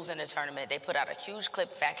schools in the tournament, they put out a huge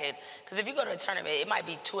clip packet. Because if you go to a tournament, it might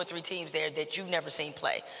be 2 or 3 teams there that you've never seen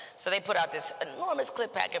play. So they put out this enormous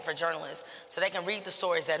clip packet for journalists so they can read the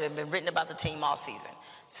stories that have been written about the team all season.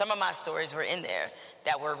 Some of my stories were in there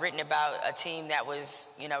that were written about a team that was,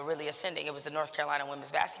 really ascending. It was the North Carolina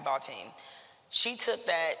women's basketball team. She took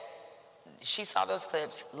that, she saw those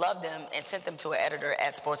clips, loved them, and sent them to an editor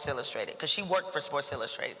at Sports Illustrated, because she worked for Sports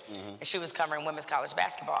Illustrated, and she was covering women's college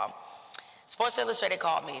basketball. Sports Illustrated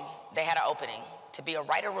called me. They had an opening to be a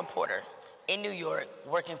writer-reporter in New York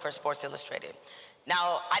working for Sports Illustrated.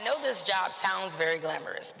 Now, I know this job sounds very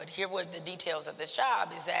glamorous, but here were the details of this job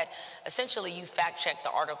is that essentially you fact-check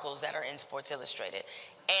the articles that are in Sports Illustrated.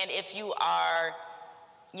 And if you are,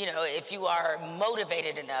 if you are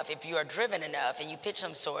motivated enough, if you are driven enough, and you pitch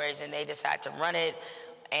some stories and they decide to run it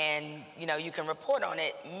and, you can report on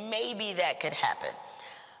it, maybe that could happen.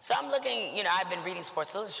 So I'm looking, I've been reading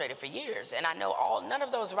Sports Illustrated for years, and I know none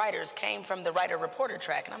of those writers came from the writer-reporter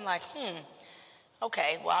track. And I'm like,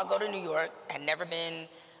 okay, well, I'll go to New York. I had never been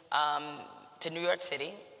to New York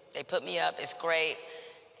City. They put me up. It's great.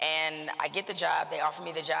 And I get the job. They offer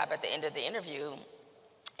me the job at the end of the interview.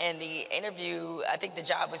 And the interview, I think the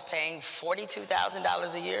job was paying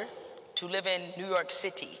 $42,000 a year to live in New York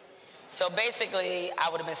City. So basically, I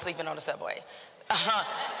would have been sleeping on the subway.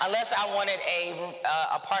 Unless I wanted a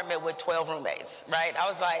apartment with 12 roommates, right? I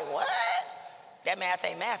was like, what? That math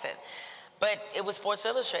ain't mathin'. But it was Sports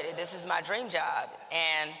Illustrated. This is my dream job.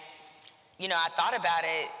 And, I thought about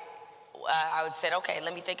it. I said, okay,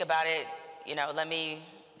 let me think about it. Let me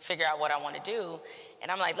figure out what I want to do.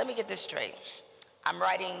 And I'm like, let me get this straight. I'm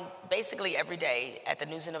writing basically every day at the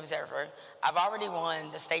News and Observer. I've already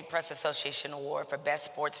won the State Press Association Award for Best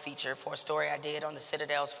Sports Feature for a story I did on the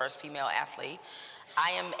Citadel's first female athlete.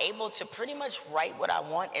 I am able to pretty much write what I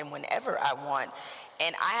want and whenever I want.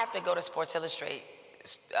 And I have to go to Sports Illustrated.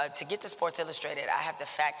 To get to Sports Illustrated, I have to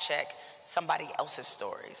fact check somebody else's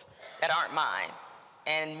stories that aren't mine.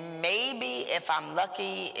 And maybe if I'm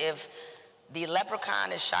lucky, if the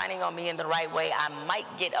leprechaun is shining on me in the right way, I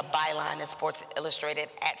might get a byline in Sports Illustrated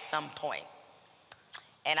at some point.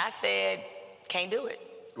 And I said, can't do it.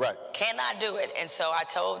 Right. Cannot do it. And so I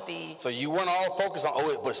told So you weren't all focused on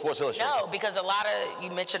but Sports Illustrated? No, because you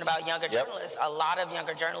mentioned about younger journalists, a lot of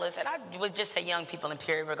younger journalists, and I would just say young people in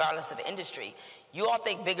period, regardless of industry, you all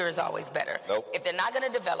think bigger is always better. Nope. If they're not going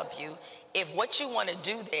to develop you, if what you want to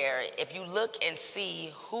do there, if you look and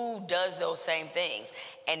see who does those same things,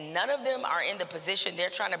 and none of them are in the position they're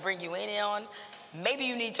trying to bring you in on, maybe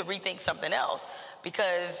you need to rethink something else.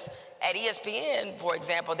 Because at ESPN, for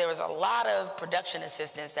example, there was a lot of production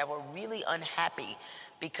assistants that were really unhappy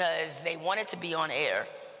because they wanted to be on air,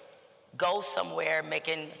 go somewhere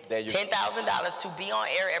making $10,000 to be on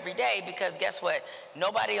air every day, because guess what?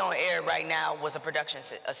 Nobody on air right now was a production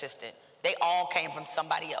assistant. They all came from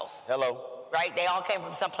somebody else. Hello. Right? They all came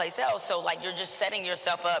from someplace else. So like you're just setting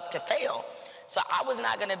yourself up to fail. So I was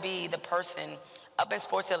not going to be the person up in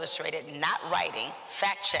Sports Illustrated, not writing,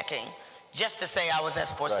 fact-checking, just to say I was at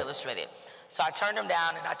Sports Illustrated. So I turned him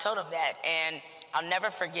down and I told him that. And I'll never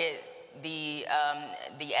forget the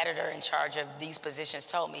editor in charge of these positions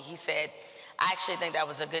told me, he said, I actually think that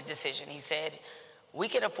was a good decision. He said, we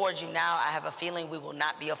can afford you now. I have a feeling we will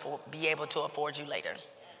not be able to afford you later.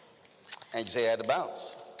 And you say you had to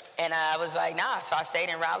bounce. And I was like, nah. So I stayed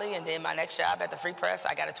in Raleigh, and then my next job at the Free Press,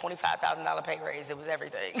 I got a $25,000 pay raise. It was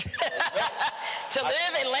everything. To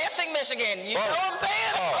live in Lansing, Michigan. You know what I'm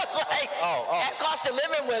saying? I was like, that cost of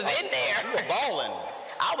living was in there. You were balling.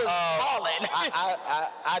 I was balling.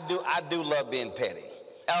 I do love being petty.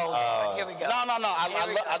 Oh, here we go. No.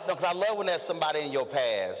 I love when there's somebody in your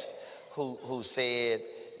past who said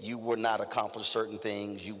you would not accomplish certain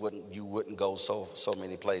things, you wouldn't go so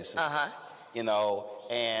many places. You know,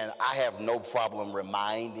 and I have no problem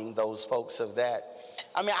reminding those folks of that.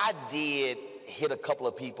 I mean, I did hit a couple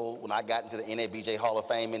of people when I got into the NABJ Hall of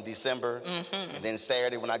Fame in December, and then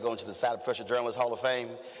Saturday when I go into the Side Professional Journalist Hall of Fame,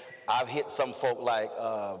 I've hit some folk like...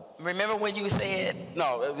 Remember when you said...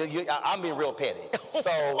 No, I'm being real petty.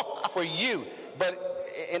 So for you, but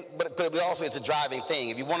also it's a driving thing.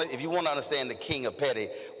 If you want to understand the king of petty,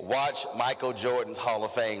 watch Michael Jordan's Hall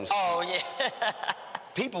of Fame speech. Oh, yeah.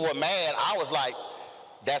 People were mad. I was like,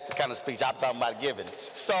 that's the kind of speech I'm talking about giving.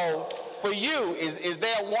 So for you, is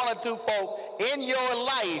there one or two folk in your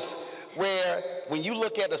life where when you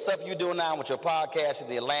look at the stuff you're doing now with your podcast at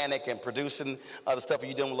The Atlantic and producing the stuff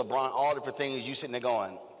you're doing with LeBron, all different things, you sitting there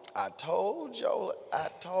going, I told you.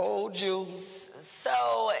 So,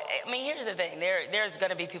 I mean, here's the thing. There's going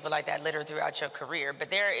to be people like that littered throughout your career, but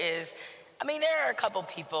there are a couple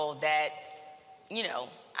people that, you know,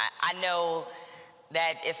 I know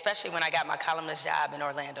that especially when I got my columnist job in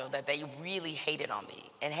Orlando, that they really hated on me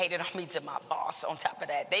and hated on me to my boss on top of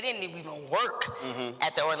that. They didn't even work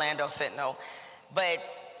at the Orlando Sentinel. But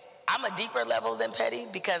I'm a deeper level than petty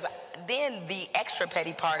because then the extra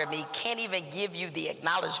petty part of me can't even give you the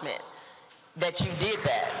acknowledgement that you did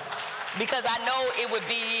that. Because I know it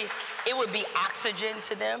would be oxygen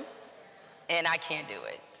to them and I can't do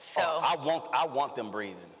it. So I want them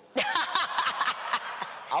breathing.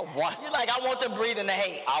 You're like, I want them breathing the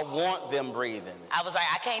hate. I want them breathing. I was like,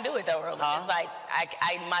 I can't do it though, Roland. It's like,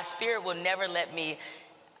 my spirit will never let me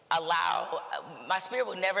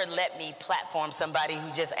platform somebody who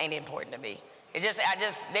just ain't important to me. They're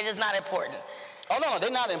just not important. Oh no, they're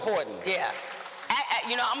not important. Yeah.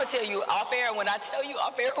 You know, I'm gonna tell you off air. When I tell you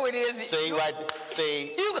off air who it is, see, you gonna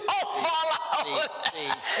fall out.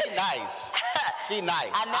 She nice. She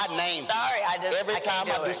nice. I named her. Every time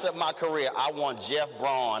I do something in my career, I want Jeff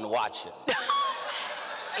Braun watching.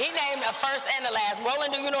 He named the first and the last.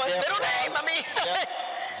 Roland, do you know his middle name? I mean,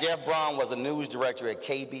 Jeff Braun was the news director at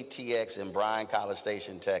KBTX in Bryan College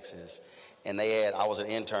Station, Texas, and I was an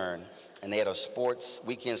intern, and they had a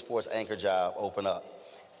weekend sports anchor job open up.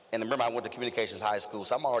 And remember, I went to communications high school,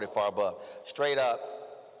 so I'm already far above. Straight up,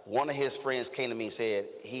 one of his friends came to me and said,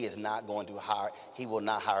 he will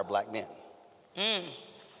not hire black men.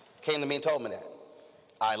 Came to me and told me that.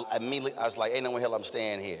 I was like, ain't no hell I'm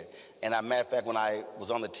staying here. And as a matter of fact, when I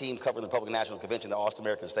was on the team covering the Republican National Convention, the Austin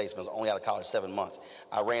American Statesman, was only out of college 7 months.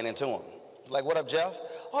 I ran into him. Like, what up, Jeff?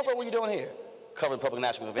 Oh, bro, what you doing here? Covering the Republican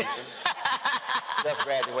National Convention. Just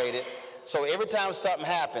graduated. So every time something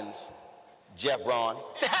happens, Jeff Braun.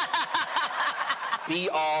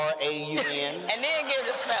 B-R-A-U-N. And then give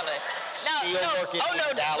the spelling. Working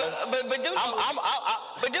in Dallas.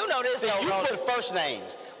 But do know this. See, you put first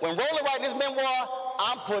names. When Roland writing his memoir,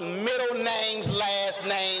 I'm putting middle names, last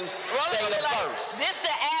names, date of birth. This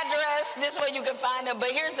the address. This way you can find them.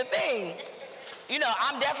 But here's the thing. You know,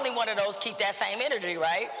 I'm definitely one of those keep that same energy,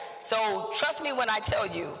 right? So trust me when I tell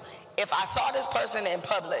you, if I saw this person in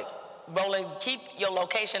public, Roland, keep your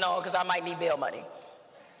location on because I might need bail money.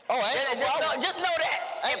 Oh, ain't no problem. Just know that.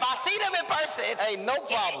 If I see them in person, ain't no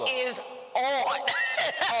problem. It is on.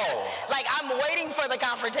 Like, I'm waiting for the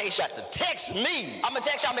confrontation. You got to text me. I'm going to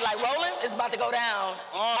text you. I'll be like, Roland, it's about to go down.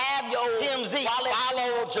 Have your TMZ. wallet.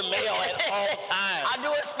 Follow Jamel at all times. I'll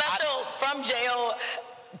do a special from jail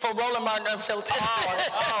for Roland Martin until today.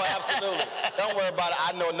 Oh, absolutely. Don't worry about it.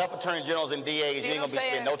 I know enough attorney generals and DAs. You ain't going to be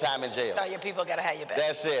spending no time in jail. So your people got to have your back.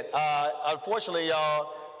 That's it. Unfortunately,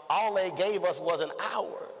 y'all, all they gave us was an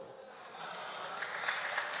hour.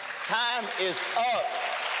 Time is up.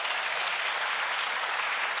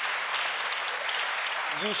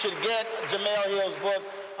 You should get Jemele Hill's book,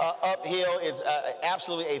 Uphill. It's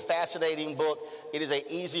absolutely a fascinating book. It is an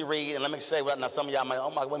easy read. And let me say, now some of y'all might,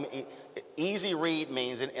 oh my God, easy read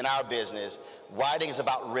means in our business, writing is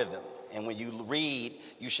about rhythm. And when you read,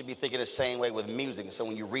 you should be thinking the same way with music. So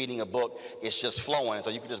when you're reading a book, it's just flowing. So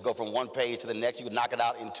you can just go from one page to the next. You can knock it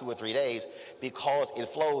out in 2 or 3 days because it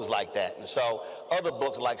flows like that. And so other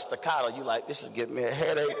books like Staccato, you like, this is giving me a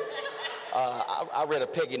headache. I read a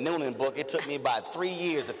Peggy Noonan book. It took me about 3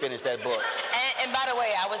 years to finish that book. And by the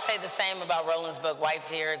way, I would say the same about Roland's book, Wife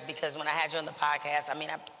Here, because when I had you on the podcast, I mean,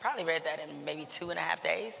 I probably read that in maybe 2.5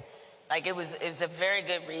 days. Like, it was a very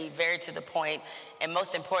good read, very to the point, and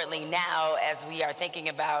most importantly now, as we are thinking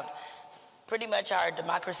about pretty much our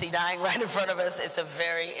democracy dying right in front of us, it's a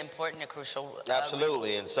very important and crucial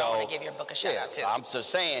absolutely, and so I want to give your book a shout out too. So I'm just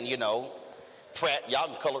saying, you know, Pratt,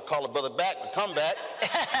 y'all can call a brother back to come back.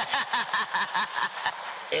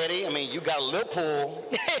 Eddie, I mean, you got a little pull.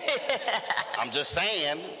 I'm just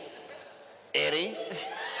saying, Eddie,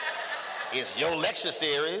 it's your lecture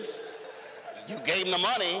series. You gave him the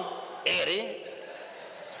money, Eddie.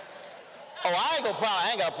 Oh, I ain't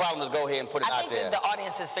got a problem. Just go ahead and put it out there. I think the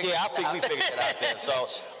audience has figured it out. Yeah, I think we figured it out there. So, all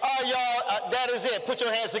right, y'all, that is it. Put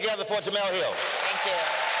your hands together for Jemele Hill. Thank you.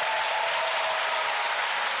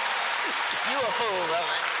 You a fool,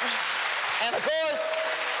 brother. And of course,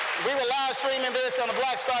 we were live streaming this on the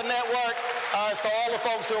Black Star Network. So all the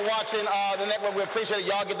folks who are watching the network, we appreciate it.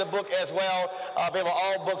 Y'all get the book as well. Available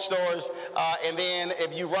at all bookstores. And then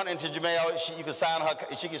if you run into Jemele, she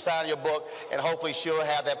can sign your book, and hopefully she'll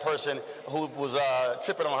have that person who was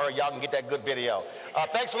tripping on her. Y'all can get that good video.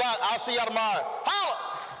 Thanks a lot. I'll see y'all tomorrow. Holla!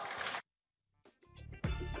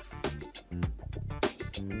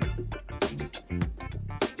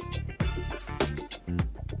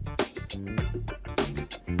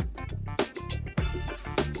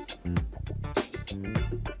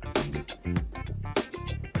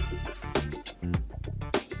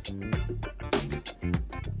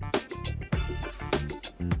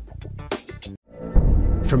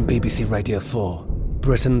 From BBC Radio 4,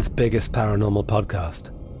 Britain's biggest paranormal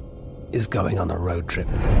podcast is going on a road trip.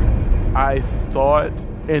 I thought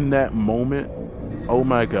in that moment, oh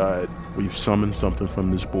my God, we've summoned something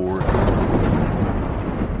from this board.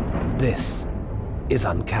 This is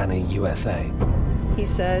Uncanny USA. He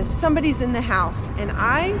says, somebody's in the house, and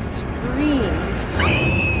I screamed.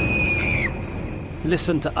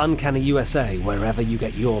 Listen to Uncanny USA wherever you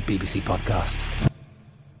get your BBC podcasts,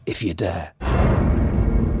 if you dare.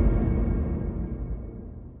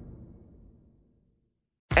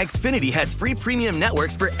 Xfinity has free premium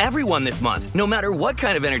networks for everyone this month, no matter what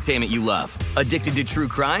kind of entertainment you love. Addicted to true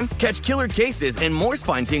crime? Catch killer cases and more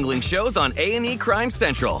spine-tingling shows on A&E Crime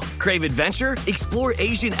Central. Crave adventure? Explore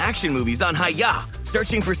Asian action movies on Hi-YAH.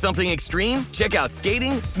 Searching for something extreme? Check out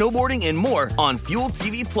skating, snowboarding, and more on Fuel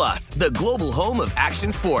TV Plus, the global home of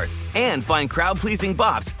action sports. And find crowd-pleasing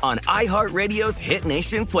bops on iHeartRadio's Hit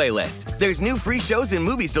Nation playlist. There's new free shows and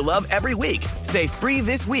movies to love every week. Say free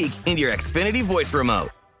this week in your Xfinity voice remote.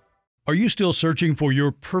 Are you still searching for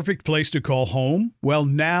your perfect place to call home? Well,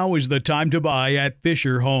 now is the time to buy at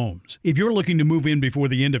Fisher Homes. If you're looking to move in before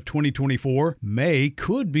the end of 2024, May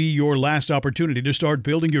could be your last opportunity to start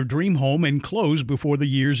building your dream home and close before the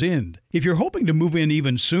year's end. If you're hoping to move in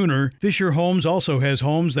even sooner, Fisher Homes also has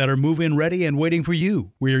homes that are move-in ready and waiting for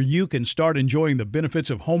you, where you can start enjoying the benefits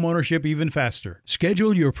of homeownership even faster.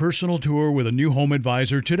 Schedule your personal tour with a new home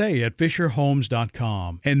advisor today at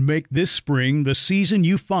FisherHomes.com and make this spring the season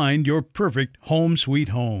you find your perfect home sweet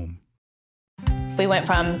home. We went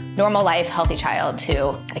from normal life, healthy child to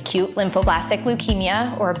acute lymphoblastic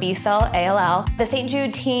leukemia, or B-cell ALL. The St.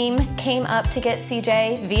 Jude team came up to get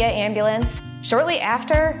CJ via ambulance. Shortly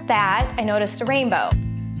after that, I noticed a rainbow.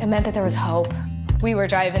 It meant that there was hope. We were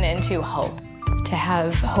driving into hope. To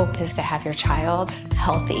have hope is to have your child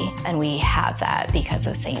healthy, and we have that because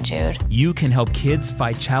of St. Jude. You can help kids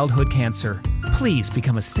fight childhood cancer. Please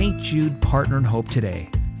become a St. Jude Partner in Hope today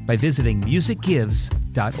by visiting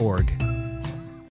musicgives.org.